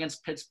 45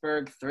 against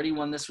Pittsburgh,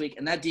 31 this week,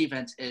 and that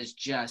defense is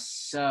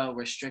just so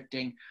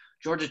restricting.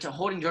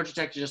 Holding Georgia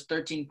Tech to just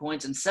 13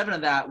 points, and 7 of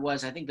that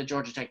was, I think, the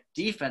Georgia Tech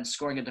defense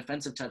scoring a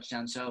defensive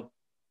touchdown. So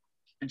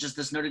just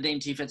this Notre Dame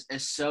defense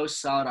is so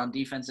solid on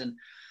defense, and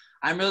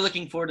I'm really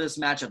looking forward to this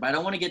matchup. I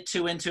don't want to get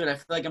too into it. I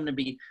feel like I'm going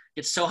to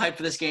get so hyped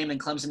for this game, and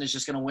Clemson is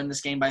just going to win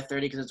this game by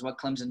 30 because it's what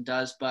Clemson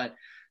does. But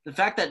the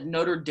fact that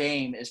Notre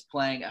Dame is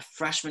playing a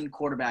freshman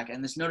quarterback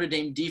and this Notre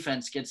Dame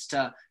defense gets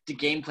to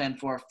game plan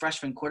for a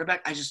freshman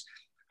quarterback,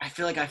 I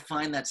feel like I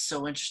find that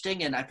so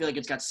interesting, and I feel like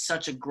it's got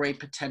such a great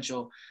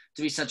potential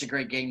to be such a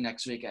great game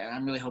next week. And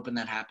I'm really hoping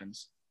that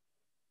happens.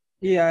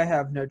 Yeah, I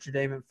have Notre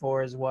Dame at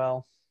 4 as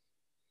well.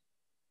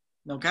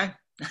 Okay.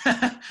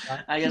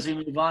 I guess we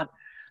move on.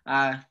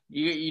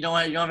 You don't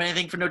have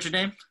anything for Notre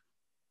Dame?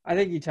 I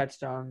think you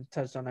touched on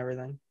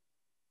everything.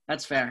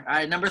 That's fair. All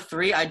right, number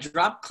 3, I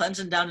dropped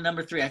Clemson down to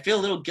number 3. I feel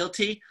a little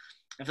guilty.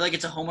 I feel like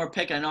it's a homer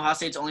pick. I know Ohio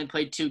State's only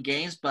played 2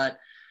 games, but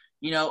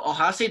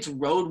Ohio State's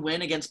road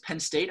win against Penn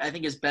State I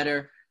think is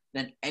better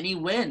than any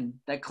win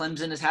that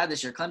Clemson has had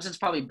this year. Clemson's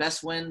probably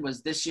best win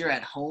was this year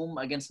at home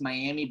against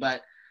Miami,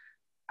 but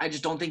I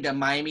just don't think that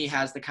Miami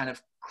has the kind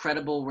of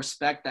credible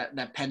respect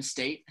that Penn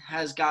State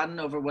has gotten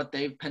over what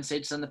Penn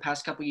State's done the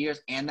past couple of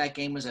years, and that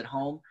game was at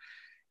home.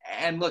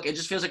 And look, it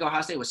just feels like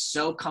Ohio State was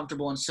so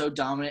comfortable and so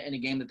dominant in a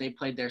game that they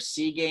played their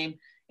C game.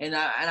 And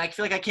I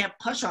feel like I can't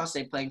push Ohio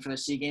State playing for their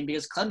C game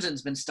because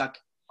Clemson's been stuck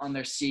on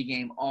their C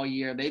game all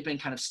year. They've been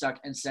kind of stuck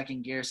in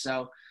second gear.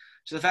 So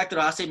the fact that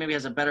Ohio State maybe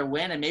has a better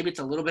win and maybe it's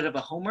a little bit of a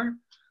homer,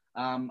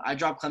 I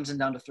dropped Clemson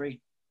down to 3.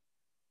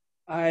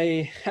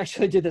 I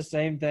actually did the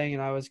same thing,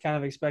 and I was kind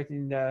of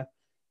expecting to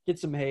get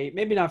some hate.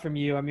 Maybe not from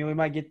you. I mean, we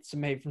might get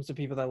some hate from some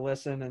people that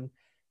listen and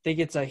think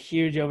it's a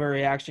huge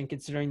overreaction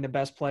considering the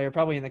best player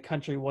probably in the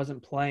country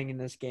wasn't playing in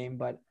this game.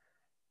 But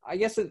I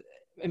guess,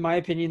 in my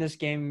opinion, this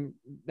game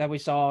that we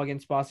saw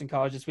against Boston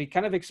College this week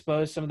kind of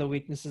exposed some of the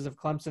weaknesses of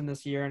Clemson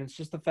this year, and it's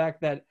just the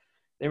fact that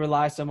they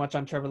rely so much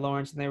on Trevor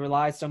Lawrence and they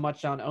rely so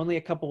much on only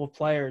a couple of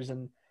players,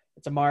 and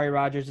it's Amari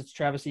Rodgers, it's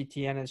Travis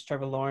Etienne, and it's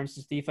Trevor Lawrence.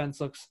 This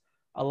defense looks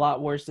a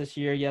lot worse this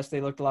year. Yes,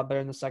 they looked a lot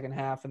better in the second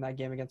half in that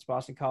game against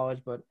Boston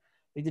College, but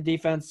I think the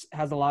defense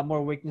has a lot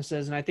more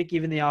weaknesses, and I think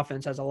even the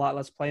offense has a lot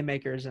less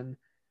playmakers. And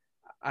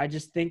I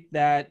just think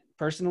that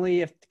personally,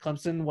 if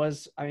Clemson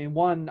was,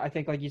 I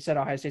think like you said,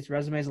 Ohio State's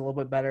resume is a little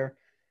bit better,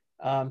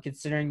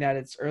 considering that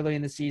it's early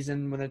in the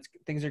season when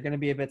things are going to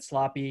be a bit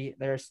sloppy.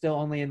 They're still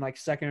only in like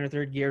second or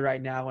third gear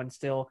right now and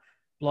still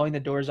blowing the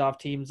doors off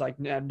teams like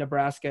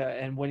Nebraska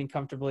and winning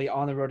comfortably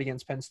on the road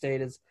against Penn State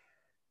is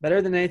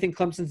better than anything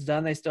Clemson's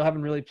done. They still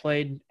haven't really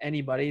played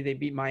anybody. They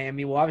beat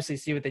Miami. We'll obviously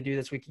see what they do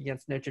this week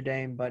against Notre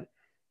Dame. But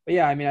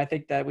yeah, I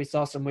think that we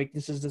saw some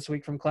weaknesses this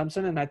week from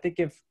Clemson. And I think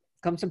if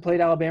Clemson played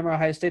Alabama or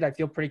Ohio State, I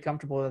feel pretty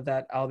comfortable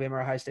that Alabama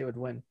or Ohio State would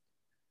win.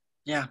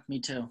 Yeah, me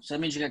too. So that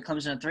means you got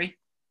Clemson at 3?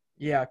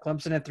 Yeah,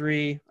 Clemson at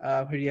 3.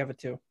 Who do you have at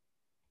 2?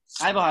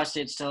 I have Ohio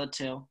State still at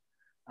 2.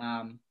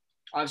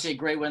 Obviously a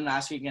great win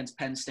last week against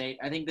Penn State.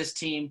 I think this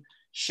team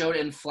showed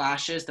in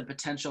flashes the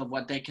potential of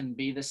what they can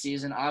be this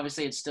season.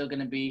 Obviously, it's still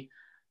going to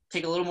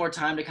take a little more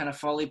time to kind of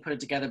fully put it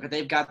together, but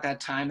they've got that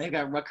time. They've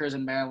got Rutgers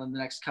and Maryland the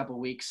next couple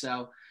of weeks,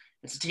 so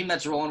it's a team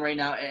that's rolling right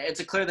now.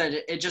 It's clear that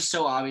it's just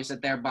so obvious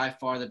that they're by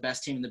far the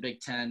best team in the Big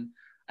Ten.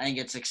 I think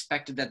it's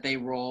expected that they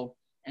roll.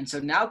 And so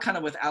now kind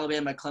of with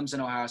Alabama, Clemson,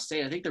 Ohio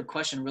State, I think the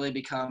question really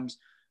becomes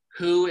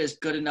who is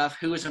good enough,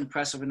 who is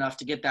impressive enough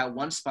to get that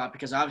one spot,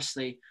 because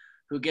obviously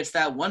who gets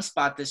that one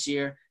spot this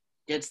year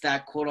gets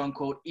that quote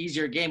unquote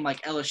easier game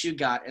like LSU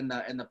got in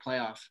the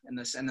playoff in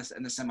the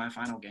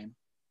semifinal game.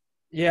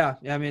 Yeah,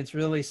 I mean, it's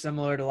really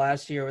similar to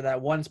last year where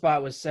that one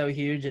spot was so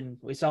huge, and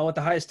we saw with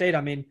the Ohio State.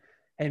 I mean,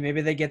 hey,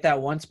 maybe they get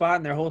that one spot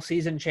and their whole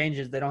season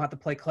changes. They don't have to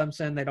play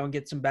Clemson. They don't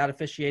get some bad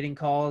officiating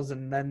calls,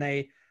 and then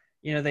they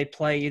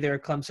play either a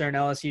Clemson or an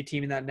LSU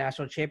team in that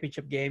national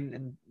championship game,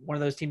 and one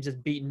of those teams is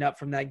beaten up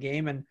from that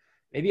game, and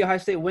maybe Ohio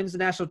State wins the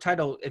national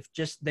title if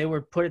just they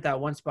were put at that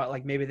one spot,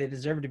 like maybe they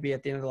deserved to be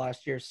at the end of the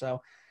last year. So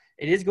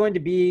it is going to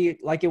be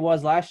like it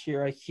was last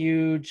year, a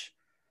huge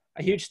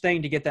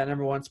thing to get that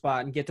number one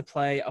spot and get to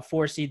play a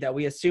 4 seed that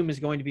we assume is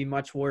going to be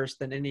much worse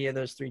than any of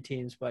those three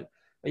teams. But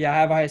yeah, I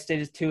have Ohio State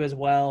as 2 as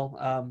well.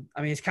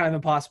 I mean, it's kind of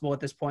impossible at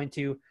this point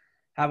to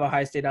have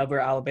Ohio State over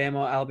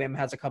Alabama. Alabama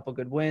has a couple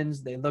good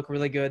wins. They look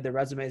really good. Their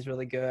resume is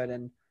really good.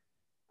 And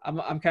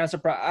I'm kind of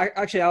surprised.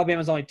 Actually,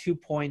 Alabama's only 2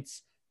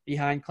 points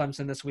behind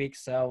Clemson this week.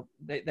 So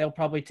they'll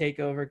probably take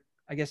over.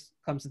 I guess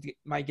Clemson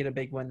might get a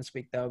big win this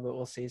week, though, but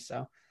we'll see.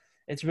 So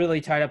it's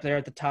really tight up there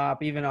at the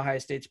top. Even Ohio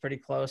State's pretty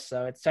close.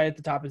 So it's tight at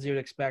the top as you would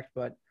expect.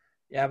 But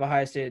yeah, I have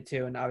Ohio State at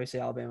 2 and obviously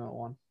Alabama at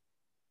 1.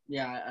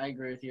 Yeah, I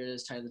agree with you. It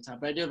is tight at the top,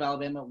 but I do have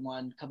Alabama at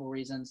 1. A couple of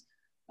reasons.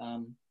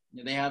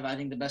 They have, I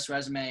think, the best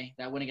resume.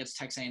 That win against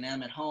Texas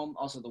A&M at home.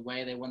 Also, the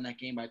way they won that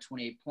game by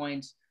 28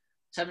 points.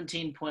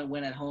 17-point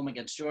win at home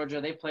against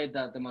Georgia. They played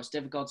the most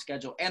difficult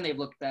schedule, and they've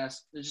looked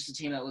best. They're just a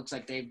team that looks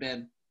like they've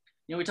been.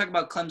 We talk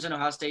about Clemson,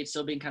 Ohio State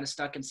still being kind of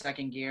stuck in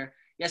second gear.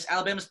 Yes,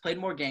 Alabama's played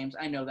more games.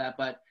 I know that,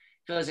 but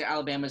I feel like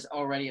Alabama's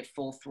already at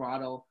full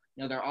throttle.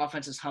 Their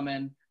offense is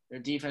humming. Their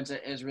defense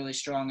is really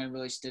strong and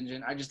really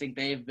stingent. I just think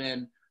they've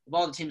been, of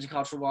all the teams in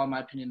college football, in my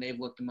opinion, they've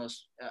looked the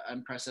most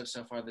impressive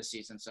so far this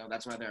season. So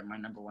that's why they're at my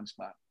number 1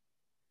 spot.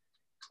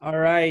 All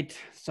right.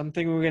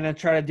 Something we're going to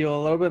try to do a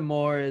little bit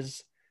more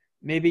is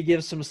maybe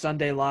give some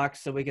Sunday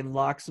locks so we can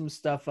lock some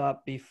stuff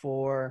up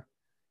before,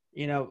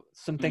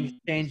 some things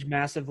change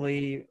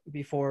massively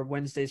before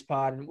Wednesday's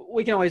pod. And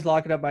we can always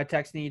lock it up by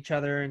texting each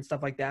other and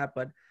stuff like that.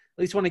 But at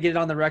least want to get it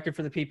on the record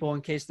for the people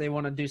in case they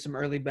want to do some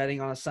early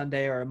betting on a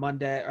Sunday or a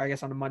Monday, or I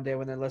guess on a Monday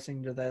when they're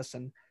listening to this.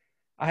 And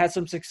I had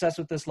some success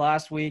with this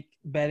last week,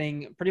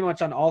 betting pretty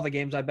much on all the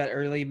games I bet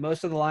early.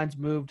 Most of the lines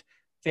moved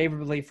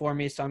favorably for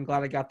me, so I'm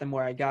glad I got them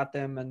where I got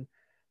them. And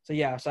so,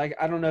 yeah, so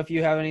I don't know if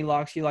you have any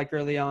locks you like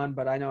early on,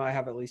 but I know I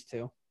have at least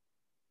 2.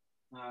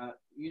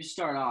 You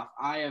start off.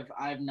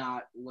 I've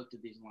not looked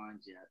at these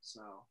lines yet,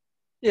 so.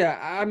 Yeah,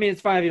 I mean,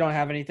 it's fine if you don't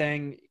have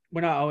anything.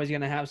 We're not always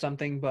going to have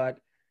something, but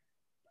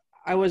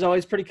I was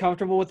always pretty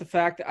comfortable with the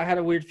fact that I had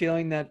a weird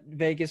feeling that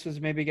Vegas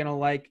was maybe going to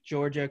like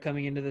Georgia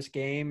coming into this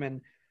game,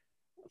 and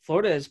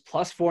Florida is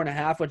plus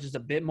 4.5, which is a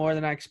bit more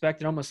than I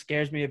expected. It almost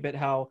scares me a bit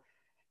how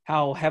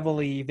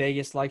heavily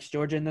Vegas likes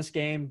Georgia in this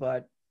game.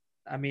 But,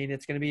 I mean,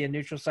 it's going to be a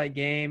neutral site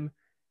game.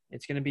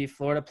 It's going to be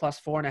Florida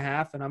plus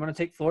 4.5, and I'm going to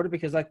take Florida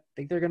because I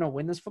think they're going to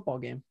win this football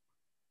game.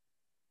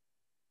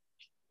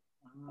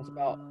 That's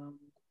about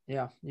 –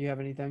 yeah. You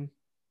have anything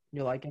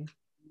you're liking?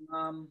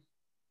 I'm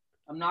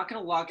not going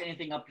to lock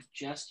anything up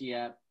just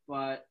yet,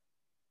 but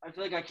I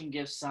feel like I can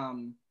give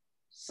some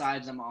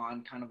sides I'm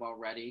on kind of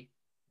already.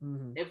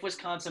 Mm-hmm. If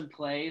Wisconsin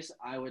plays,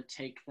 I would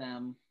take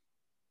them.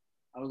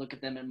 I would look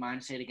at them at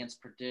 -8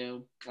 against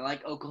Purdue. I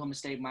like Oklahoma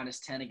State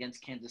 -10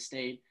 against Kansas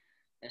State,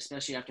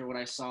 especially after what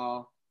I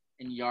saw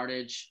in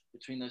yardage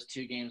between those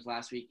 2 games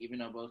last week, even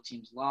though both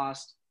teams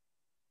lost.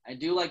 I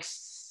do like I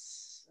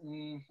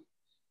think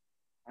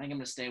I'm going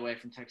to stay away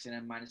from Texas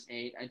A&M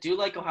 -8. I do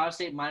like Ohio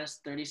State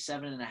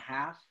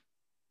 -37.5.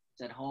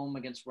 It's at home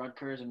against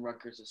Rutgers, and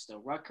Rutgers is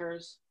still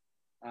Rutgers.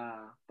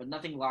 But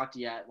nothing locked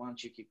yet. Why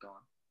don't you keep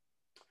going?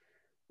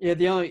 Yeah,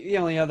 the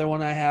only other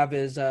one I have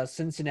is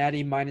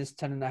Cincinnati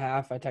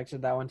 -10.5. I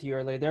texted that one to you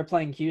earlier. They're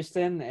playing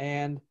Houston,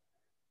 and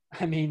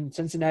I mean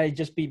Cincinnati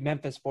just beat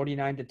Memphis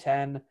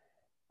 49-10,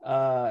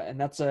 and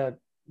that's a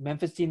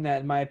Memphis team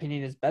that, in my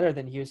opinion, is better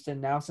than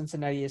Houston. Now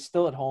Cincinnati is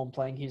still at home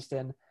playing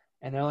Houston,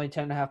 and they're only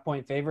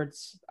 10.5-point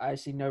favorites. I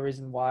see no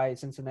reason why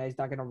Cincinnati's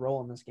not going to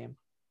roll in this game.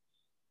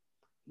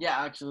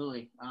 Yeah,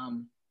 absolutely.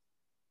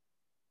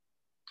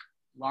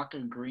 Lock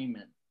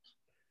agreement.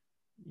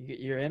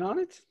 You're in on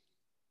it?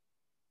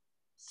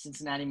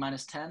 Cincinnati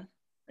 -10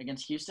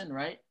 against Houston,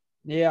 right?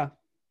 Yeah.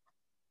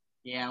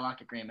 Yeah,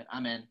 lock agreement.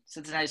 I'm in.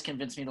 Cincinnati's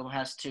convinced me the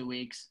past 2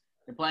 weeks.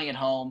 They're playing at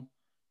home.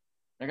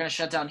 They're going to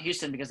shut down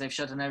Houston because they've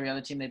shut down every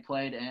other team they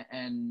played,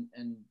 and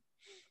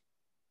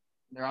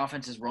their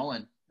offense is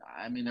rolling.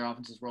 I mean, their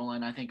offense is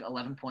rolling. I think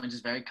 11 points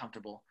is very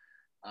comfortable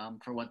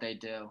for what they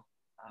do.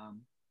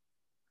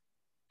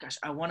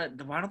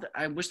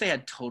 I wish they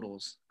had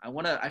totals.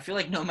 I feel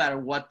like no matter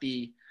what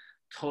the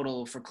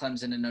total for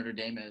Clemson and Notre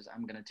Dame is,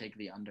 I'm going to take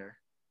the under.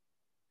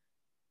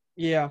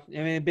 Yeah,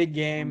 I mean, a big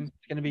game.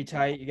 It's going to be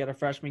tight. You got a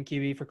freshman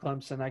QB for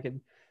Clemson. I could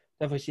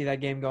definitely see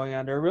that game going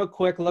under. Real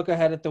quick look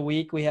ahead at the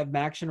week. We have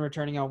Maction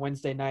returning on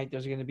Wednesday night.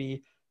 There's going to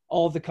be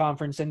all of the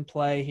conference in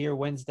play here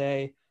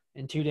Wednesday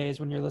in 2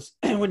 days when you're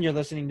when you're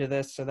listening to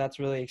this. So that's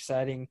really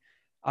exciting.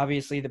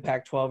 Obviously, the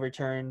Pac-12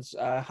 returns,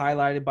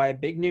 highlighted by a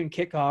big noon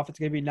kickoff. It's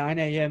going to be 9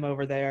 a.m.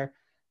 over there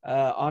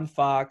on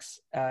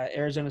Fox,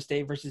 Arizona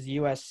State versus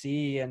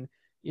USC. And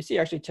You see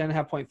actually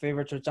 10.5-point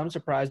favorites, which I'm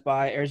surprised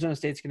by. Arizona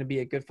State's going to be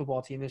a good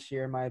football team this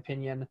year, in my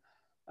opinion.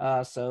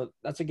 So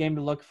that's a game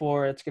to look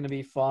for. It's going to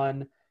be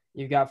fun.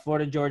 You've got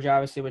Florida, Georgia,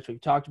 obviously, which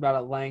we've talked about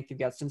at length. You've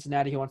got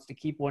Cincinnati, who wants to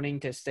keep winning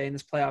to stay in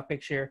this playoff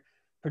picture.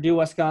 Purdue,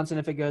 Wisconsin,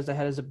 if it goes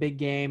ahead, is a big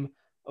game.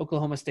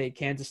 Oklahoma State,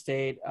 Kansas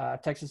State,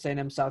 Texas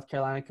A&M, South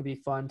Carolina could be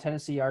fun.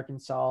 Tennessee,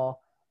 Arkansas.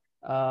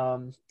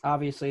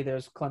 Obviously,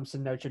 there's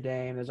Clemson, Notre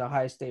Dame. There's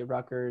Ohio State,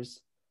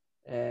 Rutgers.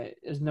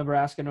 Is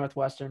Nebraska,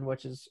 Northwestern,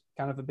 which is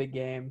kind of a big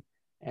game.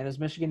 And there's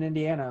Michigan,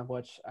 Indiana,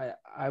 which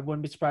I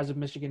wouldn't be surprised if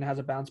Michigan has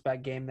a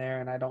bounce-back game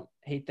there, and I don't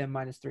hate them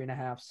minus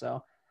 3.5.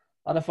 So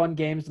a lot of fun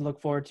games to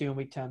look forward to in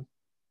Week 10.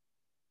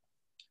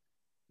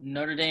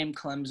 Notre Dame,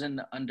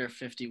 Clemson, under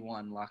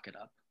 51. Lock it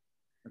up.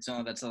 That's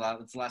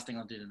the last thing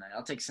I'll do tonight.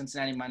 I'll take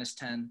Cincinnati minus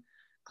 10,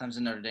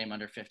 Clemson, Notre Dame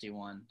under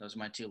 51. Those are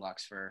my 2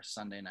 locks for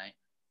Sunday night.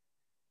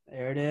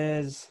 There it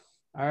is.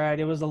 All right,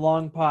 it was a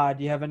long pod.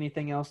 Do you have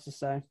anything else to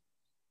say?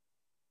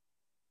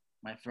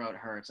 My throat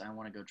hurts. I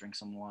want to go drink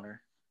some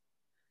water.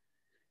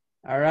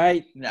 All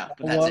right. No,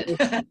 but that's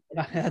it.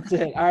 That's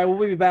it. All right,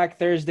 we'll be back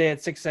Thursday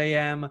at 6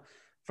 a.m.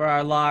 for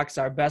our locks,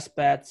 our best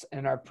bets,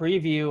 and our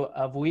preview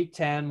of Week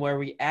 10, where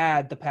we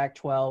add the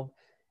Pac-12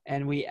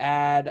 and we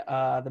add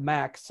the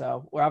MAC.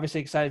 So we're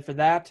obviously excited for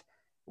that.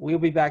 We'll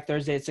be back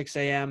Thursday at 6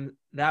 a.m.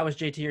 That was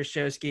JT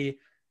Yershowski.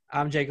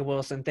 I'm Jacob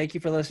Wilson. Thank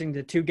you for listening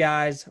to Two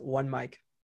Guys, One Mic.